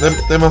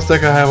 they must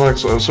think I have like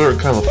a certain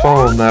kind of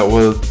phone that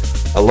would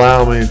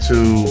allow me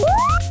to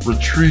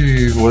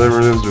retrieve whatever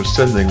it is they're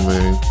sending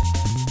me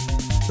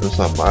or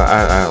something.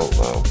 I don't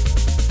know.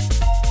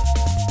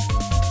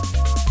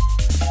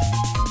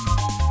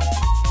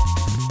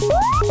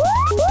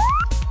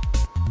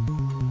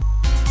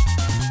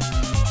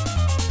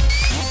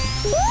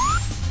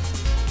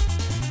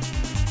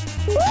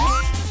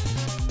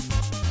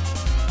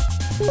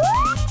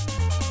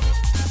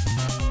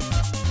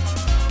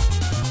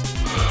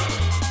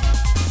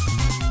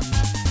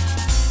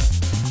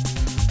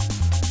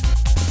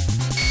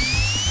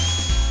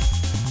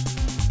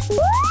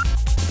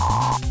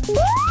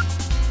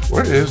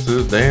 Where is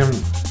this damn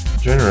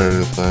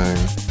generator thing?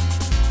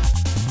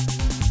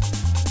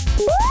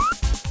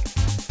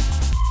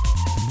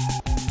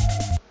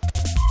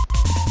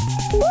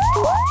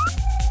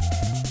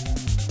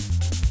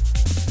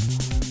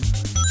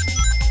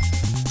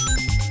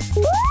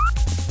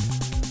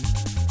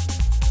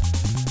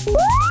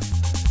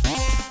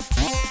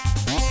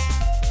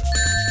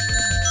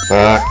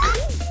 Fuck.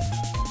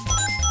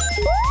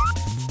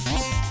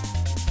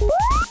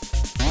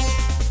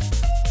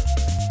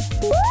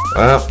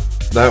 Well,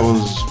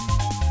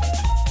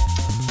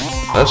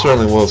 that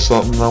certainly was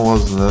something, that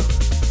wasn't it?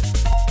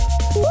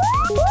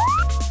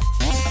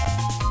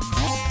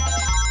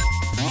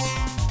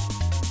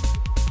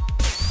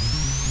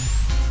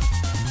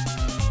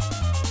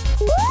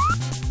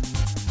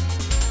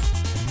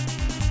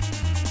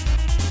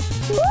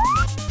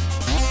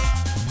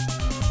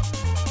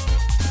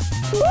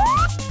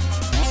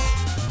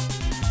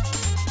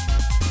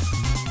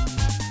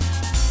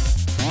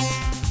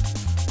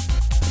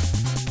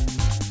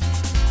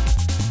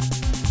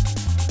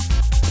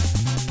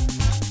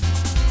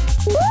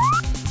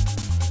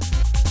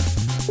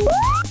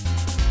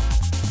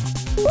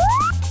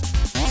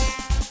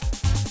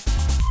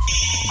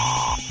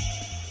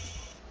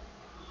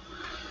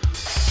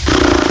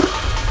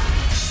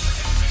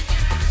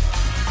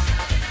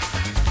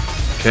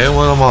 Can't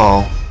win them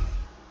all.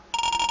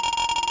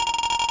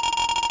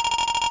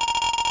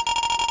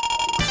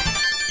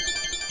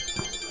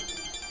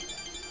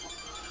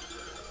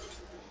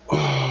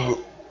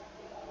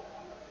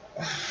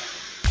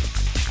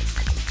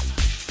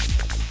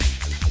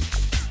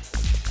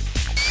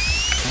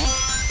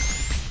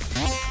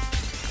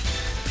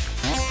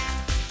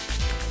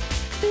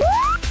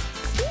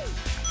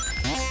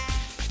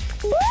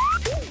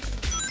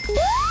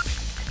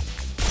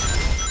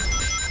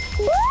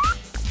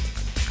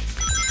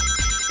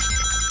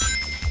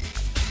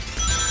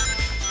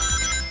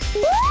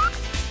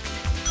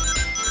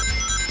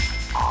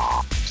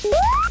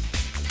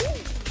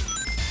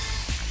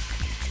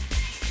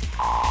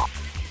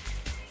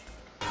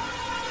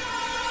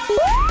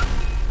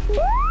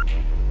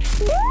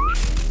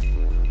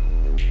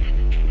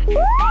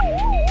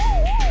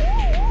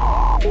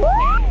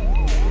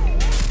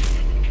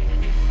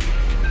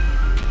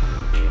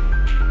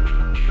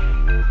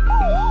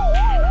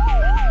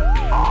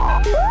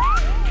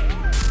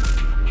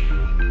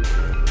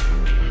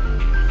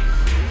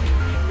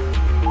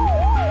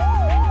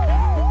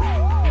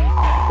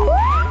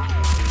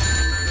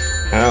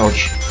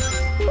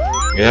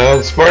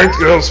 Yeah, spikes,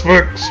 go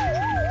spikes.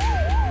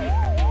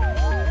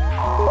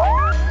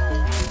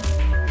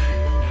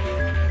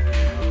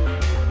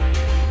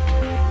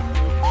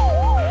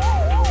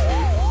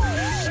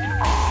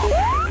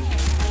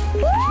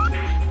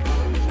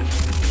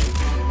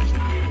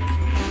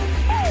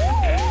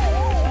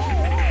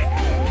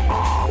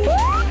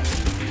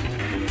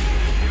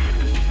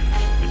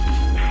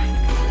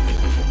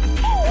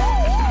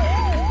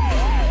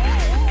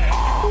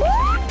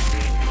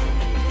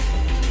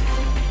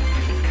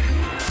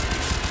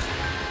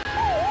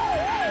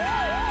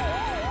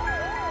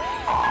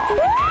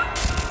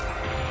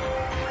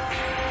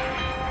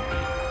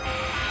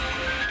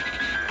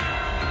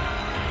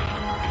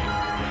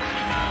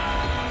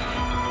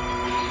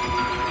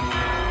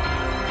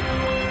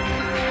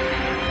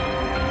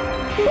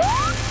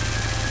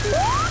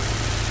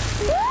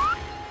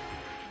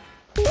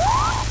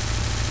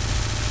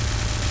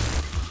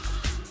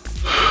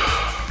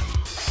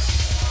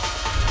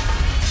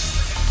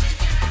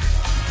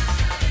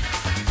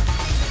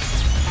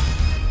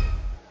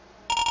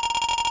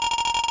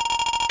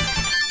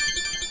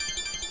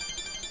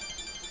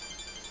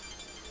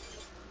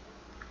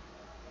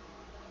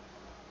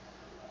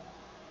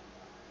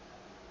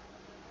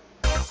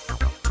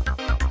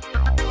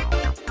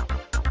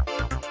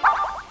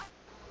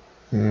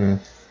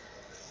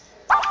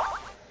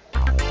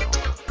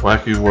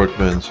 Wacky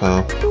workbench,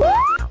 huh?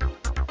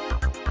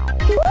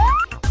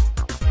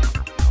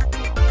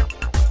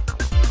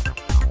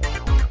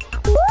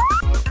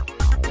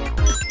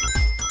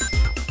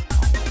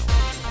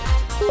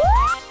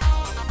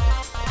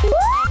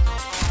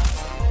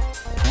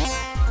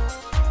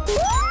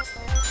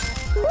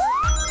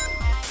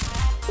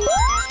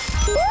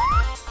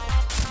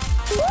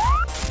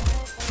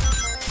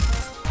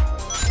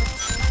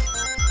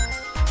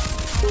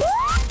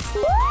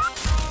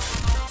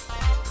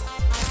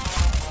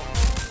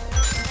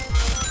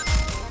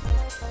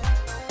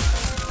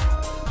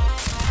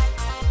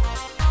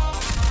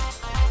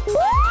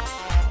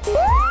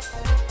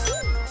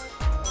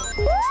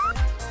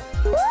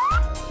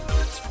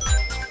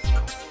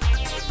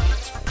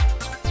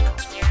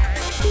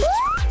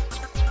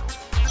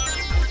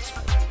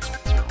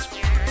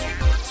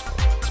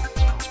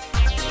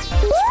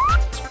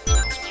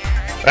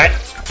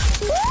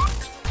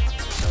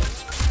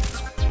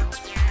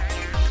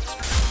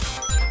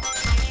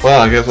 Well,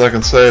 I guess I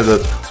can say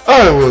that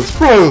I was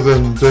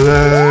frozen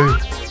today.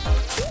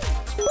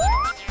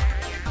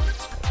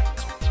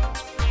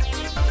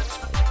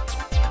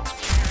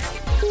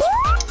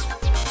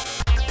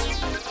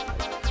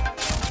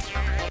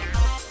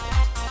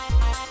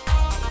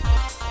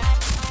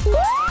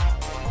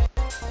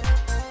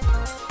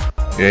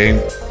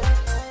 Game.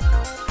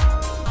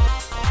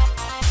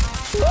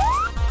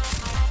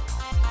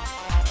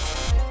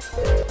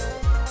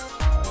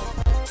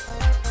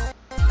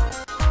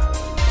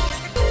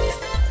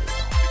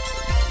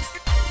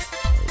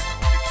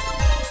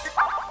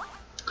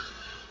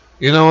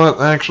 You know what,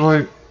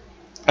 actually,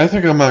 I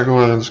think I might go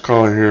ahead and just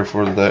call it here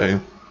for today.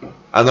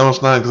 I know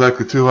it's not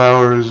exactly 2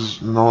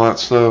 hours and all that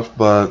stuff,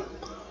 but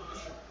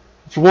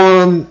for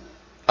one,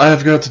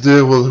 I've got to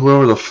deal with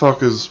whoever the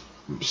fuck is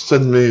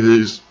sending me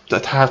these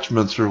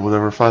attachments or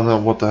whatever, find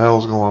out what the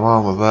hell's going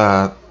on with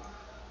that.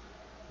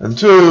 And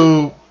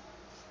two,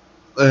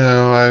 you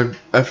know,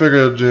 I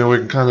figured, you know, we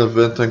can kind of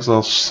end things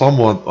off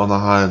somewhat on a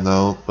high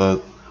note,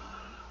 but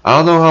I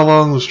don't know how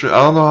long the stream. I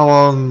don't know how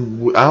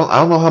long. I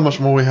don't know how much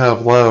more we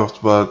have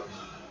left, but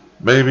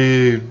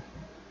maybe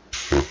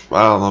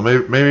I don't know.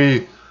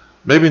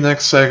 Maybe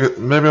next second.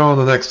 Maybe on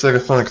the next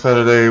Sega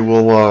Saturday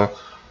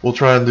we'll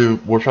try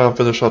and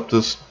finish up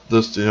this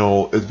you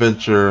know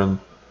adventure and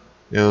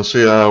you know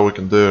see how we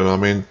can do. I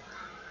mean,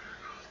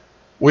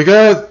 we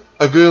got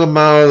a good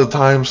amount of the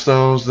time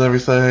stones and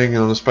everything, you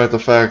know, despite the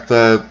fact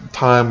that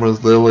time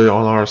was literally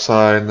on our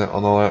side and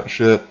on all that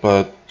shit,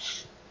 but.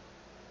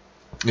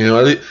 You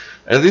know,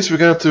 at least we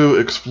got to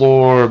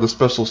explore the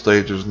special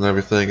stages and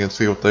everything and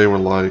see what they were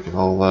like and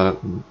all that.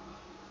 And,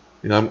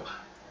 you know,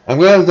 I'm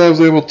glad that I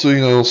was able to,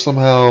 you know,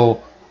 somehow,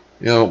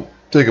 you know,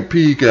 take a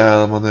peek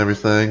at them and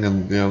everything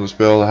and, you know, just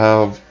be able to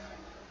have,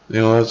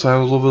 you know, let's have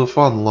a little bit of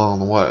fun along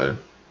the way.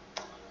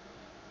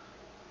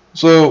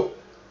 So,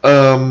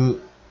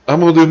 I'm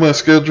going to do my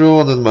schedule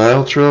and then my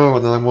outro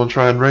and then I'm going to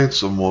try and rate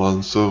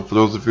someone. So, for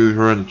those of you who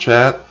are in the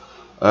chat,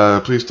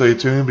 please stay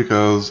tuned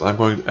because I'm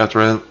going to,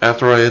 after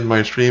I end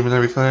my stream and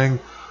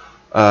everything,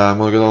 I'm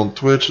going to get on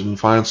Twitch and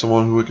find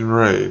someone who we can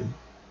raid.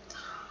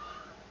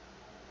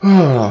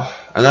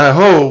 And I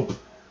hope,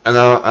 and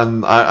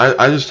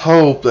I just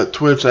hope that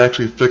Twitch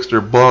actually fixed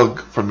their bug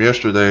from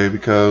yesterday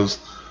because,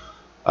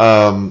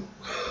 hold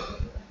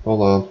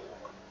on,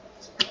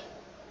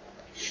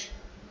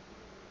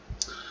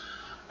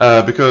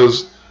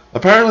 because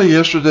apparently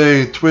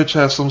yesterday Twitch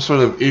had some sort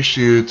of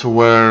issue to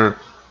where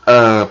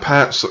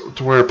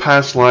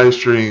past live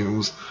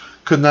streams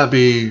could not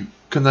be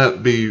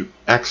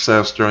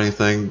accessed or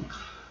anything.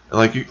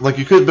 Like you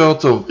couldn't be able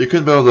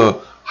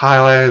to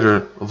highlight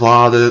or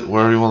VOD it,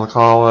 whatever you want to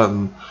call it,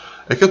 and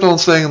it kept on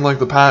saying like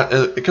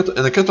it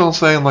kept on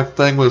saying like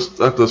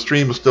the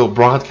stream was still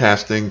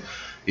broadcasting,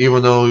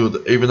 even though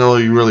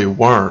you really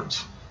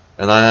weren't.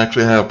 And I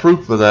actually have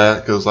proof of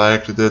that because I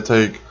actually did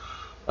take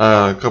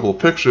a couple of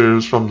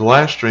pictures from the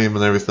last stream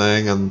and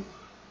everything and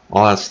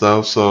all that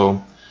stuff.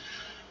 So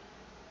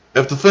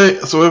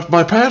if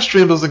my past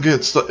stream doesn't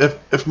get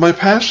if my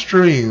past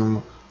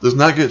stream does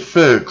not get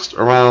fixed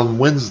around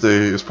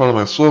Wednesday as part of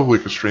my slow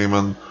week of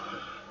streaming,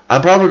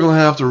 I'm probably going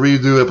to have to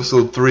redo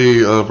episode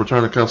 3 of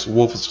Return to Castle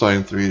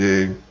Wolfenstein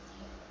 3D.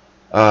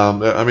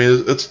 I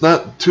mean, it's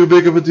not too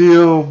big of a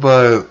deal,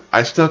 but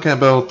I still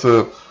can't be able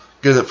to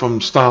get it from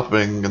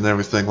stopping and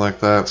everything like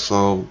that,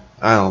 so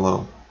I don't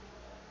know.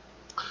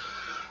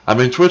 I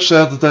mean, Twitch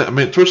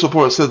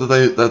support said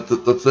that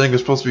the thing is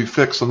supposed to be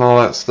fixed and all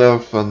that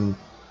stuff, and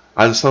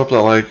I just hope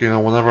that, like, you know,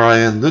 whenever I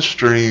end this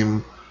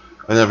stream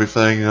and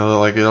everything, you know,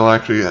 like it'll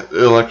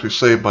actually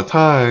save my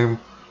time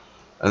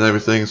and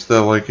everything, instead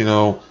of, like, you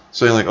know,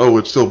 saying like, oh,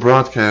 it's still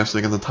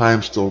broadcasting and the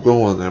time's still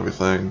going and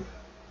everything.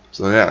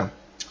 So yeah.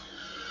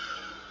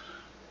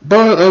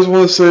 But I just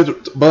want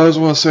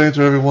to say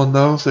to everyone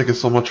though, thank you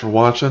so much for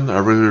watching. I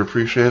really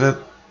appreciate it.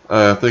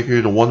 Thank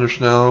you to Wonder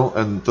Schnell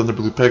and Thunder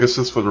Blue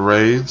Pegasus for the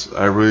raids.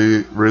 I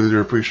really do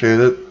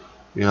appreciate it.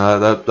 You know,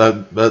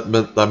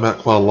 that meant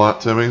quite a lot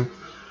to me.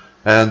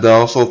 And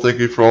also thank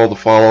you for all the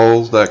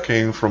follows that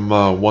came from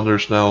Wonder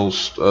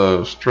Schnell's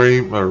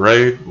stream or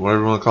raid,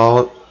 whatever you want to call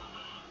it.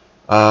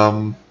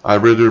 I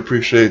really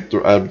appreciate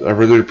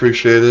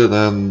it,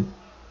 and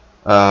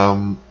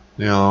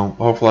you know,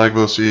 hopefully I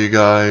go see you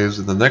guys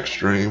in the next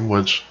stream,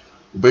 which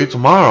will be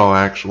tomorrow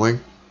actually.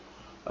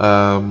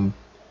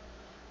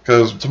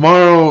 Because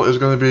tomorrow is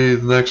going to be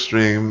the next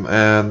stream,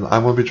 and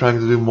I'm going to be trying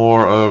to do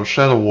more of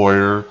Shadow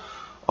Warrior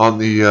on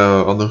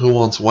the Who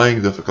Wants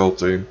Wang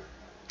difficulty.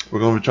 We're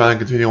going to be trying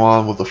to continue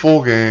on with the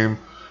full game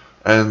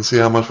and see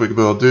how much we can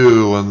be able to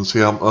do, and see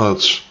how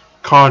much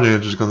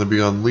carnage is going to be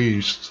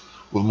unleashed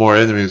with more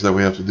enemies that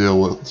we have to deal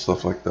with and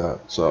stuff like that.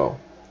 So,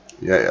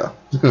 yeah.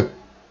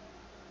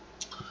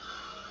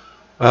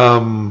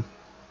 And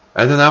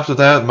then after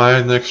that,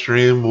 my next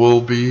stream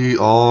will be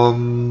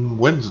on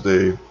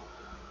Wednesday.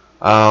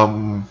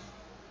 I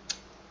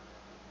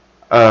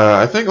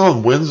think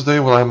on Wednesday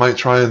what I might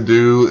try and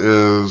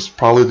do is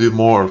probably do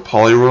more of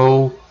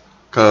Polyroll,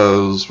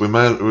 because we're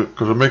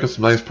making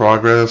some nice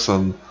progress,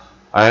 and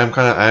I am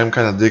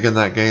kind of digging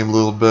that game a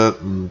little bit,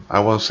 and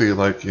I want to see,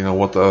 like, you know,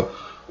 what the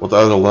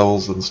other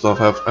levels and stuff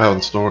have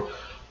in store,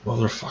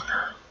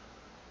 motherfucker,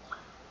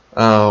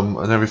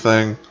 and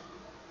everything.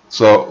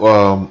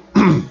 So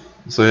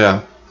so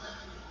yeah,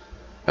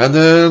 and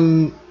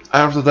then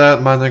after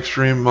that, my next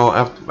stream,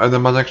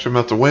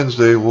 after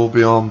Wednesday will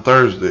be on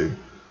Thursday,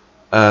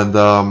 and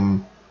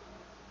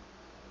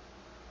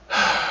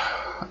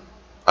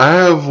I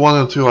have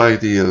one or two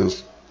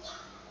ideas.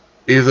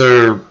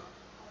 Either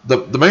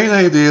the main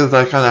idea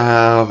that I kind of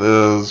have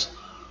is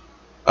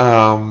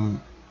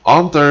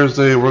on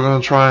Thursday we're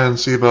going to try and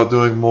see about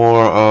doing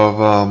more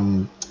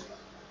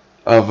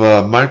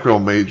of micro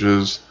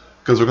mages,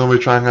 because we're going to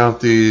be trying out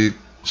the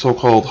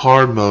so-called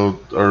hard mode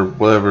or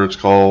whatever it's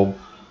called,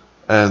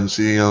 and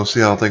see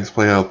how things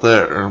play out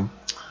there.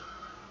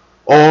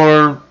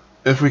 Or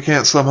if we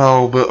can't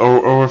somehow,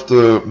 or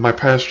if my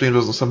past stream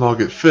doesn't somehow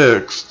get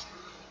fixed,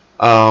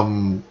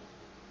 I'm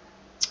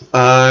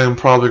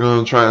probably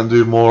going to try and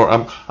do more.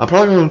 I'm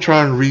probably going to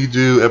try and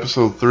redo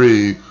episode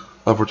 3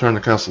 of Return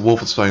to Castle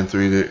Wolfenstein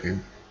 3D.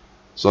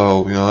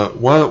 So, you know,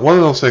 one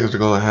of those things are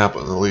going to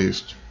happen at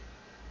least.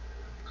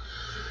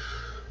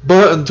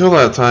 But until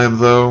that time,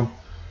 though,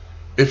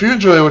 if you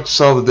enjoy what you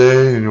saw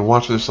today and you're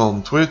watching this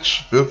on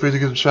Twitch, feel free to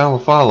give the channel a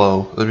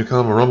follow and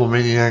become a Rumble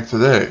Maniac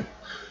today.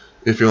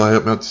 If you want to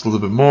help me out just a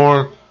little bit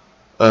more,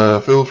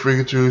 feel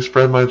free to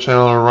spread my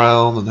channel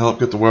around and help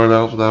get the word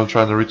out without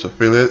trying to reach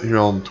affiliate here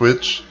on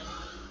Twitch.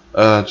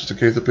 Just in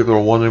case the people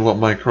are wondering what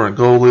my current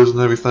goal is and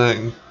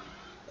everything.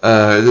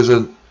 It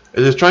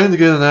is trying to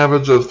get an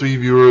average of 3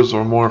 viewers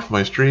or more for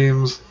my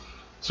streams,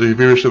 so your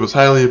viewership is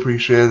highly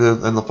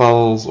appreciated and the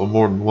follows are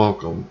more than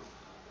welcome.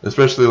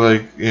 Especially,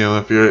 like, you know,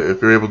 if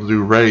you're able to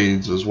do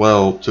raids as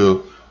well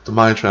to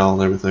my channel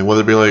and everything,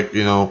 whether it be like,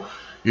 you know,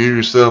 you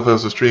yourself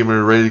as a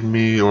streamer raiding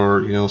me,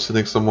 or, you know,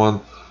 sending someone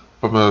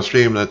from a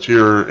stream that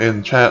you're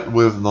in chat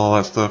with and all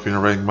that stuff, you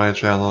know, raiding my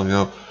channel, you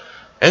know,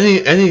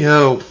 any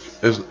help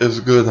is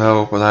good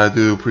help, and I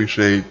do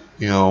appreciate,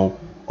 you know,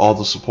 all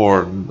the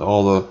support and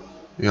all the,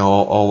 you know,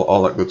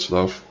 all that good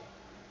stuff.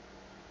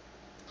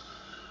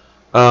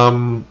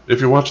 If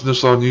you're watching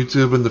this on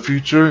YouTube in the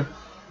future,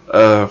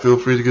 feel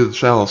free to give the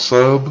channel a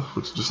sub,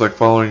 which is just like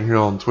following here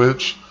on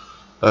Twitch.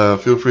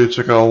 Feel free to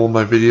check out all of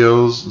my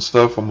videos and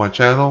stuff on my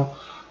channel,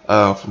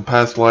 from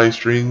past live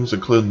streams,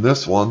 including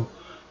this one,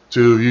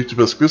 to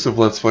YouTube exclusive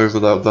Let's Plays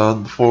that I've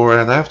done before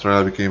and after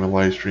I became a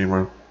live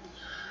streamer.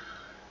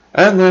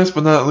 And last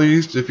but not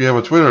least, if you have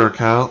a Twitter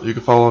account, you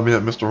can follow me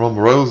at Mr.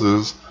 Rumble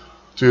Roses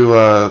to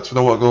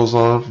know what goes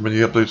on from any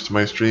updates to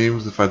my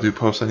streams if I do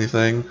post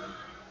anything.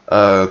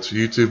 To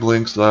YouTube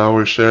links that I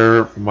always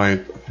share from my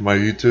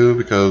YouTube,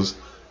 because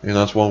You know,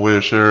 that's one way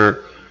to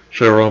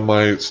share all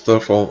my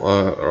stuff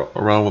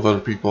around with other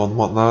people and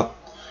whatnot.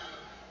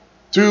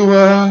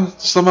 To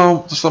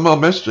somehow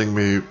messaging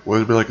me,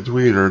 whether it be like a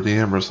tweet or a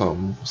DM or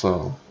something.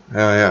 So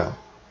yeah.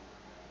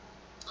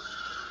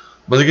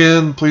 But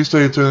again, please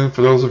stay tuned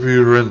for those of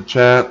you who are in the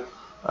chat,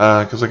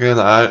 because again,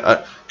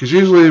 because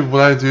usually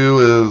what I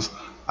do is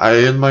I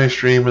end my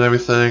stream and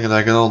everything, and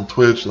I get on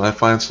Twitch and I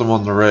find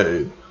someone to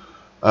raid.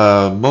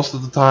 Most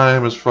of the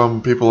time it's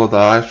from people that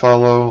I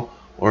follow,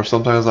 or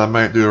sometimes I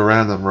might do a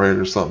random raid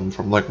or something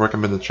from like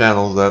recommended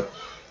channels that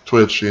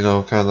Twitch, you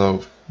know, kind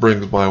of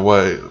brings my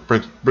way,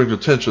 brings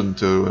attention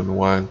to in a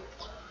way.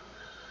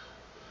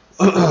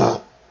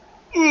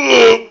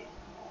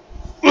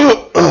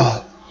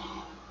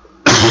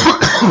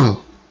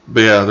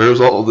 But yeah, there's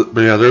all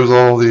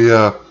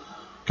the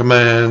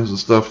commands and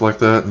stuff like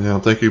that. And, you know,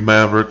 thank you,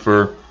 Maverick,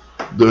 for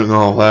doing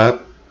all that.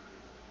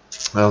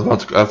 I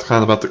was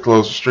kind of about to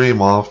close the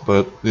stream off,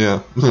 but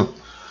yeah.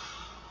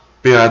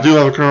 But yeah, I do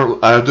have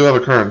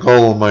a current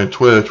goal on my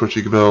Twitch, which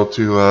you can be able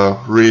to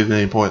read at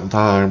any point in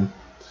time.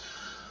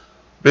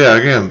 But yeah,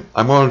 again,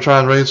 I'm going to try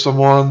and raid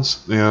someone,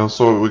 you know,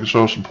 so we can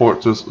show some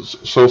support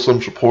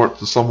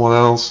to someone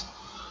else.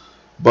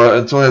 But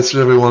until I see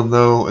everyone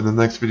know in the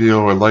next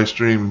video or live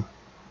stream,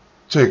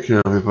 take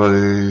care,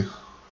 everybody.